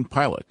a student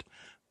pilot,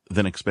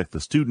 then expect the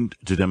student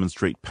to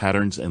demonstrate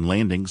patterns and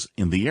landings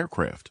in the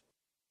aircraft.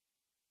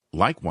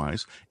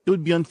 Likewise, it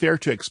would be unfair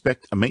to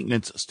expect a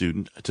maintenance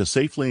student to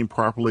safely and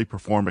properly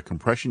perform a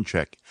compression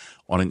check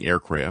on an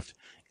aircraft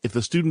if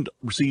the student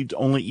received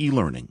only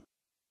e-learning.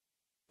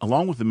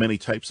 Along with the many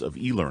types of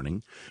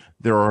e-learning,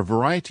 there are a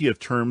variety of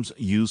terms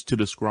used to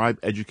describe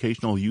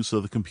educational use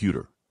of the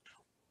computer.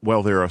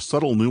 While there are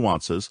subtle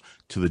nuances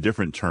to the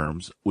different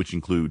terms, which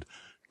include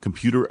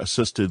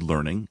computer-assisted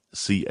learning,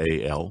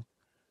 CAL,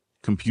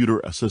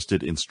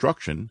 computer-assisted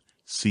instruction,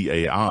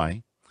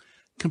 CAI,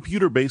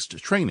 computer-based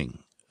training,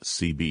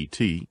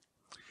 CBT,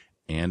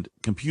 and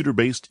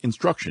Computer-Based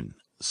Instruction,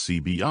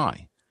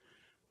 CBI.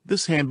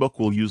 This handbook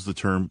will use the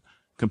term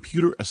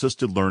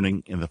Computer-Assisted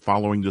Learning in the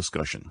following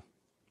discussion.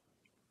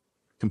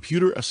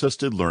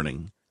 Computer-Assisted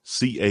Learning,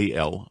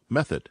 CAL,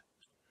 method.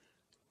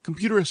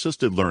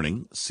 Computer-Assisted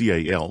Learning,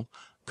 CAL,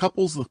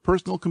 couples the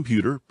personal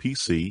computer,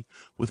 PC,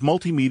 with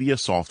multimedia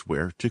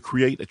software to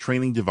create a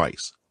training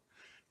device.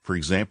 For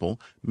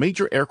example,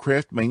 major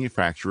aircraft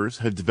manufacturers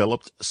have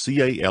developed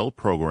CAL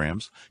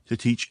programs to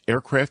teach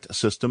aircraft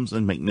systems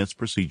and maintenance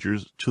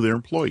procedures to their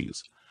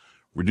employees,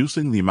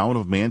 reducing the amount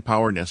of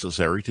manpower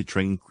necessary to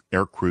train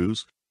air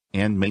crews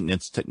and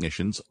maintenance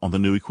technicians on the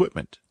new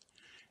equipment.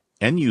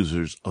 End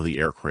users of the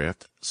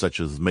aircraft, such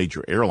as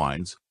major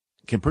airlines,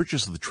 can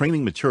purchase the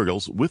training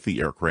materials with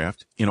the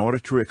aircraft in order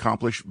to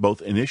accomplish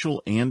both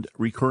initial and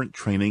recurrent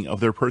training of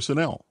their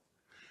personnel.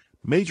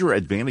 Major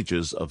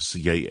advantages of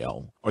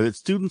CAL are that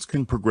students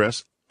can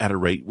progress at a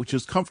rate which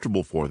is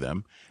comfortable for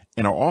them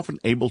and are often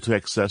able to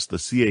access the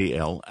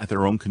CAL at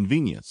their own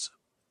convenience.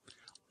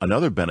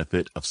 Another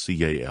benefit of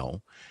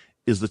CAL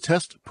is the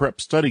test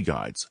prep study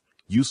guides,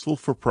 useful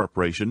for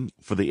preparation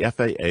for the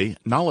FAA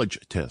knowledge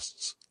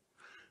tests.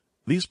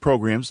 These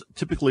programs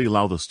typically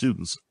allow the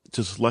students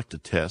to select a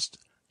test,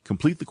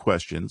 complete the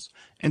questions,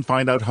 and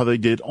find out how they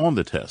did on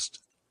the test.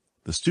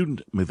 The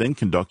student may then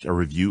conduct a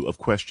review of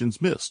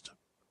questions missed.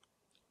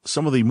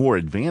 Some of the more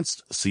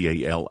advanced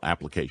CAL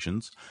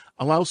applications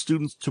allow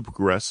students to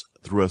progress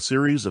through a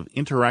series of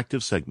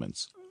interactive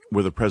segments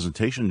where the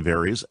presentation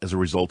varies as a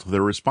result of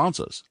their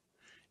responses.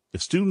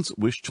 If students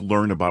wish to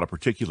learn about a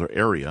particular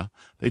area,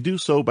 they do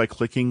so by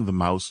clicking the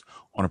mouse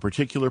on a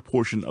particular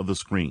portion of the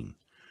screen.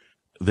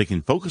 They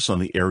can focus on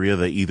the area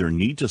they either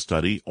need to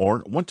study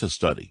or want to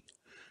study.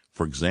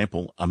 For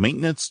example, a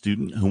maintenance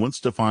student who wants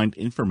to find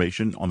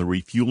information on the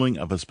refueling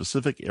of a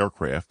specific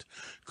aircraft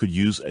could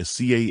use a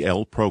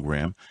CAL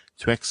program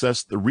to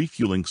access the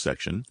refueling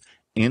section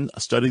and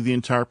study the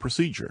entire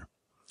procedure.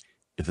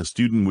 If the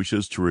student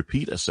wishes to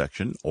repeat a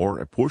section or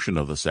a portion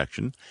of the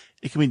section,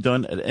 it can be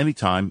done at any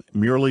time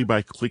merely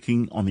by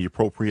clicking on the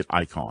appropriate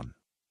icon.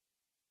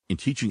 In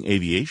teaching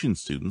aviation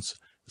students,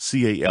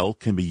 CAL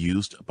can be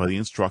used by the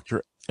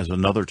instructor as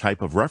another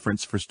type of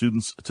reference for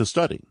students to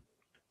study.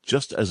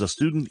 Just as a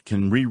student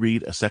can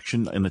reread a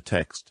section in a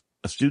text,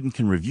 a student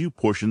can review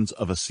portions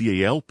of a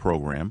CAL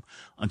program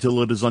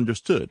until it is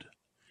understood.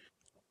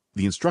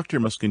 The instructor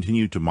must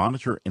continue to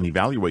monitor and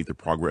evaluate the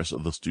progress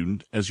of the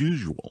student as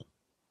usual.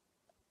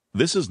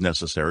 This is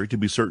necessary to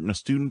be certain a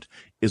student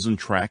is on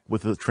track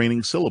with the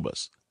training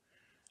syllabus.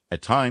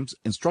 At times,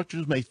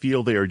 instructors may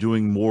feel they are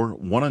doing more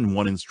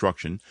one-on-one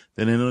instruction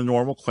than in a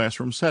normal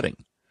classroom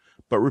setting,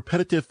 but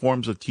repetitive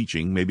forms of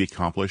teaching may be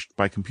accomplished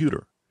by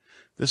computer.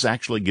 This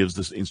actually gives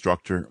the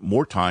instructor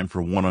more time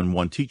for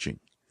one-on-one teaching.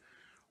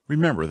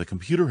 Remember, the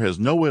computer has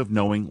no way of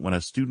knowing when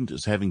a student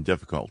is having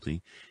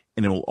difficulty,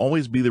 and it will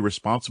always be the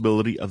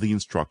responsibility of the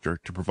instructor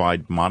to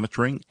provide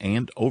monitoring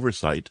and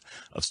oversight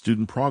of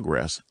student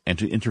progress and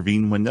to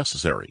intervene when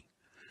necessary.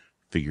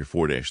 Figure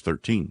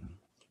 4-13.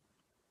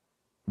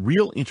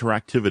 Real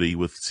interactivity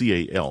with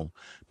CAL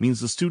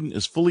means the student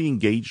is fully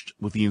engaged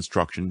with the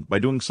instruction by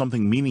doing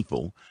something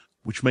meaningful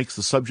which makes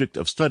the subject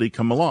of study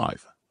come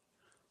alive.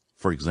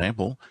 For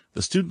example,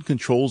 the student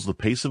controls the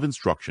pace of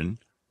instruction,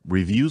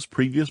 reviews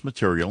previous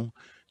material,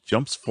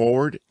 jumps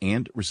forward,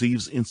 and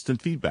receives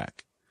instant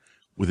feedback.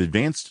 With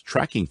advanced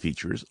tracking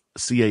features,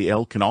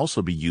 CAL can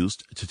also be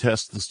used to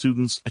test the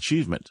student's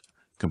achievement,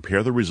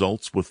 compare the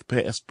results with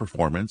past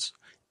performance,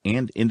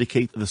 and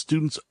indicate the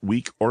student's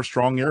weak or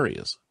strong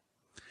areas.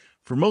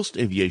 For most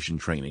aviation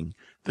training,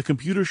 the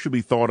computer should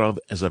be thought of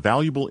as a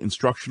valuable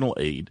instructional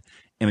aid,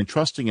 and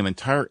entrusting an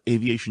entire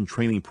aviation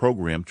training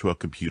program to a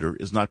computer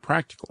is not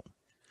practical.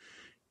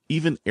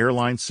 Even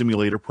airline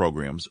simulator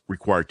programs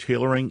require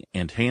tailoring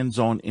and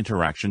hands-on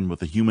interaction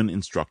with a human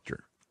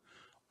instructor.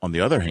 On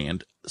the other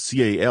hand,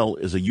 CAL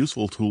is a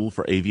useful tool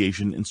for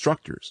aviation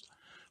instructors.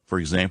 For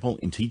example,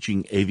 in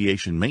teaching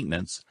aviation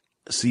maintenance,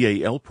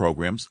 CAL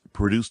programs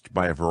produced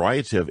by a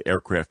variety of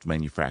aircraft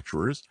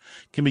manufacturers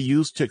can be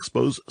used to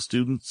expose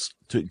students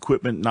to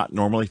equipment not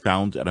normally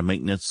found at a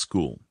maintenance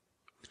school.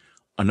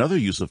 Another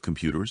use of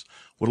computers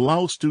would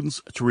allow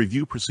students to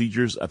review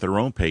procedures at their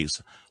own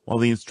pace while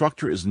the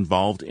instructor is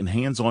involved in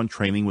hands-on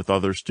training with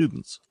other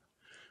students.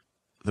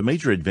 The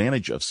major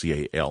advantage of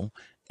CAL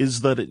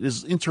is that it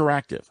is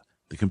interactive.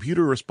 The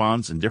computer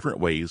responds in different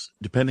ways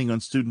depending on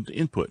student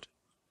input.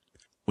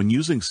 When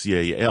using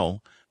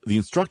CAL, the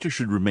instructor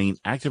should remain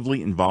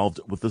actively involved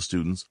with the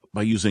students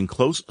by using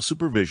close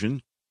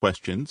supervision,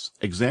 questions,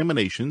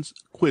 examinations,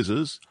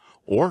 quizzes,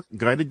 or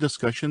guided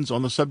discussions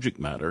on the subject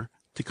matter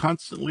to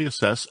constantly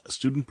assess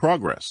student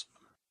progress.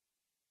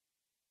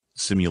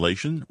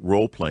 Simulation,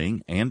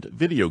 role-playing, and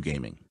video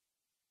gaming.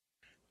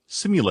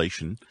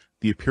 Simulation,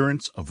 the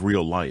appearance of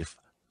real life.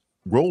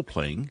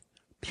 Role-playing,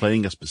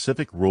 playing a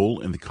specific role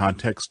in the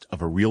context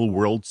of a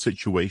real-world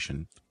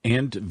situation.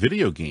 And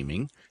video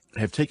gaming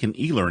have taken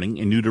e-learning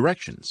in new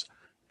directions.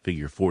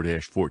 Figure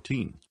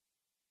 4-14.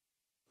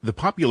 The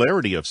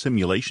popularity of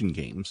simulation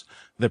games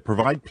that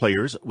provide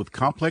players with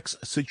complex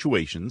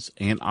situations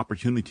and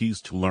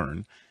opportunities to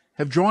learn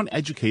have drawn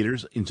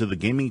educators into the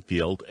gaming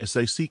field as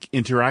they seek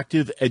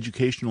interactive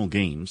educational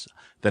games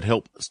that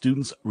help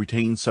students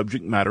retain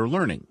subject matter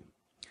learning.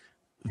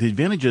 The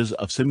advantages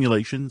of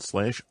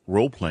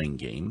simulation/role-playing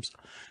games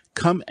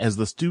come as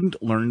the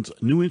student learns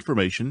new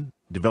information,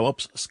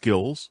 develops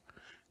skills,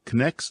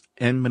 connects,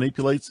 and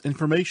manipulates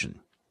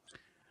information.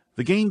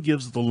 The game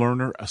gives the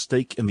learner a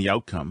stake in the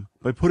outcome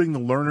by putting the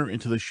learner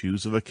into the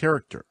shoes of a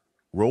character,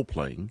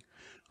 role-playing,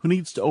 who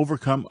needs to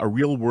overcome a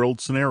real-world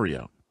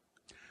scenario.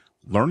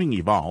 Learning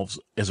evolves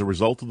as a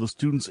result of the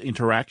student's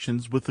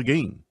interactions with the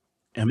game,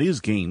 and these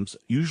games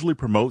usually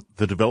promote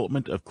the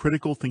development of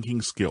critical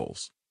thinking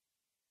skills.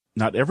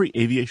 Not every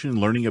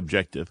aviation learning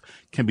objective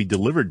can be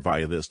delivered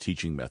via this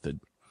teaching method,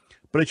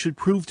 but it should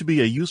prove to be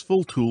a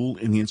useful tool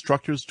in the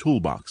instructor's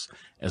toolbox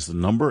as the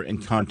number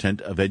and content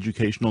of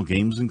educational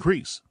games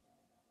increase.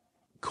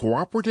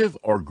 Cooperative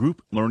or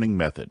group learning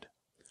method.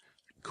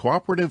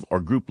 Cooperative or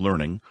group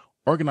learning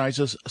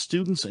organizes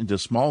students into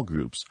small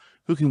groups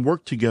who can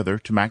work together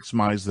to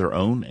maximize their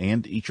own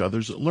and each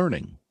other's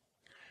learning.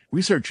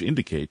 Research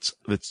indicates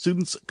that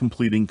students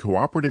completing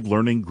cooperative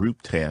learning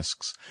group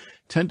tasks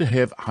tend to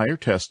have higher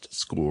test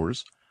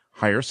scores,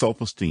 higher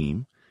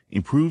self-esteem,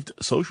 improved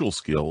social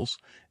skills,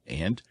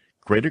 and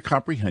greater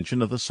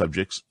comprehension of the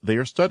subjects they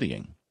are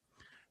studying.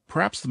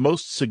 Perhaps the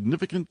most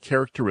significant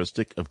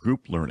characteristic of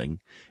group learning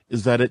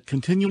is that it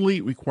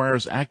continually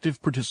requires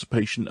active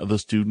participation of the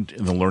student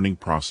in the learning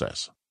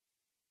process.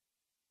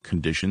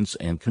 Conditions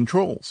and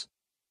controls.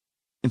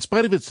 In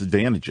spite of its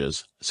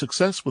advantages,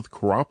 success with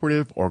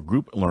cooperative or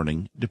group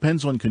learning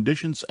depends on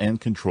conditions and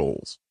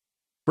controls.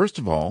 First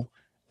of all,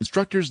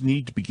 instructors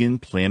need to begin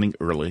planning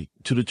early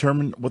to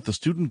determine what the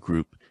student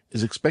group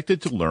is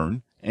expected to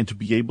learn and to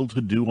be able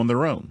to do on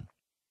their own.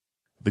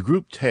 The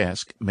group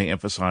task may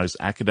emphasize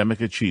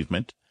academic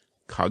achievement,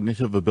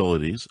 cognitive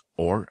abilities,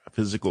 or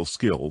physical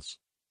skills,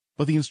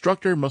 but the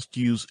instructor must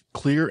use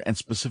clear and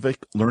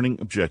specific learning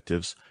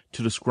objectives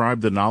to describe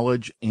the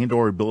knowledge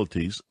and/or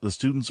abilities the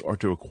students are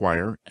to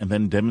acquire and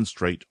then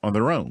demonstrate on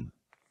their own.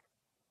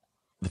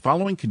 The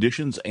following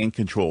conditions and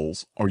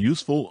controls are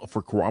useful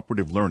for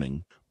cooperative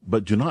learning,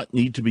 but do not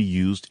need to be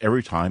used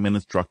every time an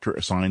instructor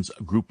assigns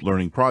a group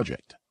learning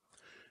project.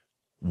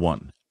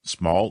 1.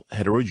 Small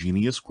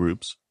heterogeneous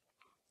groups.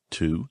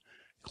 2.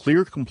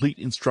 Clear, complete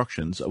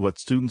instructions of what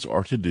students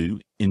are to do,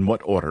 in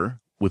what order,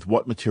 with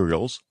what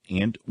materials,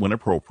 and, when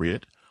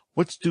appropriate,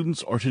 what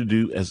students are to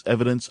do as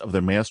evidence of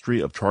their mastery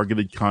of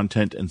targeted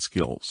content and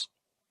skills.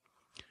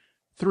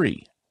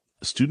 3.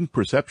 Student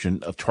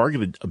perception of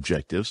targeted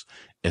objectives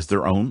as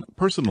their own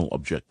personal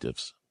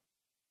objectives.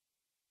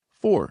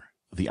 4.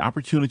 The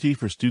opportunity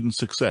for student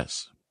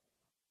success.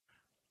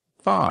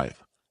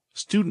 5.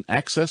 Student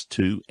access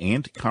to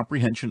and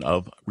comprehension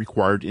of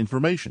required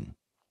information.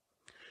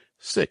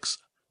 6.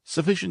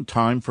 Sufficient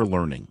time for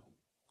learning.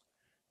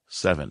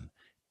 7.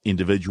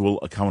 Individual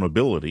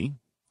accountability.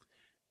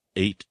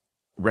 8.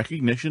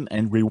 Recognition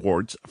and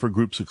rewards for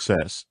group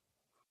success.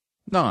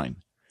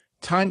 9.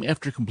 Time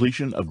after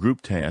completion of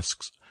group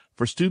tasks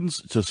for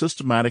students to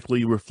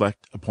systematically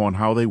reflect upon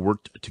how they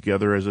worked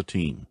together as a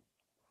team.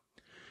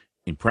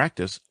 In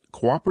practice,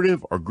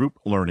 cooperative or group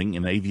learning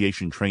in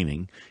aviation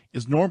training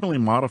is normally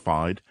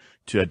modified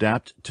to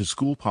adapt to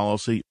school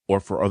policy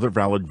or for other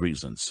valid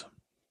reasons.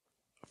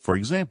 For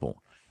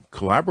example,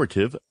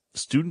 collaborative,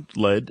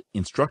 student-led,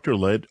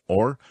 instructor-led,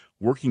 or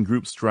working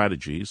group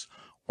strategies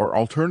are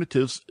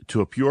alternatives to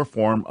a pure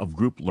form of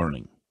group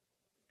learning.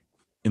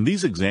 In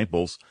these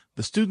examples,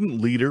 the student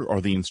leader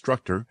or the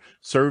instructor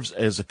serves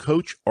as a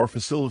coach or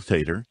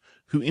facilitator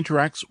who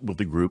interacts with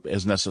the group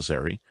as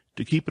necessary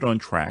to keep it on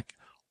track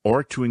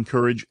or to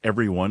encourage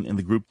everyone in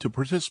the group to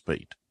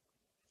participate.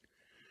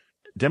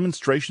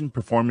 Demonstration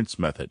performance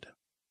method.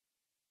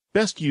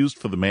 Best used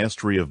for the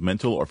mastery of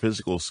mental or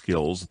physical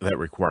skills that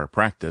require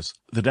practice,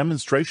 the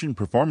demonstration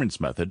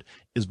performance method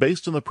is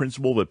based on the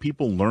principle that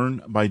people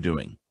learn by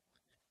doing.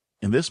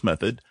 In this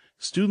method,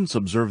 students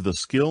observe the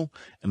skill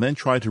and then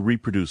try to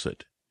reproduce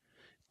it.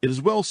 It is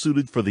well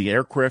suited for the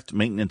aircraft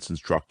maintenance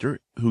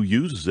instructor who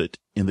uses it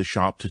in the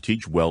shop to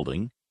teach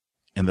welding,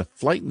 and the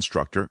flight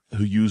instructor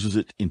who uses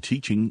it in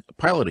teaching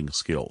piloting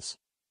skills.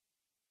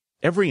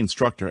 Every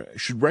instructor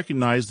should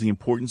recognize the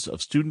importance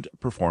of student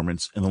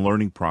performance in the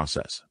learning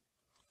process.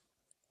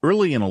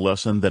 Early in a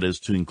lesson that is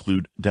to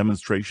include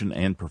demonstration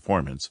and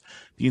performance,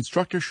 the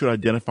instructor should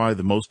identify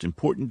the most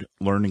important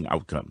learning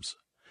outcomes.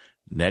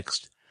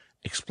 Next,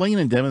 explain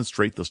and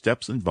demonstrate the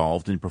steps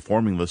involved in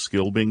performing the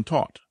skill being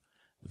taught.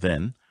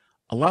 Then,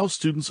 allow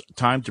students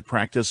time to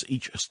practice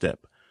each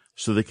step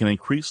so they can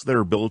increase their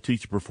ability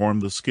to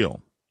perform the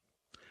skill.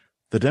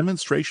 The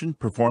demonstration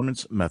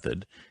performance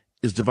method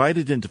is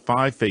divided into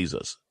 5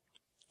 phases: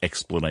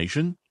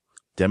 explanation,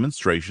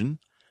 demonstration,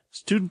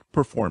 student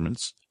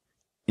performance,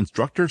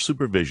 instructor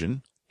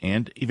supervision,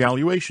 and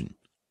evaluation.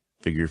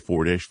 Figure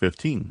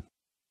 4-15.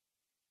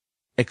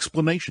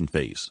 Explanation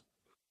phase.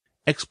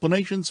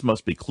 Explanations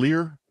must be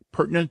clear,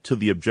 pertinent to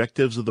the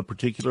objectives of the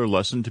particular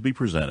lesson to be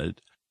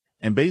presented,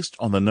 and based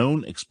on the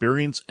known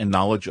experience and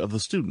knowledge of the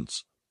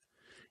students.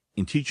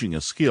 In teaching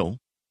a skill,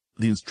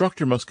 the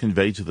instructor must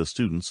convey to the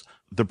students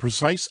the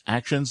precise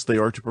actions they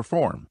are to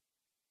perform.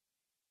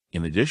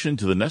 In addition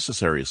to the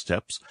necessary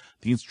steps,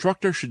 the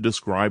instructor should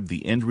describe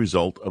the end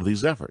result of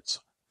these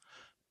efforts.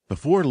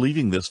 Before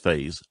leaving this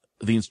phase,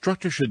 the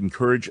instructor should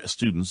encourage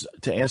students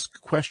to ask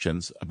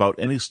questions about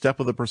any step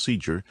of the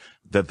procedure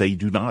that they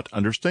do not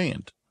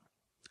understand.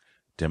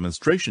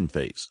 Demonstration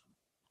phase.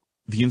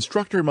 The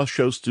instructor must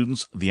show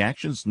students the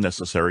actions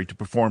necessary to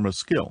perform a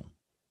skill.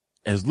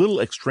 As little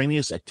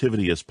extraneous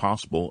activity as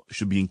possible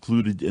should be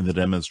included in the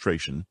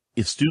demonstration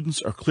if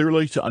students are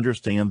clearly to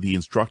understand the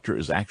instructor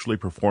is actually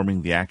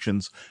performing the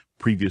actions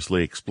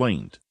previously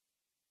explained.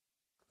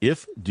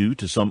 If, due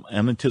to some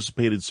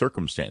unanticipated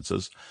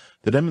circumstances,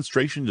 the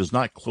demonstration does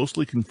not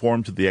closely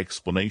conform to the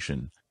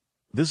explanation,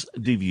 this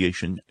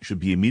deviation should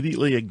be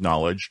immediately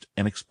acknowledged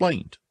and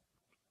explained.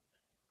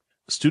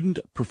 Student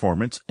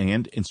performance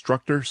and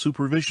instructor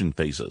supervision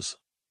phases.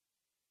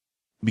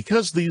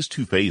 Because these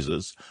two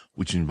phases,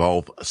 which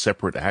involve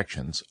separate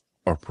actions,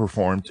 are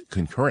performed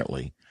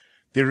concurrently,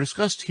 they are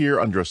discussed here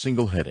under a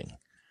single heading.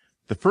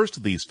 The first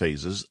of these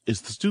phases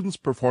is the student's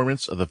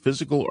performance of the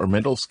physical or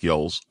mental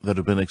skills that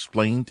have been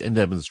explained and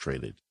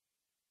demonstrated.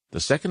 The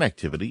second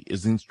activity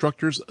is the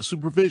instructor's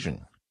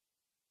supervision.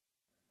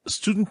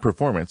 Student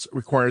performance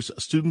requires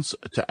students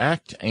to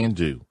act and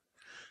do.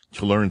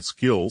 To learn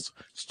skills,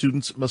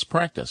 students must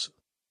practice.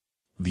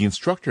 The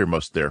instructor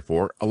must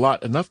therefore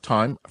allot enough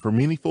time for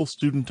meaningful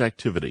student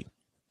activity.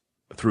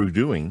 Through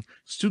doing,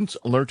 students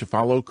learn to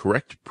follow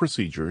correct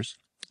procedures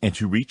and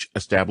to reach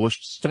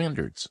established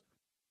standards.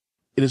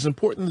 It is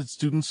important that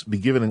students be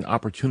given an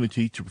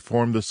opportunity to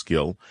perform the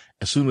skill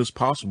as soon as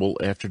possible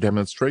after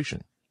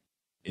demonstration.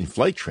 In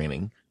flight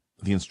training,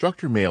 the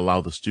instructor may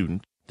allow the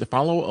student to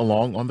follow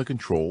along on the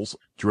controls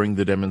during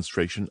the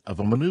demonstration of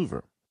a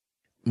maneuver.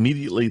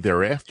 Immediately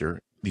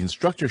thereafter, the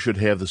instructor should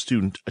have the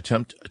student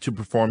attempt to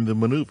perform the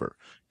maneuver,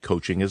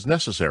 coaching as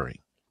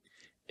necessary.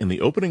 In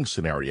the opening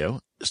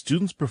scenario,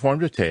 students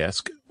performed a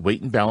task,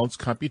 weight and balance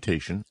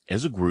computation,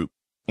 as a group,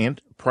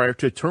 and prior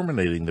to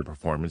terminating the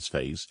performance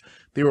phase,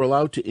 they were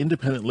allowed to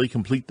independently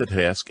complete the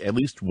task at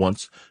least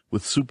once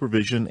with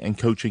supervision and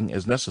coaching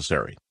as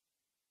necessary.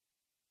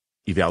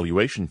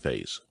 Evaluation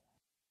phase.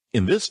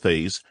 In this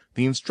phase,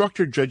 the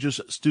instructor judges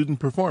student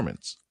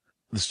performance.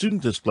 The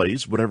student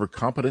displays whatever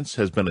competence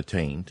has been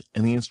attained,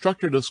 and the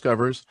instructor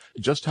discovers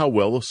just how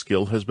well a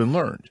skill has been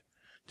learned.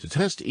 To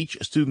test each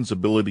student's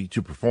ability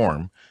to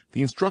perform,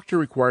 the instructor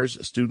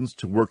requires students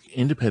to work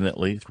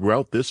independently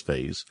throughout this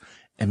phase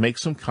and make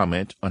some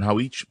comment on how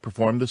each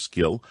performed the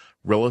skill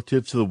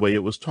relative to the way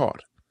it was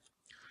taught.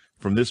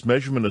 From this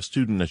measurement of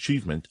student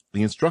achievement,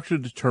 the instructor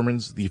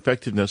determines the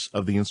effectiveness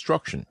of the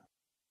instruction.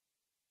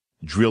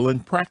 Drill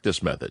and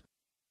practice method.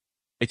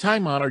 A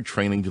time-honored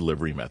training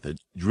delivery method,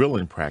 drill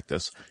and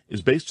practice,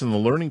 is based on the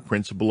learning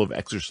principle of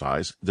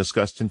exercise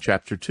discussed in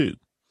Chapter 2,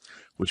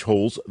 which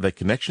holds that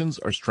connections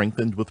are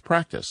strengthened with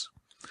practice.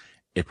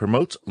 It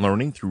promotes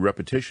learning through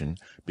repetition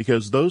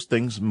because those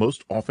things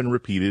most often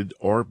repeated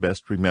are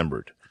best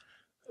remembered.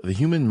 The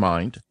human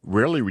mind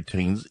rarely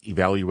retains,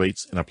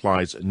 evaluates, and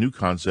applies new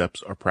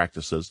concepts or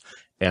practices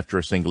after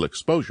a single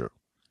exposure.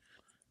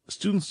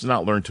 Students do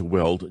not learn to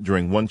weld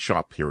during one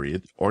shop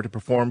period or to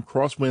perform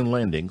crosswind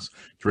landings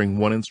during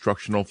one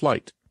instructional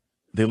flight.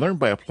 They learn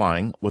by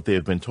applying what they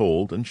have been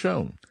told and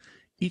shown.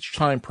 Each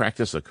time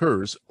practice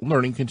occurs,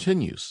 learning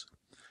continues.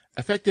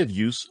 Effective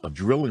use of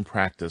drill and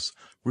practice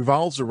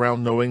revolves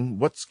around knowing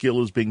what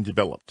skill is being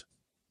developed.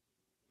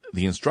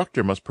 The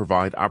instructor must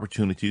provide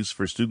opportunities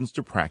for students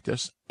to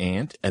practice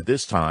and, at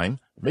this time,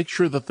 make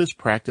sure that this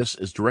practice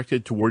is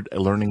directed toward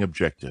a learning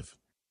objective.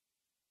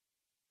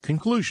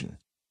 Conclusion.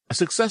 A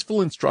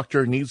successful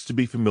instructor needs to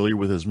be familiar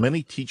with as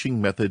many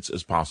teaching methods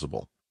as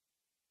possible.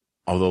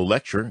 Although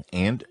lecture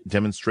and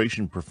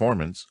demonstration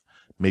performance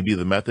may be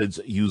the methods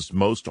used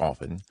most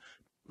often,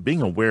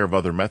 being aware of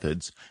other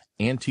methods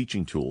and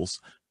teaching tools,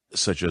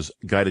 such as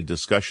guided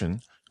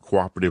discussion,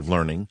 cooperative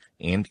learning,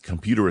 and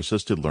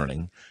computer-assisted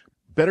learning,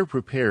 better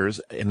prepares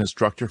an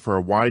instructor for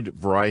a wide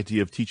variety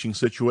of teaching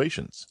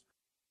situations.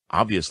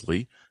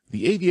 Obviously,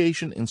 the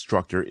aviation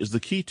instructor is the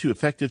key to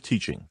effective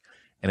teaching.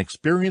 An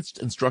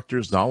experienced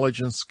instructor's knowledge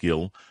and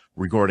skill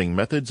regarding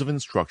methods of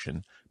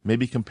instruction may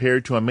be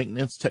compared to a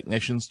maintenance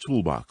technician's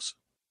toolbox.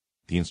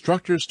 The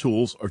instructor's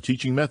tools are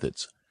teaching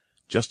methods.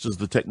 Just as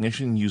the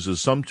technician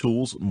uses some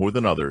tools more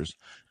than others,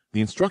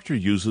 the instructor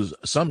uses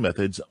some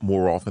methods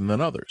more often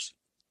than others.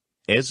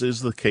 As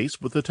is the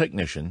case with the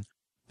technician,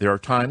 there are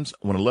times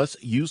when a less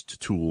used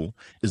tool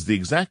is the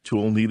exact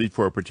tool needed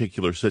for a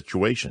particular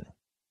situation.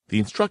 The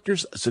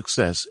instructor's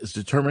success is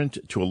determined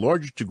to a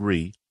large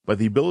degree by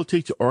the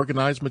ability to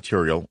organize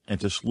material and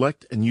to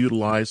select and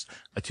utilize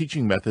a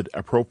teaching method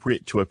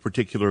appropriate to a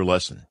particular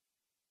lesson.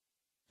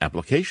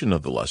 Application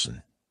of the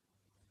lesson.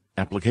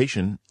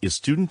 Application is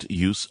student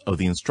use of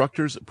the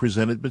instructor's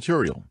presented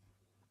material.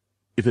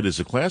 If it is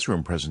a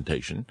classroom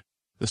presentation,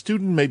 the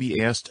student may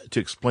be asked to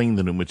explain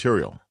the new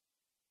material.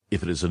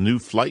 If it is a new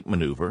flight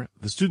maneuver,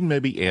 the student may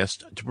be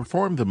asked to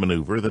perform the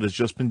maneuver that has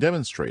just been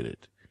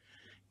demonstrated.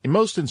 In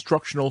most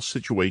instructional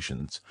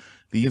situations,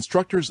 the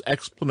instructor's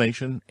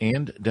explanation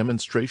and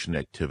demonstration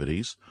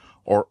activities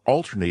are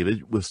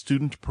alternated with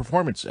student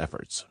performance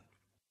efforts.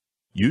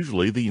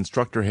 Usually, the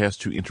instructor has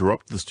to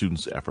interrupt the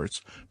student's efforts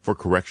for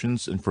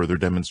corrections and further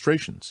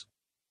demonstrations.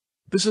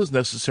 This is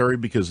necessary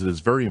because it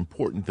is very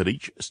important that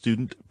each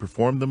student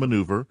perform the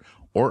maneuver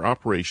or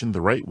operation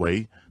the right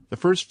way the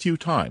first few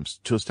times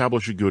to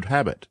establish a good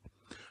habit.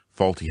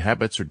 Faulty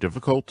habits are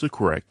difficult to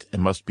correct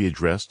and must be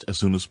addressed as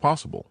soon as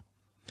possible.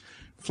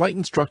 Flight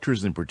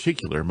instructors in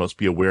particular must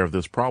be aware of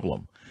this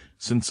problem,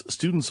 since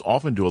students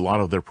often do a lot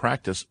of their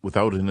practice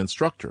without an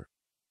instructor.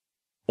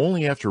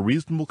 Only after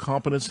reasonable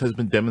competence has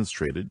been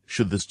demonstrated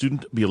should the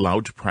student be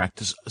allowed to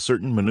practice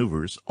certain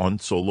maneuvers on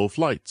solo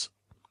flights.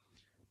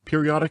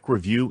 Periodic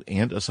review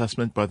and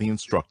assessment by the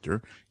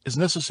instructor is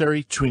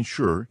necessary to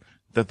ensure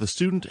that the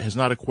student has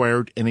not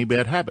acquired any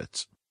bad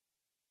habits.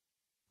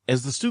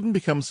 As the student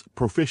becomes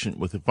proficient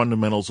with the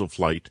fundamentals of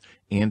flight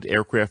and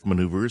aircraft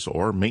maneuvers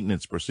or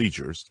maintenance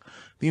procedures,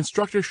 the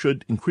instructor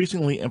should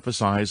increasingly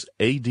emphasize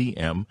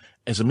ADM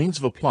as a means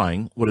of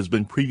applying what has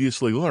been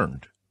previously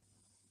learned.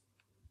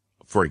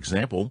 For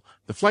example,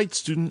 the flight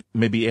student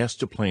may be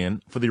asked to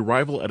plan for the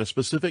arrival at a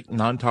specific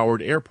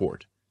non-towered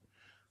airport.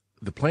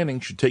 The planning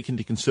should take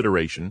into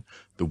consideration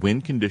the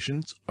wind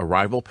conditions,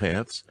 arrival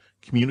paths,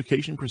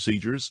 communication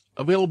procedures,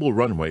 available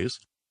runways,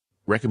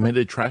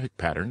 recommended traffic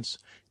patterns,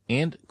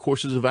 and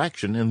courses of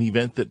action in the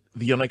event that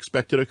the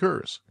unexpected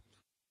occurs.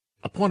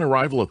 Upon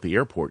arrival at the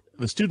airport,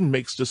 the student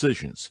makes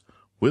decisions,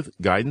 with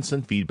guidance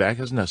and feedback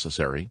as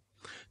necessary,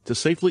 to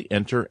safely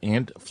enter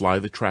and fly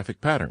the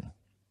traffic pattern.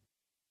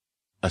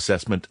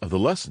 Assessment of the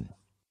lesson.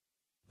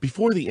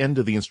 Before the end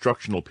of the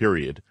instructional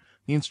period,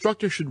 the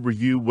instructor should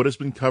review what has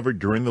been covered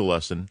during the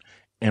lesson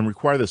and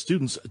require the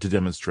students to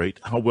demonstrate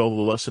how well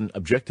the lesson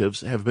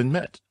objectives have been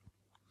met.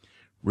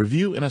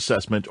 Review and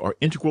assessment are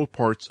integral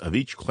parts of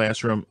each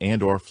classroom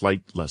and/or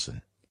flight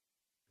lesson.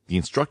 The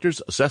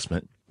instructor's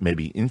assessment may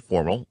be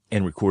informal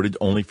and recorded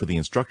only for the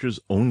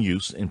instructor's own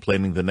use in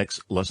planning the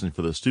next lesson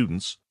for the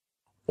students,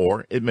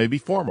 or it may be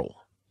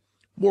formal.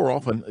 More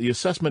often, the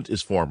assessment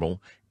is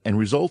formal and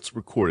results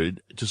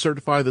recorded to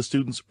certify the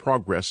student's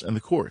progress in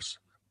the course.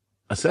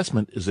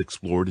 Assessment is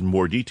explored in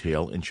more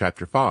detail in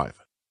Chapter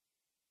 5.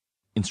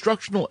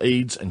 Instructional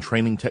aids and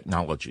training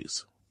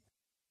technologies.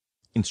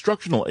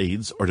 Instructional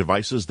aids are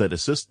devices that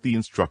assist the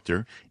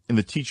instructor in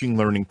the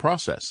teaching-learning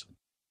process.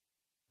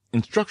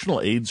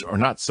 Instructional aids are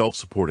not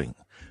self-supporting.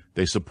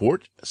 They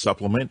support,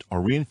 supplement,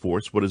 or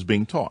reinforce what is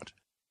being taught.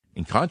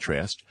 In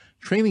contrast,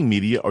 training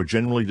media are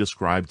generally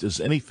described as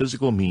any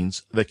physical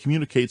means that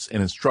communicates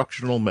an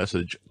instructional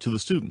message to the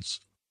students.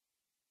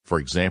 For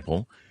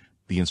example,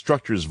 the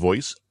instructor's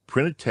voice,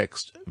 printed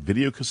text,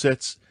 video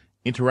cassettes,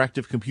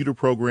 interactive computer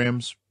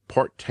programs,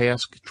 part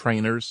task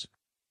trainers,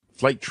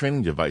 flight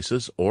training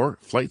devices or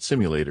flight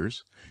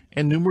simulators,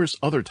 and numerous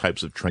other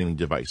types of training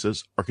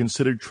devices are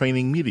considered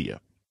training media.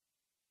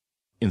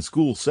 In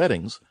school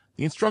settings,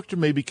 the instructor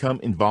may become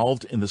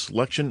involved in the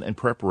selection and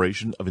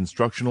preparation of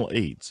instructional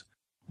aids,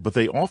 but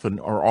they often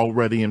are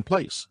already in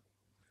place.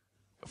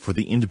 For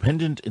the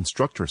independent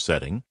instructor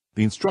setting,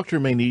 the instructor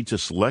may need to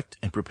select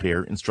and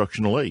prepare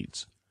instructional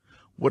aids.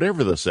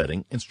 Whatever the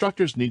setting,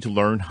 instructors need to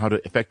learn how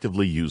to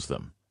effectively use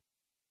them.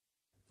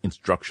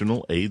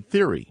 Instructional aid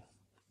theory.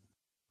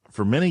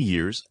 For many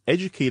years,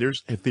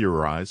 educators have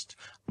theorized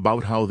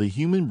about how the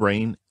human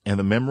brain and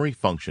the memory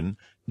function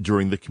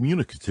during the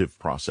communicative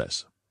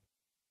process.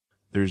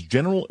 There is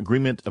general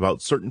agreement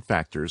about certain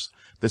factors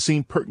that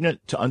seem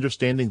pertinent to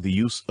understanding the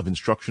use of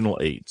instructional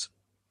aids.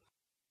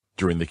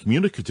 During the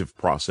communicative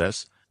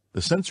process,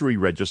 the sensory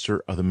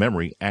register of the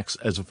memory acts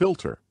as a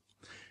filter.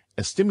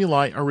 As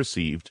stimuli are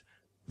received,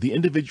 the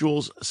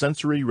individual's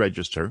sensory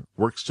register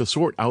works to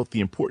sort out the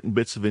important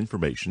bits of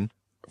information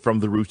from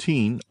the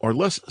routine or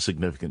less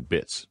significant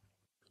bits.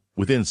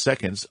 Within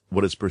seconds,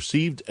 what is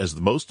perceived as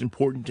the most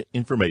important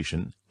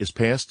information is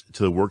passed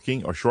to the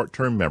working or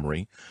short-term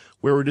memory,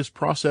 where it is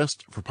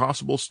processed for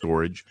possible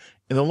storage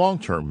in the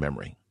long-term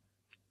memory.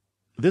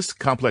 This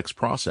complex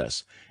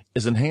process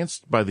is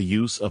enhanced by the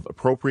use of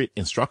appropriate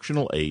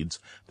instructional aids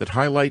that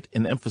highlight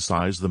and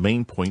emphasize the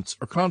main points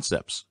or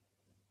concepts.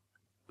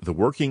 The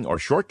working or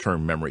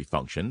short-term memory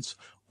functions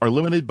are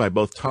limited by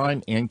both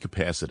time and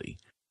capacity.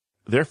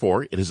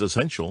 Therefore, it is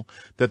essential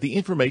that the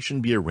information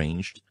be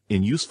arranged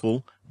in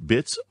useful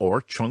bits or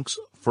chunks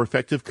for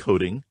effective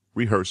coding,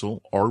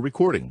 rehearsal, or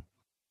recording.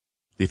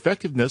 The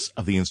effectiveness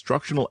of the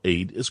instructional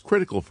aid is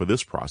critical for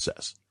this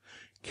process.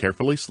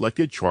 Carefully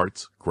selected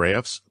charts,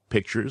 graphs,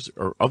 pictures,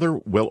 or other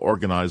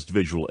well-organized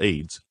visual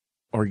aids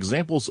are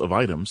examples of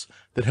items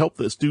that help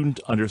the student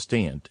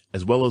understand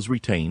as well as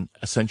retain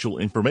essential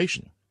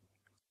information.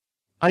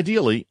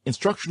 Ideally,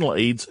 instructional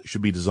aids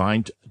should be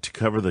designed to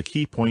cover the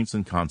key points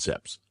and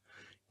concepts.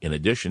 In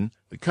addition,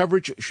 the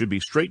coverage should be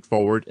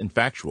straightforward and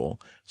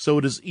factual, so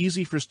it is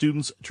easy for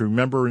students to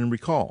remember and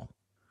recall.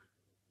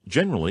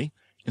 Generally,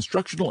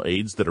 Instructional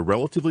aids that are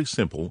relatively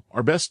simple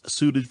are best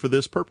suited for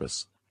this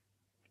purpose.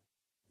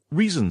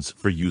 Reasons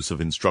for use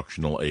of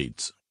instructional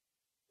aids.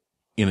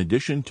 In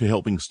addition to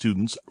helping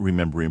students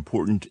remember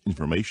important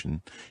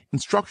information,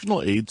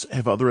 instructional aids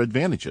have other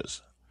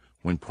advantages.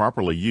 When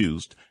properly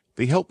used,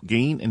 they help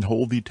gain and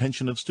hold the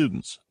attention of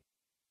students.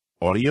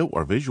 Audio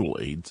or visual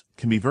aids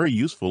can be very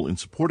useful in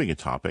supporting a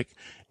topic,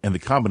 and the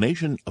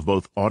combination of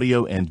both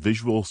audio and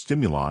visual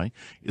stimuli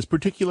is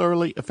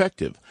particularly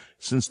effective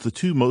since the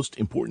two most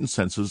important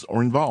senses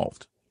are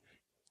involved.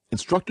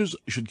 Instructors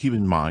should keep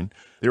in mind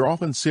they are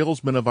often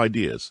salesmen of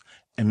ideas,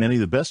 and many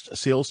of the best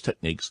sales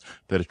techniques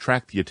that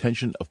attract the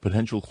attention of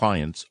potential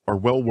clients are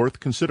well worth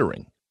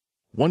considering.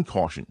 One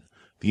caution: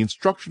 the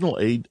instructional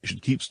aid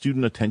should keep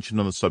student attention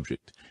on the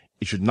subject.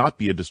 It should not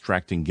be a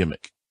distracting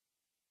gimmick.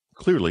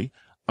 Clearly,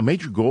 a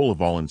major goal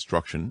of all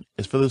instruction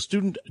is for the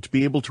student to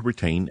be able to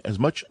retain as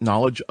much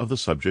knowledge of the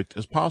subject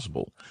as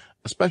possible,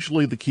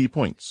 especially the key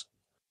points.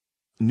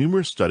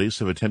 Numerous studies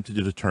have attempted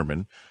to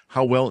determine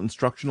how well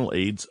instructional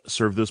aids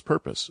serve this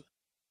purpose.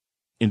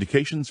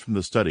 Indications from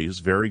the studies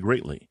vary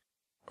greatly,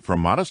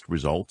 from modest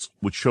results,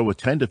 which show a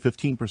 10 to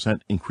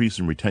 15% increase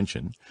in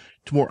retention,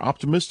 to more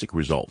optimistic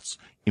results,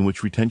 in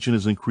which retention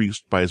is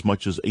increased by as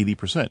much as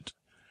 80%.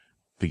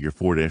 Figure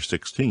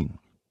 4-16.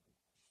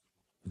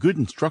 Good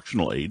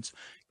instructional aids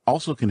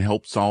also can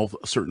help solve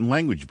certain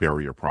language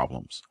barrier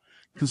problems.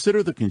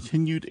 Consider the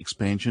continued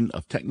expansion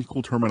of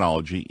technical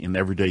terminology in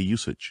everyday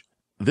usage.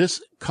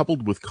 This,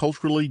 coupled with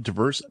culturally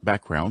diverse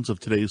backgrounds of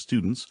today's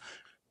students,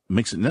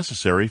 makes it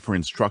necessary for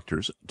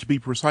instructors to be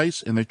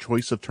precise in their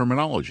choice of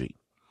terminology.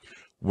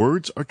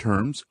 Words or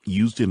terms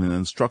used in an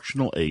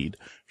instructional aid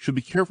should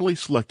be carefully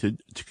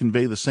selected to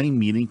convey the same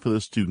meaning for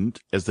the student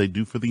as they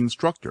do for the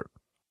instructor.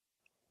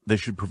 They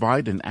should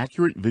provide an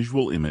accurate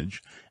visual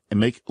image and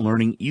make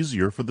learning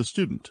easier for the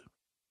student.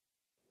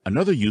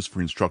 Another use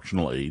for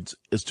instructional aids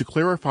is to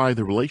clarify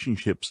the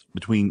relationships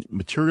between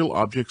material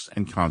objects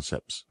and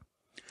concepts.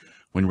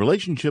 When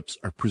relationships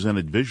are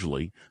presented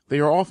visually, they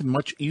are often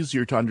much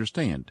easier to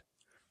understand.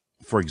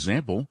 For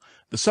example,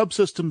 the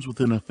subsystems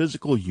within a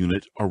physical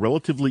unit are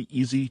relatively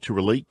easy to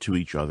relate to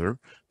each other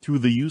through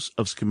the use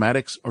of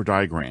schematics or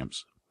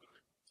diagrams.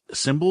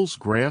 Symbols,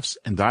 graphs,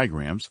 and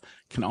diagrams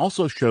can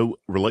also show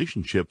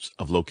relationships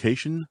of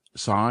location,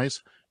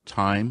 size,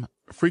 time,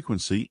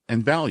 frequency,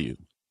 and value.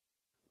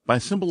 By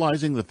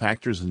symbolizing the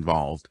factors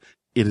involved,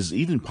 it is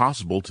even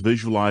possible to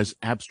visualize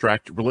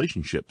abstract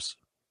relationships.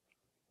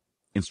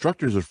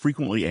 Instructors are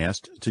frequently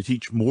asked to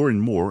teach more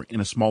and more in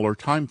a smaller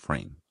time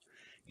frame.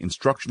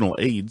 Instructional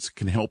aids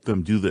can help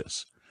them do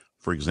this.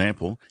 For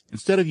example,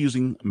 instead of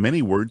using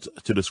many words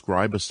to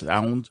describe a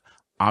sound,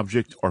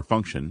 object, or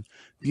function,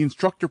 the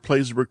instructor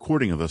plays a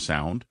recording of the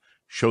sound,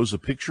 shows a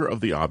picture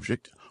of the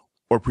object,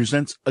 or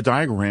presents a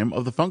diagram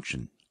of the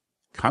function.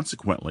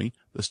 Consequently,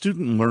 the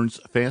student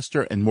learns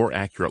faster and more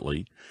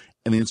accurately,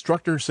 and the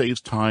instructor saves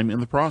time in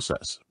the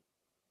process.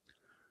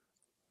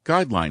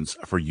 Guidelines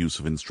for use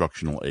of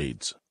instructional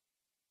aids.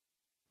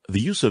 The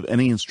use of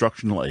any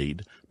instructional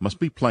aid must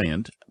be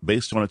planned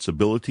based on its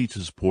ability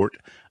to support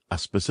a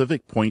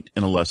specific point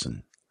in a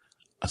lesson.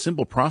 A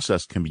simple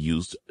process can be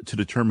used to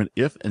determine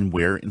if and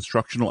where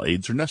instructional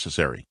aids are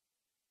necessary.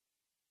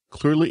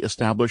 Clearly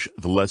establish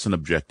the lesson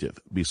objective.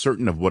 Be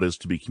certain of what is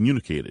to be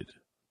communicated.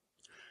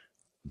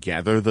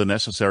 Gather the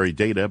necessary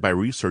data by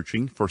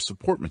researching for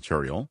support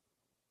material.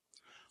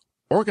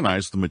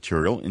 Organize the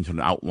material into an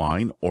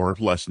outline or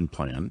lesson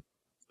plan.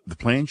 The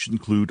plan should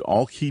include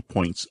all key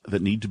points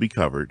that need to be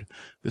covered.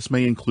 This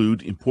may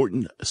include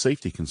important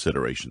safety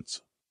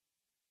considerations.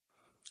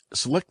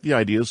 Select the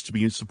ideas to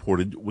be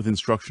supported with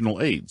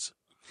instructional aids.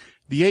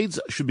 The aids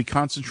should be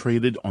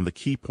concentrated on the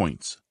key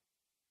points.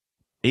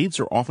 Aids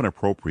are often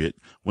appropriate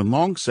when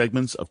long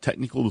segments of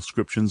technical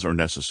descriptions are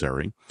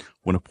necessary,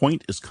 when a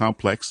point is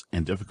complex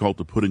and difficult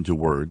to put into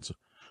words,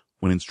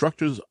 when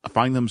instructors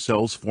find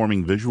themselves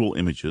forming visual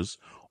images,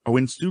 or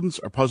when students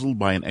are puzzled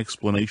by an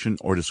explanation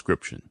or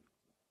description.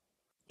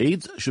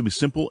 Aids should be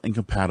simple and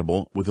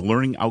compatible with the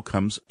learning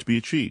outcomes to be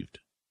achieved.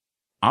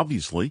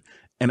 Obviously,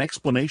 an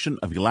explanation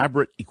of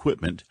elaborate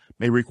equipment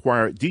may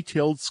require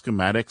detailed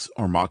schematics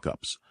or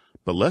mock-ups,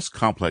 but less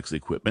complex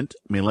equipment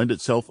may lend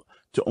itself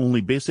to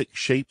only basic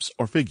shapes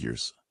or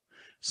figures.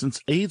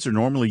 Since aids are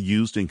normally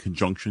used in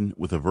conjunction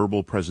with a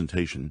verbal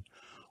presentation,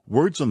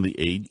 words on the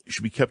aid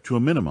should be kept to a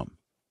minimum.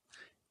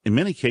 In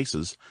many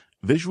cases,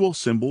 visual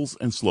symbols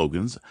and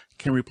slogans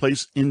can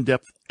replace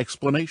in-depth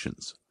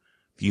explanations.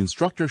 The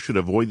instructor should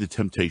avoid the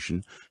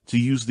temptation to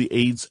use the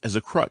aids as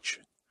a crutch.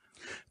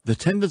 The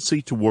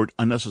tendency toward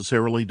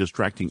unnecessarily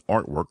distracting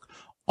artwork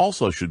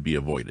also should be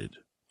avoided.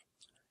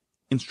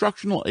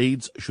 Instructional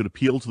aids should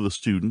appeal to the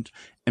student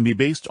and be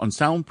based on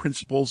sound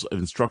principles of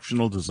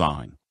instructional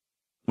design.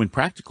 When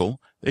practical,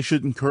 they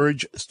should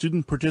encourage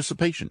student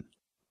participation.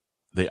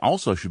 They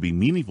also should be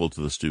meaningful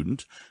to the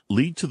student,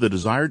 lead to the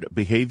desired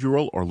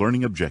behavioral or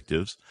learning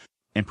objectives,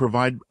 and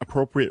provide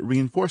appropriate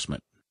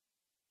reinforcement.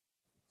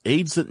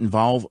 Aids that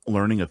involve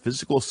learning a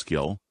physical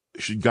skill,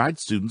 should guide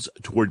students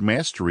toward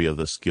mastery of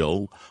the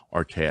skill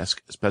or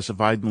task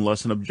specified in the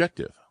lesson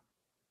objective.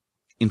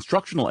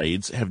 Instructional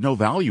aids have no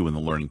value in the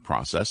learning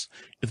process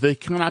if they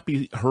cannot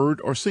be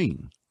heard or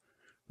seen.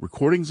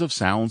 Recordings of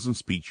sounds and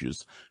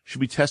speeches should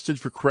be tested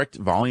for correct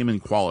volume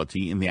and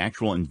quality in the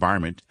actual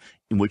environment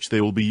in which they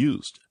will be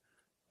used.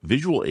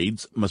 Visual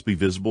aids must be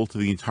visible to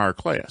the entire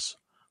class.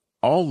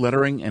 All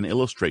lettering and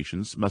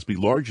illustrations must be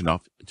large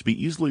enough to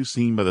be easily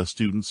seen by the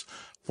students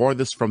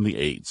farthest from the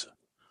aids.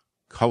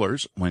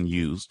 Colors, when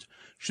used,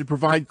 should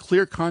provide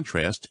clear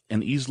contrast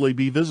and easily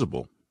be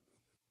visible.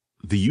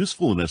 The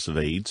usefulness of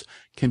aids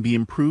can be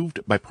improved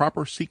by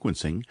proper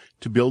sequencing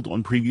to build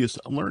on previous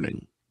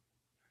learning.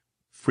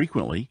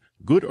 Frequently,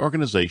 good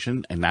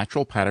organization and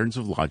natural patterns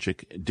of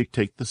logic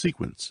dictate the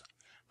sequence.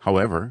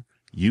 However,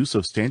 use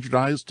of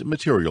standardized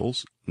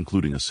materials,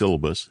 including a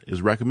syllabus,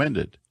 is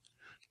recommended.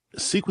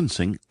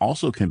 Sequencing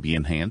also can be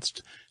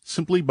enhanced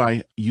simply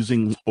by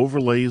using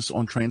overlays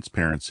on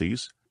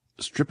transparencies,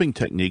 stripping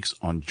techniques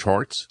on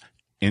charts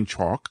and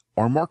chalk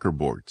or marker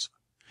boards,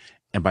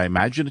 and by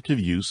imaginative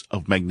use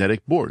of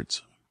magnetic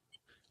boards.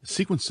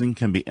 Sequencing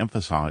can be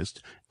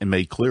emphasized and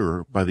made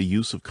clearer by the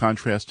use of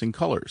contrasting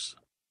colors.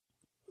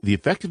 The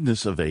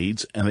effectiveness of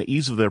aids and the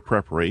ease of their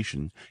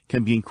preparation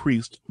can be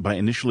increased by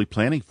initially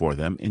planning for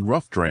them in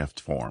rough draft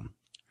form.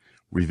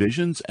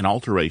 Revisions and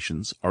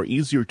alterations are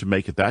easier to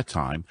make at that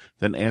time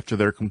than after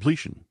their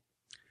completion.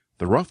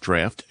 The rough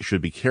draft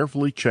should be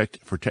carefully checked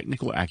for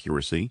technical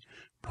accuracy,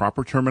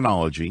 proper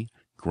terminology,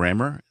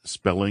 grammar,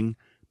 spelling,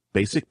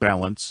 basic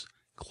balance,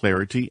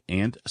 clarity,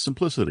 and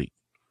simplicity.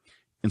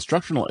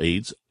 Instructional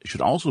aids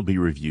should also be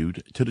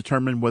reviewed to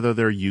determine whether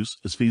their use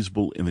is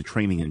feasible in the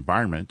training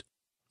environment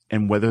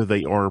and whether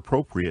they are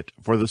appropriate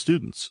for the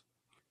students.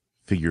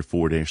 Figure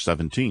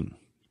 4-17.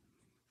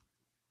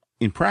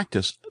 In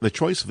practice, the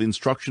choice of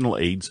instructional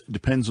aids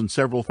depends on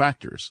several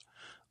factors.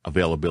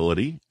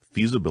 Availability,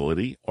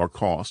 feasibility, or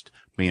cost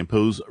may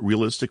impose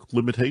realistic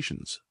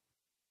limitations.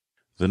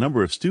 The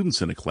number of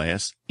students in a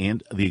class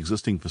and the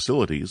existing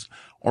facilities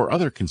are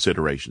other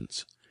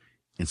considerations.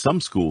 In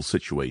some school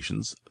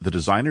situations, the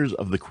designers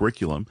of the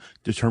curriculum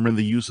determine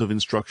the use of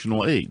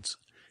instructional aids.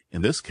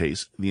 In this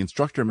case, the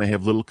instructor may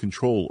have little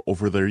control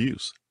over their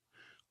use.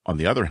 On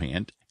the other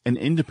hand, an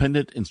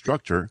independent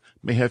instructor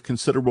may have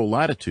considerable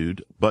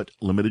latitude but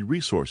limited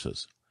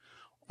resources.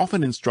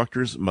 Often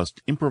instructors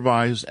must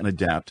improvise and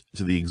adapt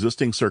to the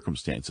existing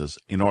circumstances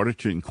in order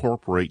to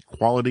incorporate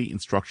quality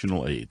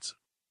instructional aids.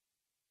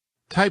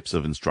 Types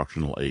of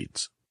instructional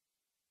aids.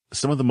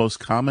 Some of the most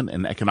common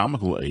and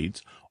economical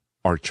aids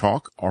are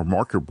chalk or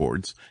marker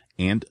boards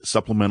and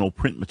supplemental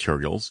print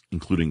materials,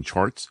 including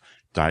charts,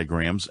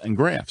 diagrams, and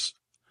graphs.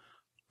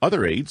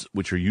 Other aids,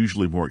 which are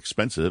usually more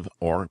expensive,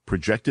 are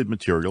projected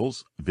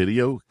materials,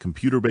 video,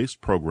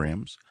 computer-based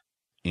programs,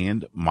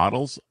 and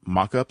models,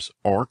 mock-ups,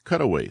 or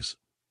cutaways.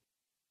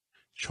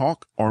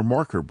 Chalk or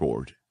marker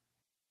board.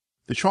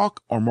 The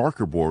chalk or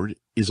marker board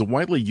is a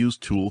widely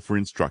used tool for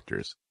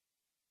instructors.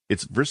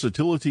 Its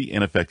versatility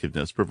and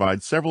effectiveness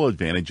provide several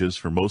advantages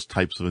for most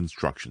types of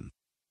instruction.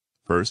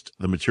 First,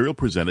 the material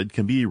presented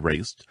can be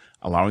erased,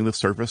 allowing the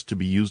surface to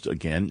be used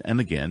again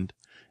and again.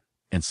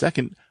 And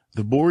second,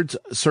 the boards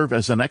serve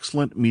as an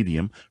excellent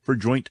medium for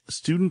joint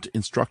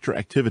student-instructor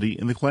activity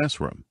in the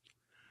classroom.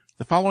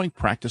 The following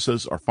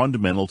practices are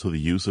fundamental to the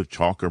use of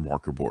chalk or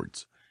marker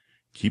boards.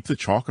 Keep the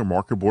chalk or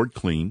marker board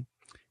clean.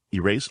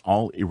 Erase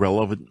all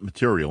irrelevant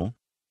material.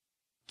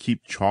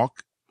 Keep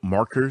chalk,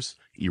 markers,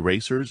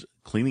 erasers,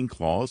 cleaning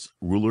cloths,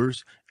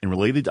 rulers, and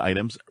related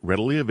items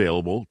readily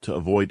available to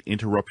avoid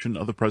interruption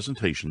of the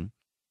presentation.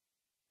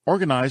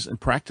 Organize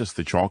and practice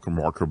the chalk or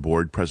marker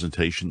board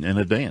presentation in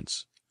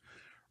advance.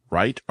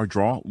 Write or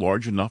draw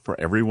large enough for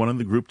everyone in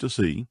the group to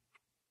see.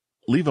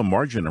 Leave a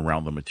margin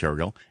around the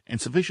material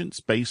and sufficient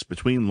space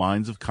between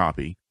lines of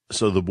copy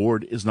so the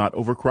board is not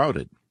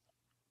overcrowded.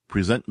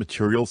 Present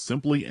material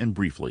simply and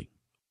briefly.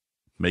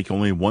 Make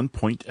only one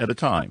point at a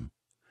time.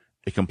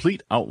 A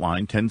complete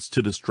outline tends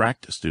to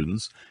distract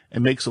students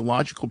and makes a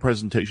logical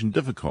presentation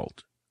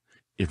difficult.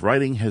 If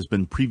writing has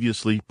been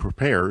previously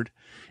prepared,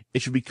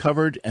 it should be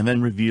covered and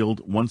then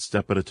revealed one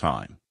step at a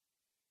time.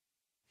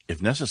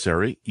 If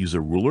necessary, use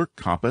a ruler,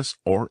 compass,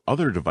 or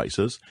other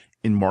devices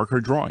in marker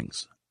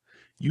drawings.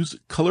 Use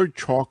colored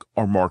chalk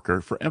or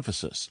marker for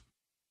emphasis.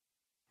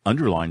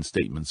 Underline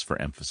statements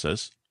for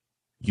emphasis.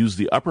 Use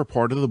the upper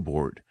part of the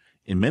board.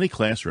 In many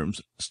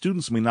classrooms,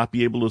 students may not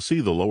be able to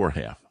see the lower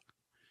half.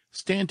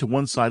 Stand to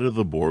one side of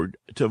the board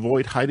to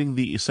avoid hiding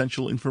the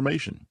essential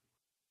information.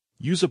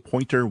 Use a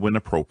pointer when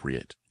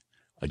appropriate.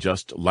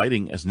 Adjust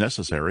lighting as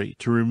necessary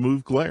to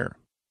remove glare.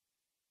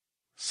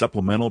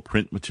 Supplemental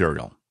print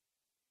material.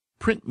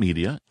 Print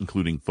media,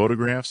 including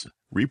photographs,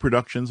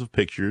 reproductions of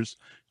pictures,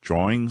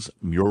 drawings,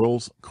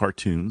 murals,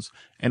 cartoons,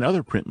 and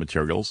other print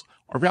materials,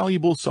 are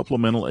valuable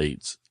supplemental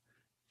aids.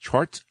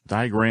 Charts,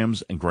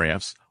 diagrams, and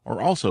graphs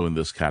are also in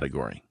this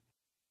category.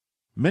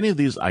 Many of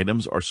these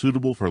items are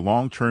suitable for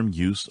long-term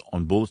use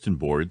on bulletin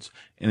boards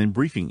and in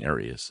briefing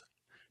areas.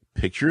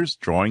 Pictures,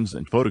 drawings,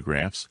 and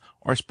photographs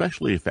are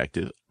especially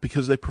effective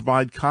because they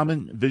provide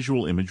common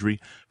visual imagery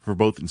for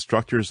both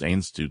instructors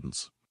and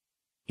students.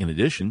 In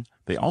addition,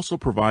 they also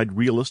provide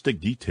realistic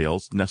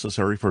details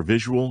necessary for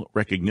visual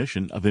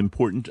recognition of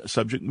important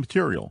subject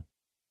material.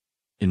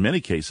 In many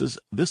cases,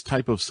 this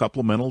type of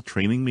supplemental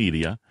training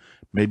media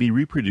may be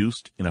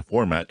reproduced in a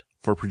format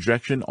for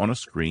projection on a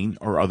screen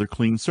or other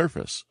clean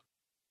surface.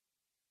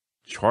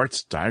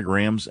 Charts,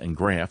 diagrams, and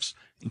graphs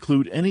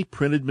include any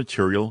printed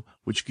material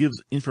which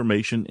gives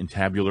information in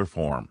tabular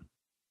form.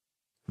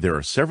 There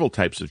are several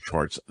types of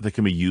charts that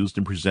can be used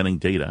in presenting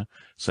data,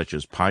 such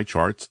as pie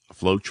charts,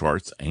 flow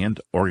charts, and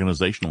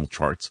organizational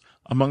charts,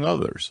 among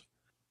others.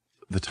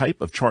 The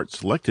type of chart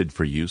selected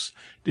for use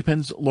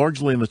depends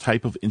largely on the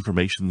type of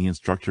information the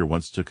instructor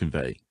wants to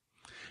convey.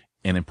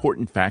 An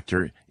important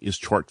factor is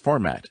chart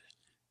format.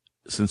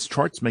 Since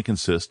charts may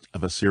consist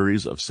of a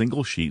series of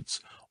single sheets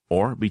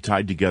or be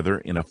tied together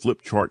in a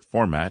flip chart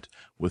format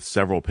with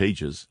several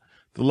pages,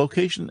 the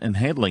location and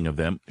handling of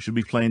them should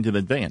be planned in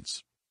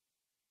advance.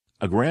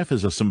 A graph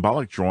is a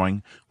symbolic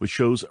drawing which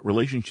shows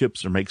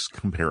relationships or makes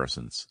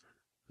comparisons.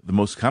 The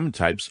most common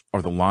types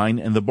are the line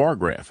and the bar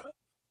graph.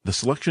 The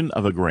selection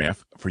of a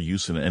graph for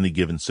use in any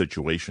given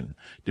situation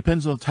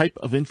depends on the type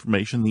of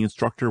information the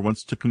instructor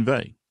wants to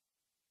convey.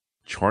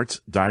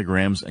 Charts,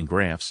 diagrams, and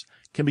graphs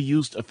can be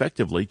used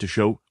effectively to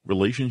show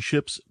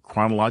relationships,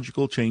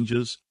 chronological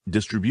changes,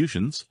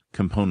 distributions,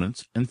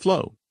 components, and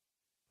flow.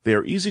 They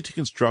are easy to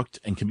construct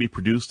and can be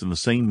produced in the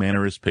same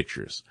manner as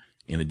pictures.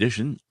 In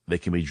addition, they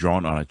can be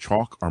drawn on a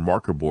chalk or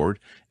marker board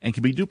and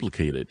can be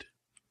duplicated.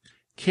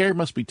 Care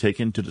must be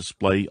taken to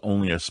display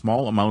only a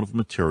small amount of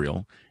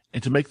material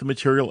and to make the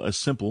material as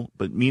simple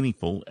but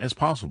meaningful as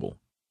possible.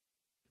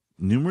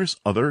 Numerous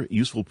other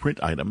useful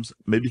print items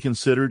may be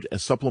considered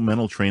as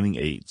supplemental training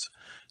aids.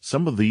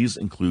 Some of these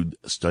include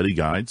study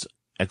guides,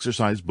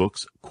 exercise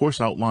books, course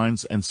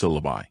outlines, and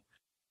syllabi.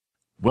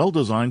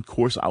 Well-designed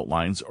course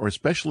outlines are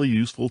especially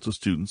useful to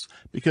students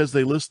because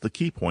they list the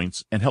key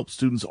points and help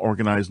students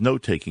organize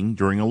note-taking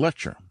during a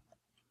lecture.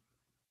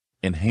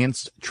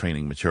 Enhanced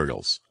training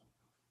materials.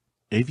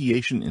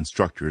 Aviation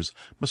instructors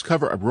must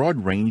cover a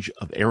broad range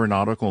of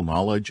aeronautical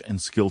knowledge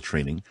and skill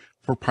training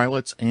for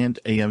pilots and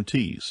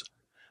AMTs.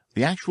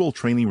 The actual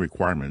training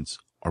requirements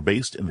are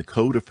based in the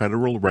Code of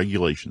Federal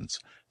Regulations,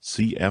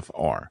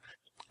 CFR,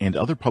 and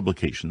other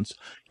publications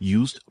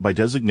used by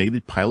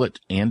designated pilot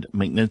and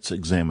maintenance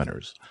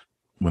examiners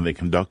when they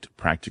conduct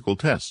practical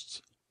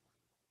tests.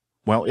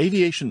 While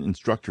aviation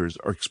instructors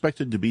are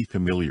expected to be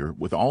familiar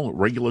with all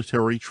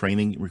regulatory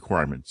training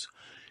requirements,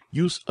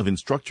 use of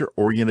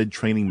instructor-oriented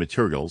training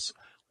materials,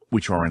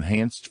 which are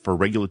enhanced for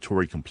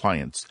regulatory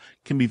compliance,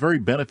 can be very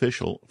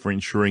beneficial for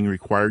ensuring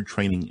required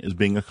training is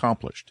being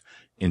accomplished,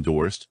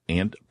 endorsed,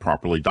 and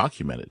properly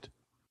documented.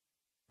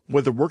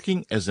 Whether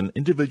working as an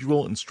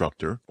individual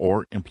instructor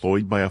or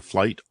employed by a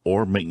flight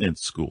or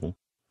maintenance school,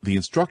 the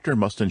instructor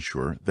must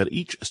ensure that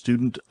each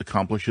student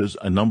accomplishes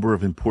a number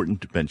of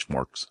important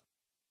benchmarks.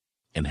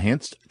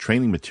 Enhanced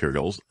training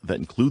materials that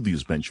include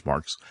these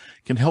benchmarks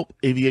can help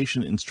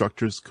aviation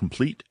instructors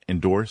complete,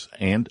 endorse,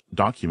 and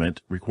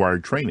document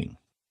required training.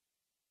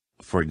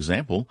 For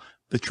example,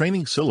 the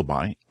training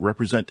syllabi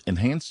represent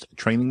enhanced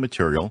training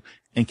material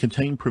and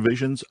contain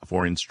provisions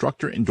for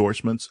instructor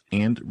endorsements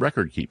and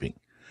record keeping.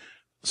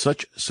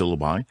 Such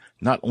syllabi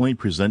not only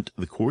present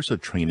the course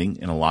of training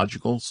in a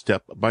logical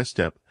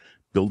step-by-step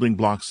building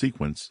block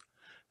sequence,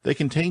 they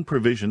contain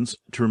provisions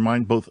to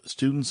remind both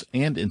students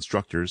and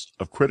instructors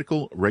of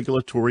critical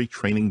regulatory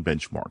training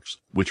benchmarks,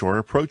 which are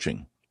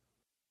approaching.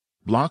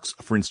 Blocks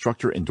for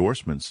instructor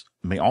endorsements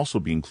may also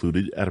be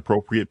included at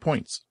appropriate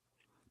points.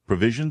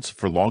 Provisions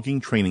for logging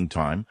training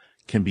time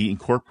can be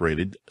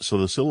incorporated so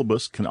the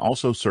syllabus can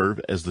also serve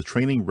as the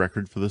training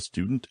record for the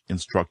student,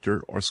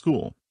 instructor, or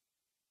school.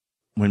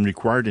 When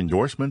required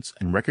endorsements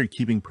and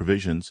record-keeping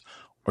provisions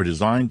are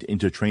designed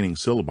into training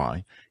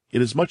syllabi,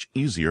 it is much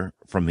easier,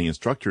 from the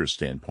instructor's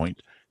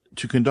standpoint,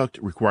 to conduct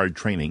required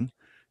training,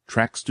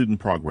 track student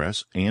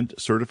progress, and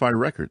certify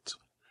records.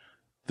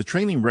 The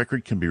training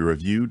record can be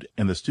reviewed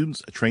and the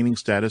student's training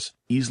status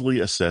easily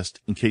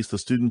assessed in case the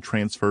student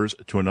transfers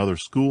to another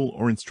school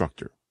or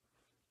instructor.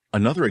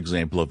 Another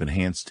example of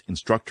enhanced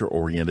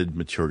instructor-oriented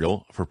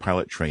material for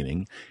pilot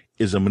training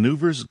is a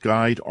maneuver's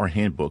guide or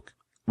handbook,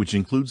 which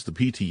includes the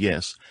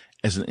PTS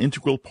as an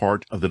integral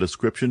part of the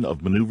description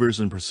of maneuvers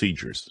and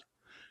procedures.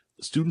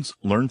 Students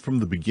learn from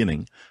the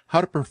beginning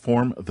how to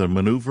perform the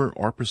maneuver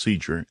or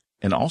procedure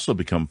and also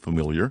become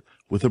familiar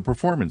with the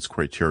performance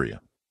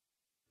criteria.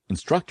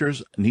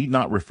 Instructors need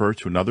not refer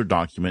to another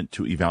document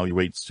to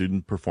evaluate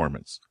student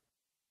performance.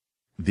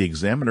 The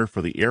examiner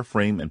for the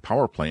airframe and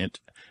power plant,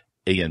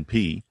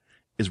 A&P,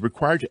 is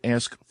required to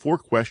ask 4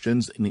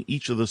 questions in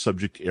each of the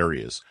subject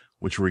areas,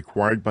 which are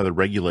required by the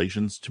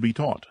regulations to be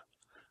taught.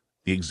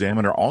 The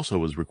examiner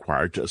also is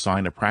required to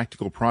assign a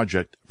practical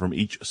project from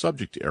each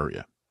subject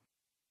area.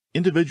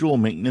 Individual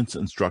maintenance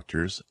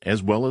instructors,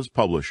 as well as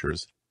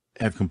publishers,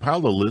 have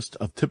compiled a list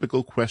of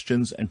typical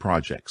questions and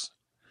projects.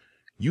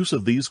 Use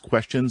of these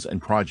questions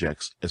and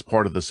projects as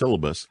part of the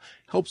syllabus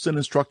helps an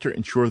instructor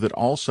ensure that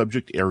all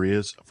subject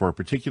areas for a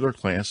particular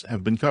class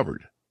have been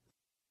covered.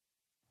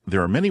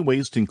 There are many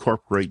ways to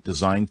incorporate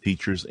design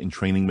features in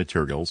training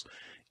materials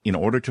in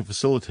order to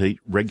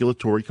facilitate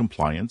regulatory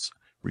compliance,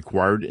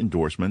 required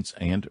endorsements,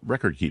 and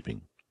record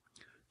keeping.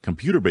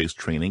 Computer-based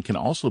training can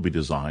also be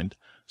designed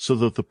so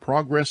that the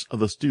progress of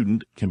the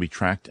student can be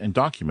tracked and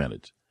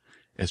documented.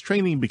 As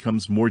training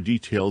becomes more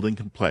detailed and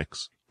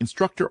complex,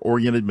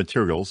 instructor-oriented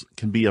materials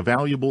can be a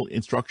valuable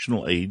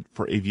instructional aid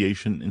for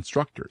aviation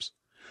instructors.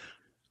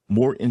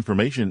 More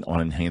information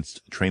on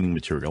enhanced training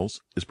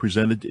materials is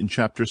presented in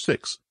Chapter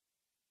 6.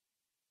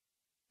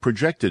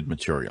 Projected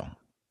material.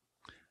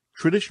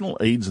 Traditional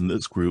aids in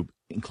this group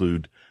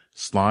include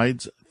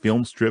slides,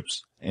 film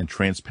strips, and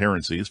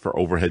transparencies for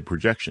overhead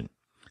projection.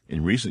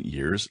 In recent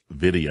years,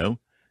 video,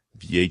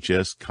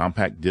 VHS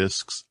compact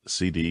discs,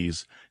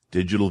 CDs,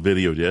 digital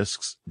video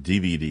discs,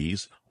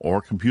 DVDs,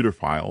 or computer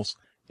files,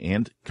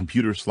 and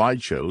computer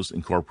slideshows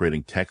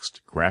incorporating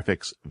text,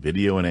 graphics,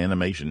 video, and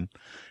animation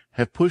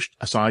have pushed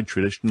aside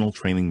traditional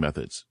training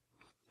methods.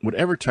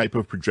 Whatever type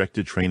of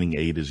projected training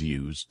aid is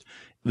used,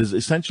 it is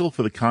essential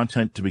for the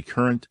content to be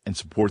current and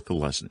support the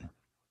lesson.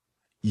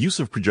 Use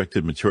of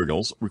projected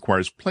materials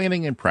requires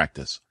planning and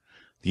practice.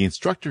 The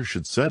instructor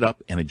should set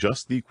up and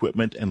adjust the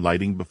equipment and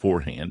lighting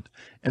beforehand,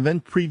 and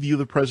then preview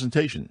the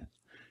presentation.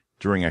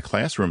 During a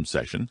classroom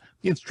session,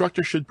 the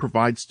instructor should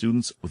provide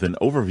students with an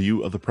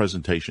overview of the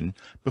presentation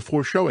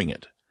before showing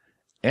it.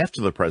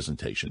 After the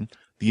presentation,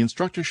 the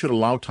instructor should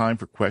allow time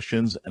for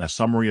questions and a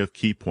summary of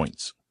key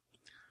points.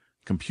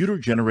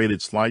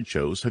 Computer-generated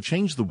slideshows have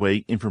changed the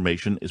way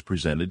information is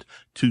presented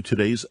to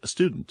today's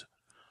student.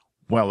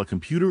 While a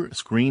computer,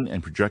 screen,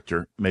 and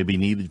projector may be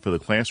needed for the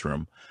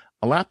classroom,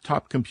 a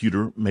laptop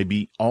computer may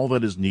be all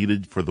that is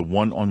needed for the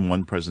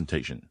one-on-one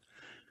presentation.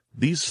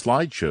 These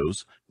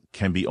slideshows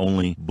can be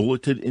only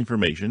bulleted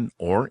information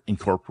or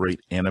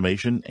incorporate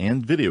animation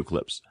and video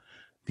clips.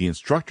 The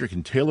instructor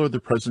can tailor the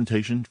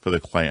presentation for the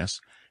class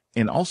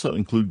and also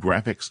include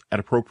graphics at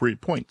appropriate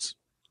points.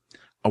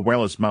 A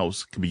wireless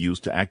mouse can be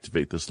used to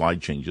activate the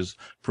slide changes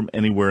from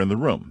anywhere in the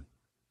room.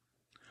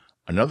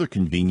 Another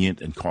convenient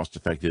and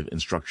cost-effective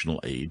instructional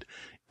aid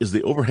is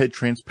the overhead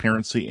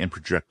transparency and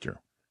projector.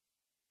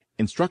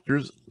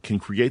 Instructors can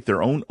create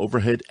their own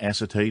overhead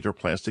acetate or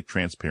plastic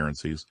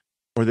transparencies,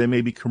 or they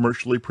may be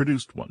commercially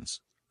produced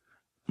ones.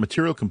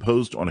 Material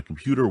composed on a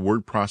computer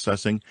word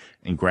processing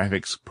and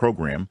graphics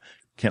program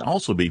can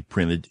also be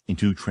printed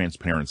into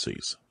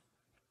transparencies.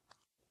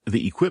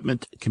 The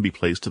equipment can be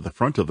placed at the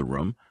front of the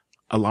room,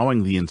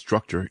 allowing the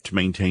instructor to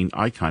maintain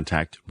eye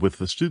contact with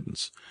the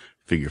students,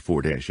 Figure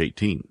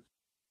 4-18.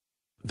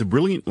 The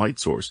brilliant light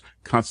source,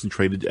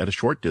 concentrated at a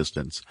short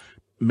distance,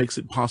 makes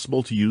it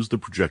possible to use the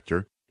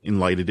projector in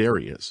lighted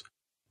areas.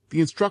 The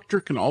instructor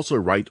can also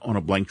write on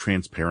a blank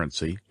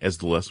transparency as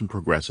the lesson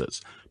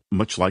progresses,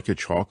 much like a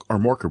chalk or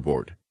marker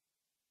board.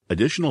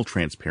 Additional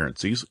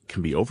transparencies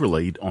can be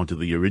overlaid onto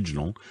the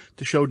original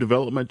to show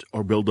development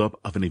or build-up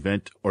of an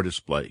event or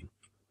display.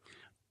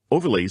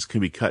 Overlays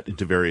can be cut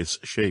into various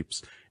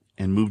shapes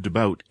and moved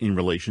about in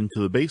relation to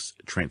the base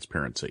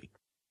transparency.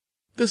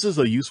 This is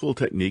a useful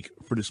technique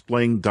for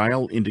displaying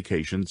dial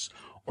indications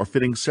or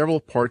fitting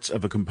several parts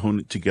of a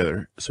component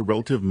together so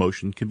relative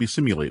motion can be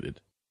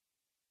simulated.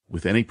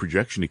 With any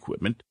projection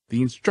equipment,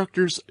 the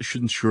instructors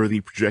should ensure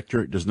the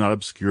projector does not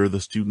obscure the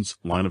student's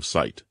line of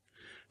sight.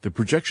 The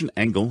projection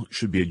angle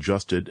should be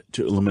adjusted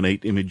to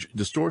eliminate image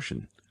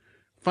distortion.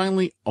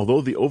 Finally,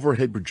 although the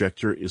overhead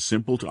projector is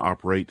simple to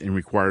operate and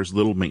requires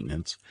little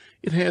maintenance,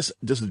 it has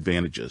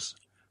disadvantages.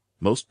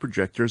 Most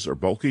projectors are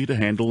bulky to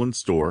handle and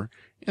store,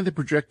 and the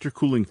projector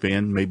cooling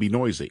fan may be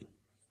noisy.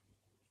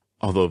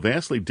 Although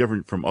vastly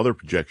different from other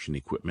projection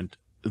equipment,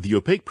 the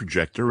opaque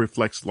projector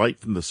reflects light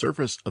from the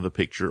surface of the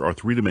picture or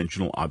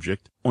three-dimensional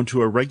object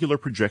onto a regular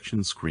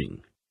projection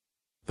screen.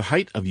 The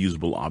height of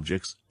usable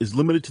objects is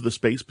limited to the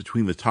space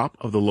between the top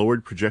of the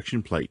lowered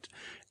projection plate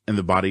and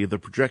the body of the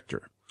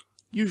projector,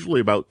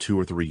 usually about 2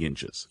 or 3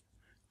 inches.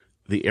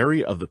 The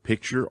area of the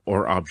picture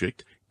or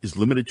object is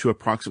limited to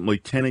approximately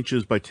 10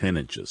 inches by 10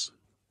 inches.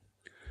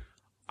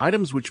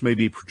 Items which may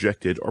be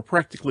projected are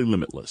practically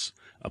limitless.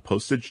 A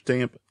postage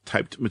stamp,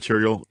 typed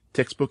material,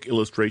 textbook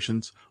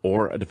illustrations,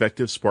 or a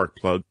defective spark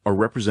plug are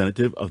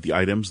representative of the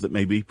items that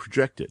may be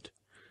projected.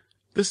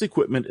 This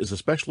equipment is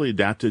especially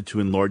adapted to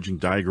enlarging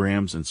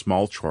diagrams and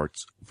small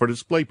charts for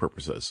display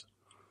purposes.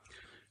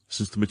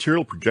 Since the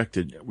material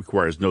projected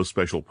requires no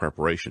special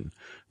preparation,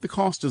 the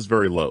cost is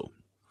very low.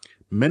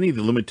 Many of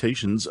the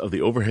limitations of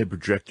the overhead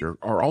projector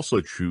are also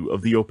true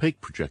of the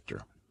opaque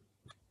projector.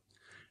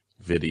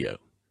 Video.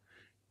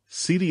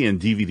 CD and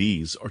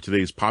DVDs are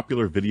today's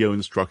popular video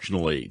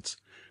instructional aids.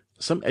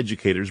 Some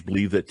educators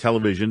believe that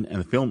television and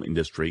the film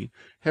industry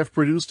have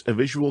produced a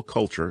visual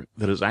culture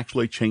that has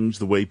actually changed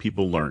the way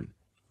people learn.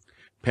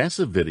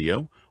 Passive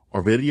video,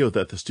 or video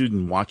that the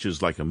student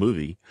watches like a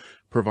movie,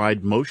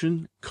 provide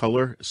motion,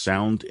 color,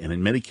 sound, and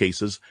in many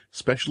cases,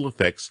 special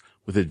effects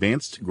with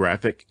advanced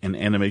graphic and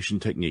animation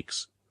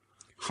techniques.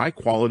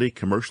 High-quality,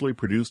 commercially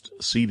produced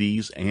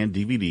CDs and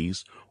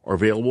DVDs are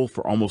available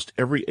for almost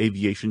every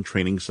aviation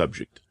training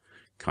subject.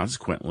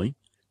 Consequently,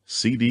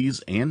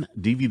 CDs and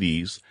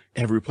DVDs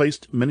have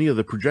replaced many of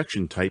the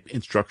projection-type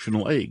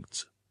instructional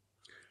aids.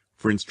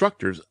 For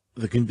instructors,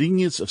 the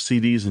convenience of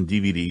CDs and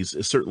DVDs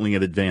is certainly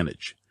an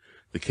advantage.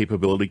 The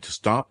capability to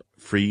stop,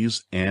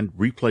 freeze, and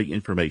replay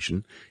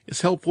information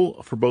is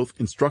helpful for both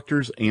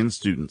instructors and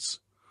students.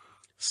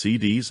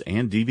 CDs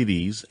and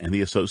DVDs and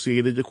the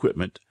associated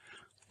equipment,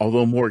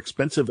 although more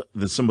expensive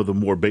than some of the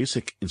more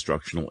basic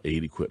instructional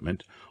aid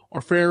equipment,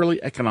 are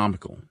fairly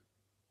economical.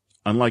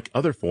 Unlike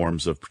other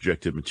forms of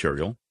projected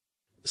material,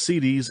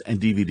 CDs and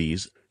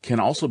DVDs can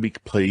also be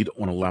played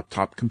on a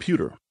laptop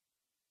computer.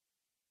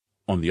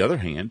 On the other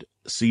hand,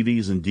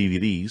 CDs and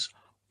DVDs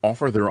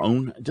offer their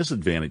own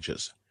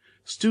disadvantages.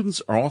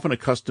 Students are often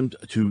accustomed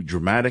to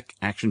dramatic,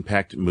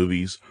 action-packed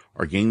movies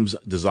or games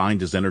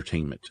designed as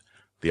entertainment.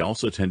 They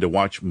also tend to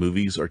watch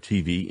movies or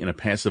TV in a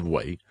passive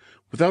way,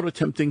 without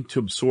attempting to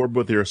absorb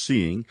what they are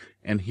seeing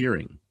and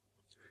hearing.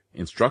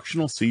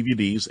 Instructional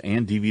CDs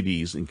and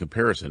DVDs, in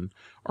comparison,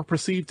 are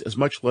perceived as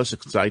much less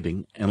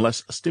exciting and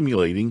less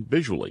stimulating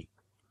visually.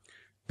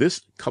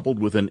 This, coupled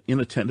with an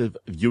inattentive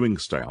viewing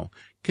style,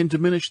 can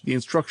diminish the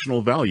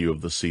instructional value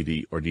of the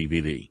CD or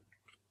DVD.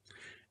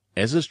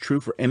 As is true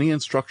for any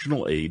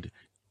instructional aid,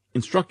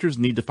 instructors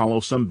need to follow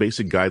some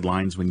basic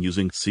guidelines when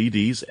using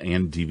CDs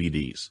and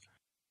DVDs.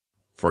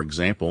 For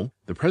example,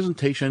 the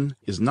presentation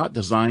is not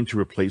designed to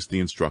replace the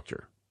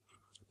instructor.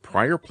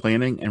 Prior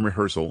planning and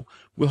rehearsal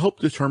will help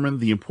determine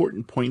the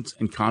important points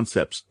and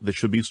concepts that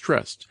should be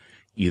stressed,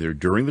 either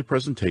during the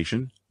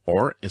presentation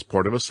or as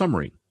part of a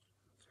summary.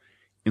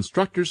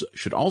 Instructors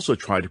should also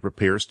try to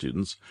prepare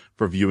students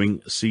for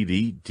viewing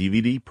CD,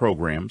 DVD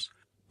programs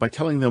by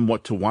telling them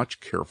what to watch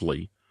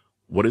carefully,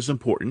 what is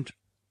important,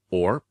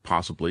 or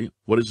possibly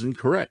what is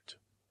incorrect.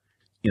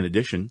 In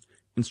addition,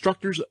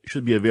 instructors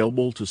should be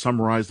available to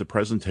summarize the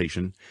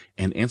presentation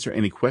and answer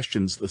any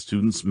questions the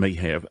students may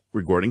have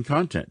regarding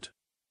content.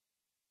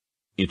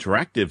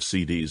 Interactive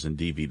CDs and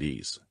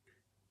DVDs.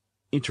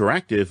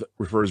 Interactive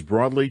refers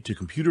broadly to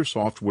computer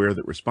software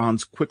that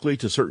responds quickly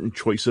to certain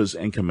choices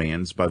and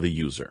commands by the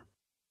user.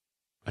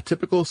 A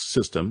typical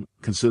system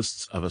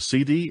consists of a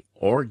CD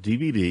or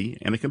DVD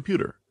and a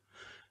computer.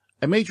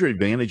 A major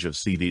advantage of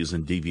CDs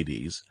and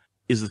DVDs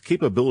is the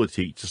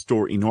capability to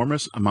store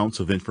enormous amounts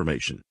of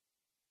information.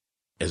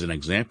 As an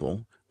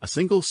example, a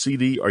single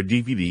CD or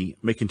DVD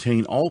may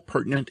contain all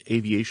pertinent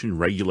aviation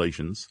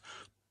regulations,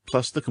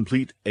 plus the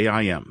complete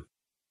AIM.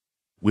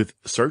 With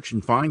search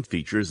and find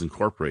features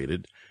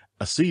incorporated,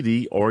 a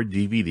CD or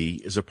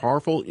DVD is a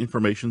powerful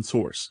information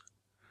source.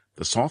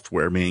 The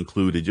software may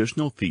include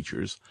additional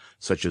features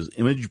such as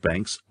image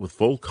banks with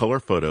full-color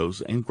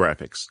photos and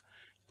graphics,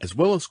 as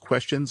well as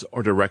questions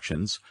or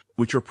directions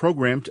which are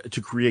programmed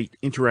to create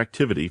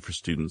interactivity for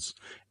students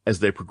as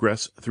they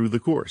progress through the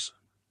course.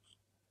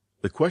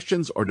 The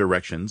questions or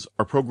directions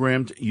are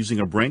programmed using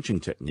a branching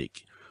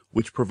technique,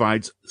 which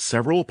provides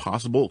several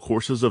possible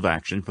courses of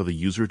action for the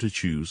user to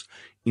choose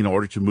in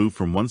order to move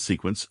from one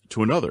sequence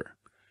to another.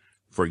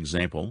 For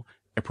example,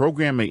 a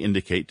program may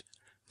indicate,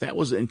 "That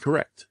was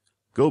incorrect.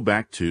 Go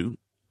back to,"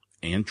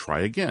 and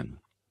try again.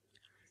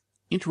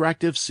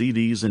 Interactive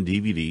CDs and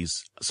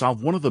DVDs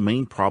solve one of the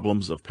main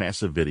problems of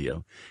passive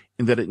video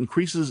in that it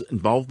increases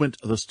involvement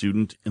of the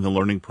student in the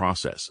learning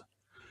process.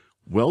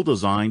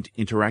 Well-designed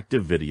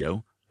interactive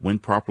video, when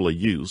properly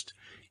used,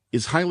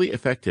 is highly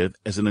effective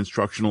as an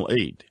instructional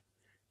aid.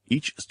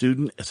 Each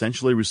student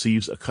essentially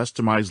receives a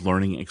customized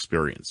learning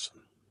experience.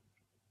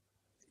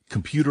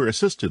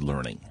 Computer-assisted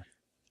learning,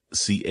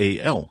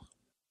 CAL.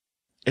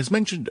 As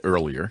mentioned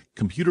earlier,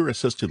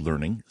 computer-assisted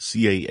learning,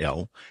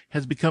 CAL,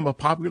 has become a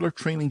popular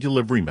training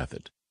delivery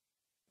method.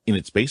 In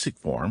its basic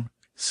form,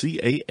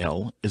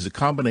 CAL is a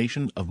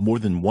combination of more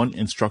than one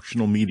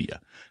instructional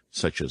media,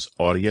 such as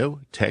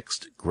audio,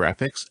 text,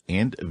 graphics,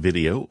 and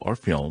video or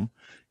film,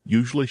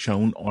 usually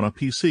shown on a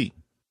PC.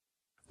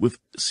 With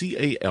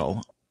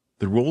CAL,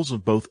 the roles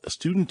of both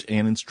student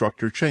and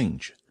instructor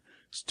change.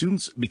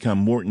 Students become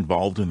more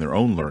involved in their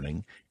own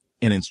learning,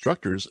 and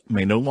instructors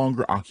may no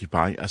longer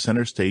occupy a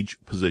center stage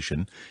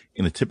position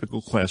in a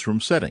typical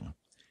classroom setting.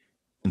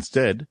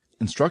 Instead,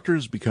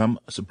 instructors become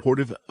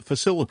supportive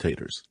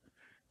facilitators.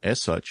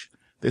 As such,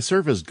 they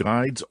serve as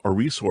guides or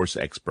resource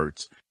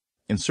experts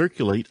and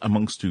circulate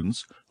among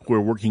students who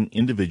are working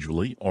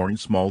individually or in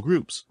small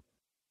groups.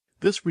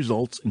 This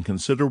results in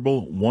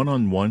considerable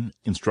one-on-one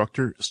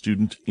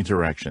instructor-student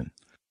interaction.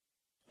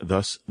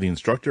 Thus, the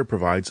instructor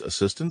provides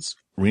assistance,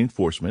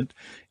 reinforcement,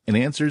 and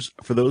answers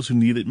for those who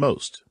need it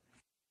most.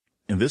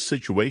 In this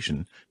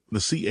situation, the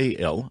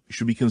CAL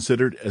should be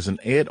considered as an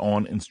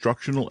add-on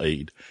instructional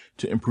aid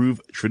to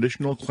improve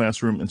traditional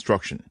classroom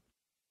instruction.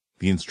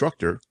 The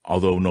instructor,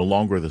 although no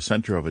longer the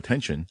center of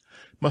attention,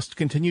 must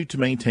continue to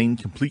maintain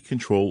complete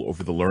control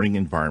over the learning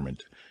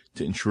environment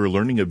to ensure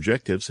learning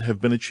objectives have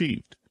been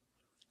achieved.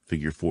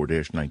 Figure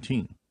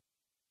 4-19.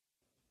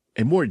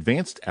 A more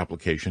advanced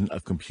application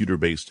of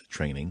computer-based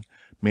training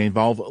may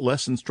involve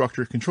less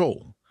instructor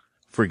control.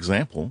 For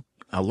example,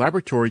 a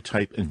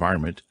laboratory-type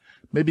environment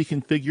may be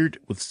configured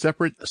with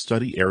separate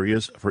study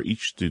areas for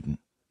each student.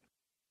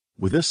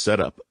 With this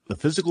setup, the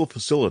physical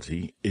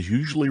facility is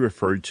usually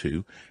referred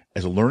to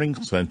as a learning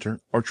center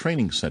or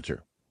training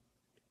center.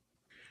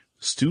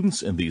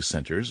 Students in these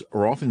centers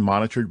are often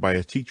monitored by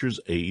a teacher's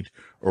aide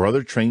or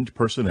other trained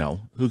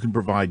personnel who can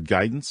provide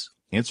guidance,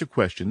 answer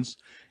questions,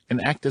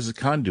 and act as a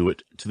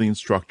conduit to the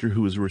instructor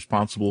who is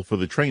responsible for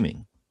the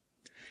training.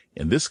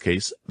 In this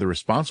case, the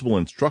responsible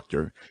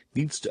instructor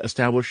needs to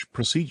establish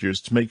procedures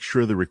to make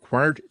sure the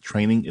required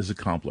training is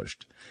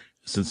accomplished,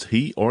 since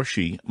he or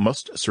she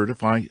must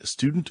certify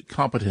student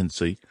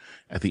competency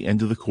at the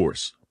end of the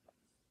course.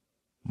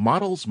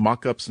 Models,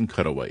 mock-ups, and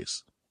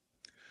cutaways.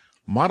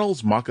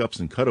 Models, mock-ups,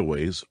 and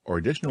cutaways are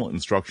additional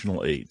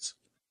instructional aids.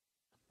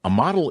 A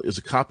model is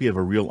a copy of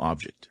a real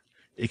object.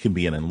 It can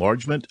be an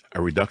enlargement,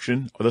 a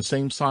reduction, or the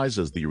same size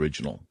as the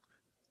original.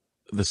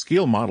 The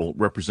scale model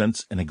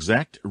represents an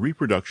exact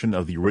reproduction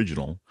of the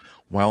original,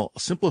 while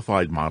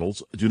simplified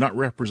models do not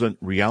represent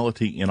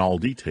reality in all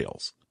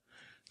details.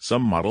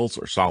 Some models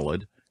are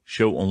solid,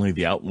 show only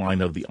the outline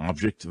of the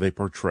object they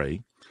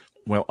portray,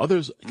 while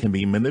others can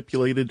be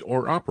manipulated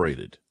or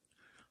operated.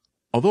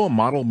 Although a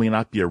model may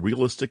not be a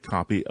realistic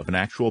copy of an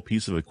actual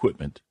piece of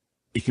equipment,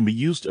 it can be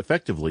used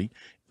effectively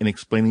in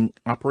explaining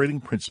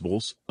operating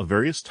principles of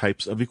various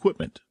types of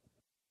equipment.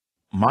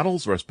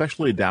 Models are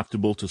especially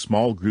adaptable to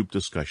small group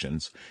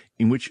discussions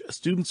in which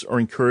students are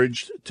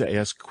encouraged to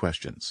ask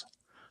questions.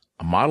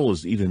 A model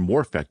is even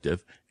more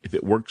effective if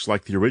it works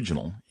like the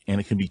original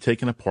and it can be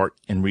taken apart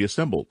and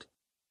reassembled.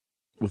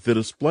 With the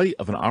display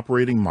of an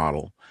operating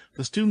model,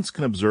 the students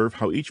can observe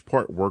how each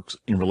part works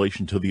in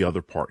relation to the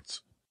other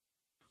parts.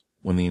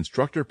 When the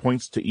instructor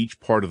points to each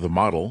part of the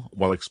model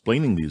while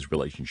explaining these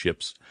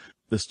relationships,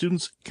 the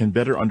students can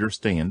better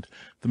understand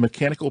the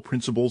mechanical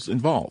principles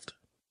involved.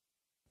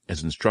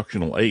 As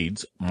instructional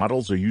aids,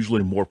 models are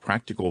usually more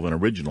practical than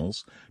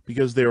originals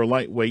because they are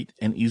lightweight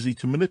and easy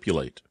to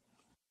manipulate.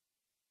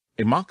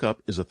 A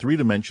mock-up is a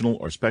three-dimensional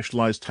or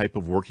specialized type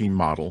of working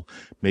model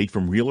made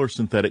from real or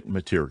synthetic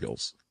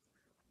materials.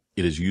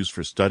 It is used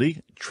for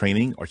study,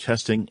 training, or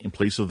testing in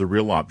place of the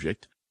real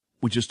object,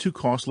 which is too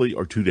costly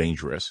or too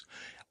dangerous,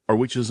 or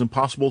which is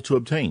impossible to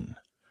obtain.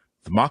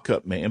 The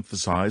mock-up may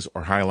emphasize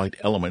or highlight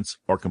elements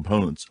or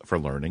components for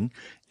learning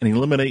and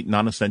eliminate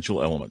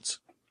non-essential elements.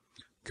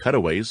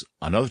 Cutaways,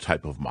 another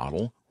type of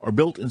model, are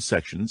built in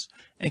sections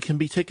and can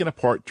be taken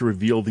apart to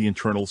reveal the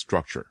internal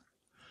structure.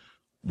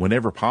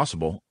 Whenever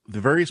possible,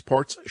 the various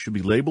parts should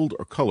be labeled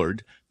or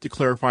colored to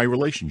clarify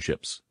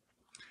relationships.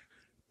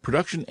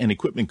 Production and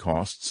equipment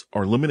costs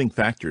are limiting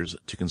factors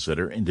to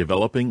consider in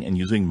developing and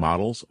using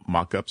models,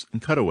 mock-ups,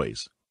 and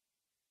cutaways.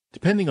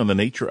 Depending on the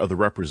nature of the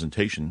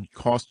representation,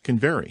 cost can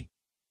vary.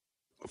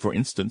 For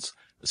instance,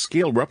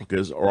 scale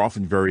replicas are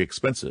often very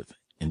expensive.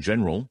 In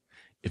general,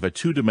 if a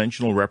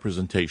two-dimensional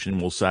representation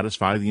will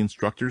satisfy the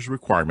instructor's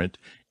requirement,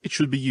 it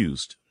should be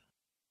used.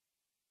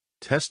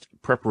 Test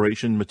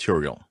preparation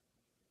material.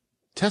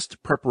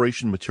 Test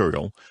preparation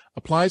material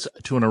applies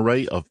to an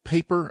array of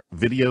paper,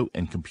 video,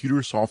 and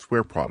computer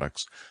software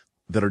products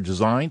that are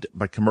designed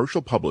by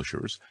commercial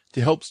publishers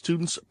to help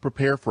students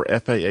prepare for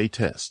FAA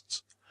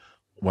tests.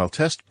 While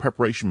test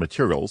preparation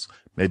materials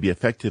may be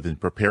effective in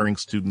preparing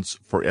students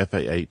for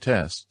FAA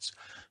tests,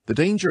 the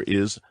danger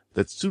is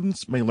that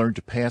students may learn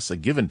to pass a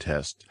given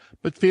test,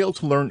 but fail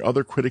to learn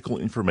other critical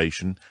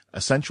information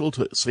essential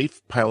to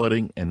safe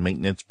piloting and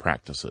maintenance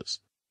practices.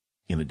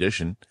 In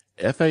addition,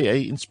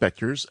 FAA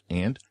inspectors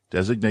and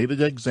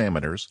designated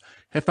examiners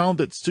have found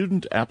that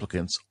student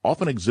applicants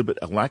often exhibit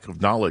a lack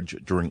of knowledge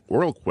during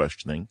oral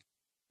questioning,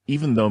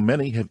 even though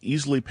many have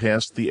easily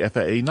passed the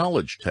FAA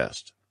knowledge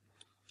test.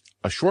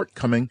 A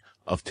shortcoming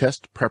of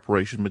test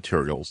preparation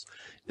materials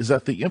is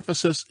that the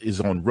emphasis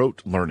is on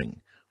rote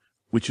learning,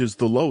 which is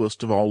the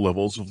lowest of all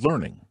levels of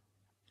learning.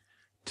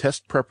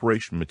 Test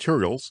preparation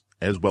materials,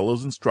 as well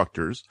as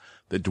instructors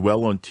that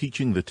dwell on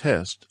teaching the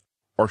test,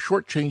 are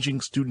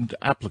shortchanging student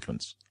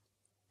applicants.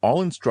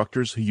 All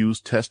instructors who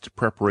use test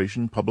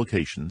preparation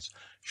publications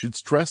should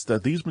stress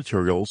that these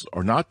materials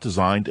are not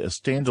designed as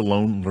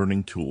standalone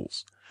learning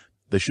tools.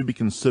 They should be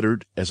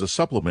considered as a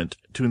supplement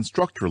to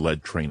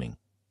instructor-led training.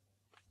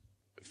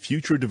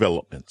 Future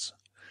developments.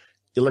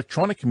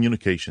 Electronic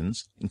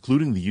communications,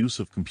 including the use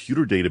of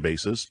computer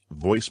databases,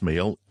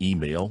 voicemail,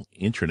 email,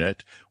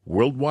 Internet,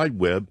 World Wide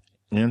Web,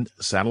 and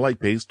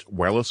satellite-based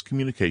wireless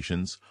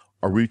communications,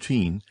 are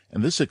routine,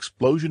 and this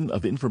explosion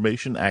of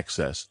information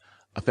access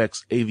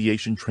affects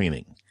aviation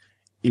training.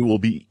 It will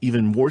be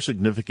even more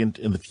significant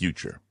in the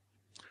future.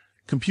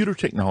 Computer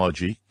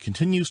technology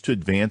continues to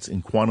advance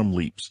in quantum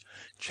leaps,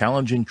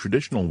 challenging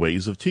traditional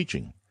ways of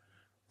teaching.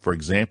 For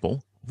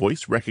example,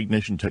 voice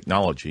recognition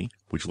technology,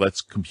 which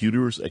lets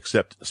computers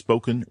accept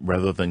spoken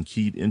rather than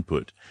keyed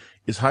input,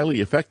 is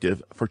highly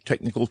effective for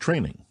technical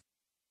training.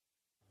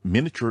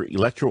 Miniature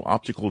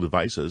electro-optical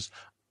devices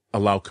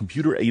allow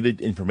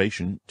computer-aided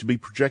information to be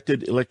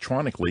projected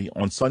electronically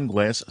on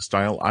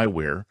sunglass-style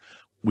eyewear,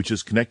 which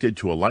is connected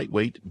to a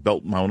lightweight,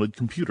 belt-mounted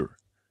computer.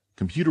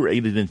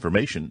 Computer-aided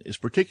information is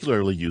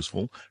particularly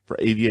useful for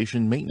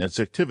aviation maintenance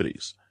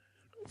activities.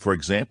 For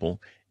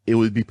example, it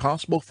would be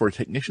possible for a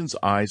technician's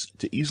eyes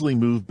to easily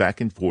move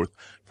back and forth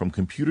from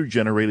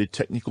computer-generated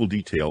technical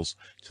details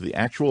to the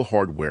actual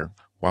hardware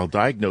while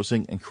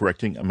diagnosing and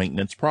correcting a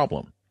maintenance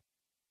problem.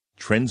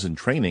 Trends in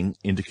training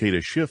indicate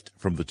a shift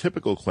from the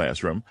typical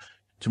classroom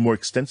to more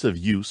extensive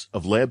use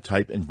of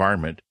lab-type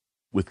environment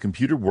with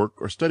computer work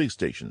or study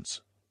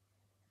stations.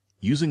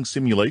 Using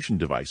simulation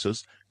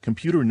devices,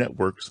 computer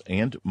networks,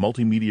 and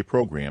multimedia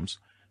programs,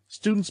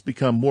 students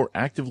become more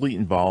actively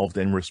involved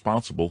and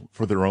responsible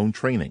for their own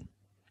training.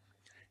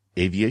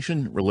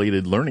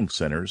 Aviation-related learning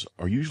centers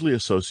are usually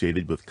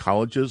associated with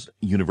colleges,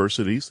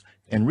 universities,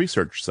 and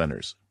research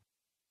centers.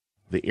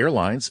 The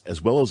airlines,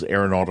 as well as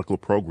aeronautical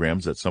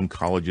programs at some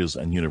colleges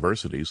and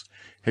universities,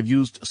 have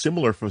used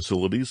similar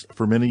facilities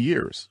for many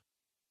years.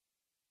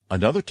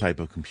 Another type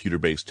of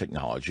computer-based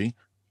technology,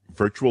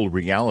 virtual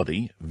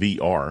reality,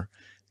 VR,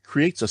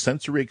 creates a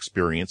sensory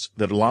experience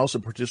that allows a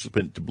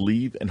participant to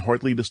believe and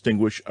hardly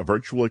distinguish a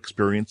virtual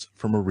experience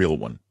from a real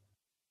one.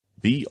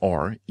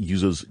 VR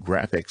uses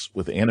graphics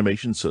with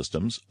animation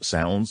systems,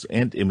 sounds,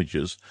 and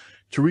images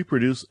to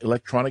reproduce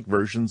electronic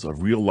versions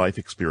of real-life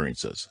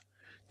experiences.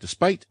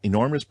 Despite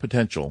enormous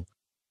potential,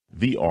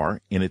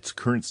 VR, in its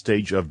current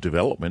stage of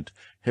development,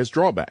 has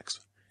drawbacks.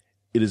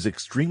 It is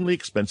extremely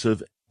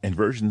expensive, and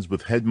versions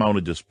with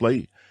head-mounted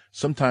display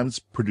sometimes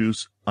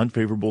produce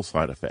unfavorable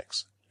side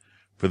effects.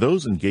 For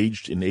those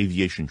engaged in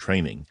aviation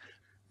training,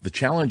 the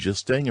challenge is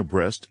staying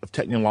abreast of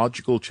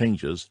technological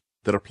changes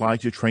that apply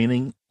to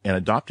training and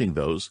adopting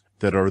those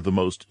that are the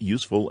most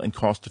useful and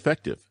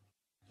cost-effective.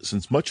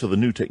 Since much of the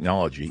new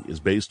technology is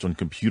based on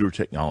computer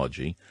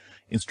technology,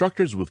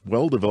 instructors with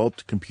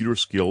well-developed computer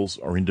skills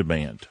are in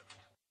demand.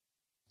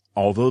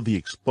 Although the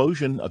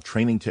explosion of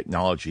training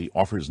technology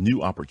offers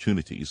new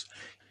opportunities,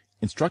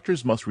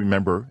 instructors must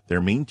remember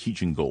their main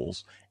teaching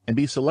goals and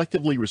be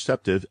selectively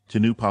receptive to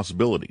new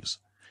possibilities.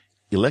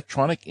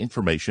 Electronic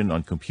information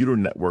on computer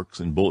networks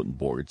and bulletin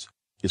boards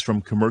is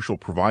from commercial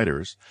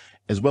providers,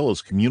 as well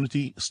as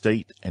community,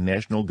 state, and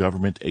national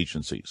government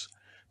agencies.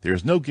 There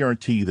is no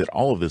guarantee that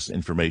all of this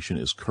information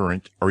is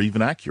current or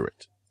even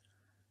accurate.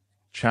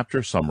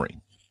 Chapter Summary.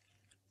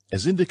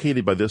 As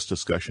indicated by this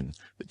discussion,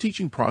 the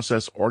teaching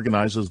process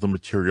organizes the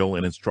material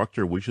an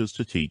instructor wishes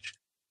to teach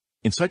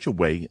in such a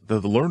way that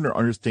the learner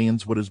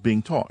understands what is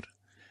being taught.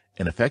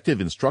 An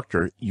effective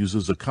instructor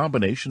uses a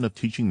combination of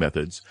teaching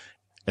methods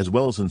as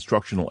well as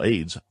instructional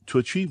aids to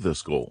achieve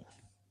this goal.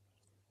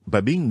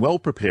 By being well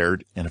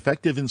prepared, an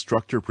effective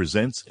instructor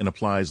presents and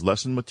applies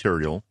lesson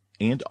material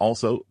and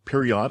also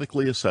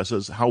periodically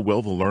assesses how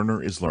well the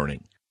learner is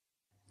learning.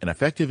 An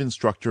effective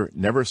instructor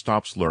never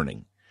stops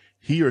learning.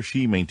 He or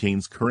she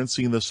maintains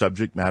currency in the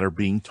subject matter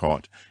being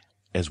taught,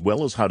 as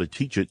well as how to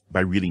teach it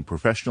by reading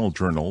professional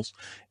journals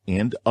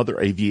and other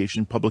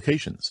aviation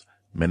publications,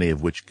 many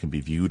of which can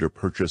be viewed or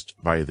purchased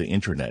via the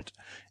Internet,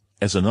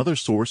 as another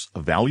source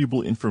of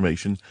valuable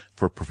information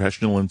for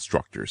professional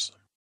instructors.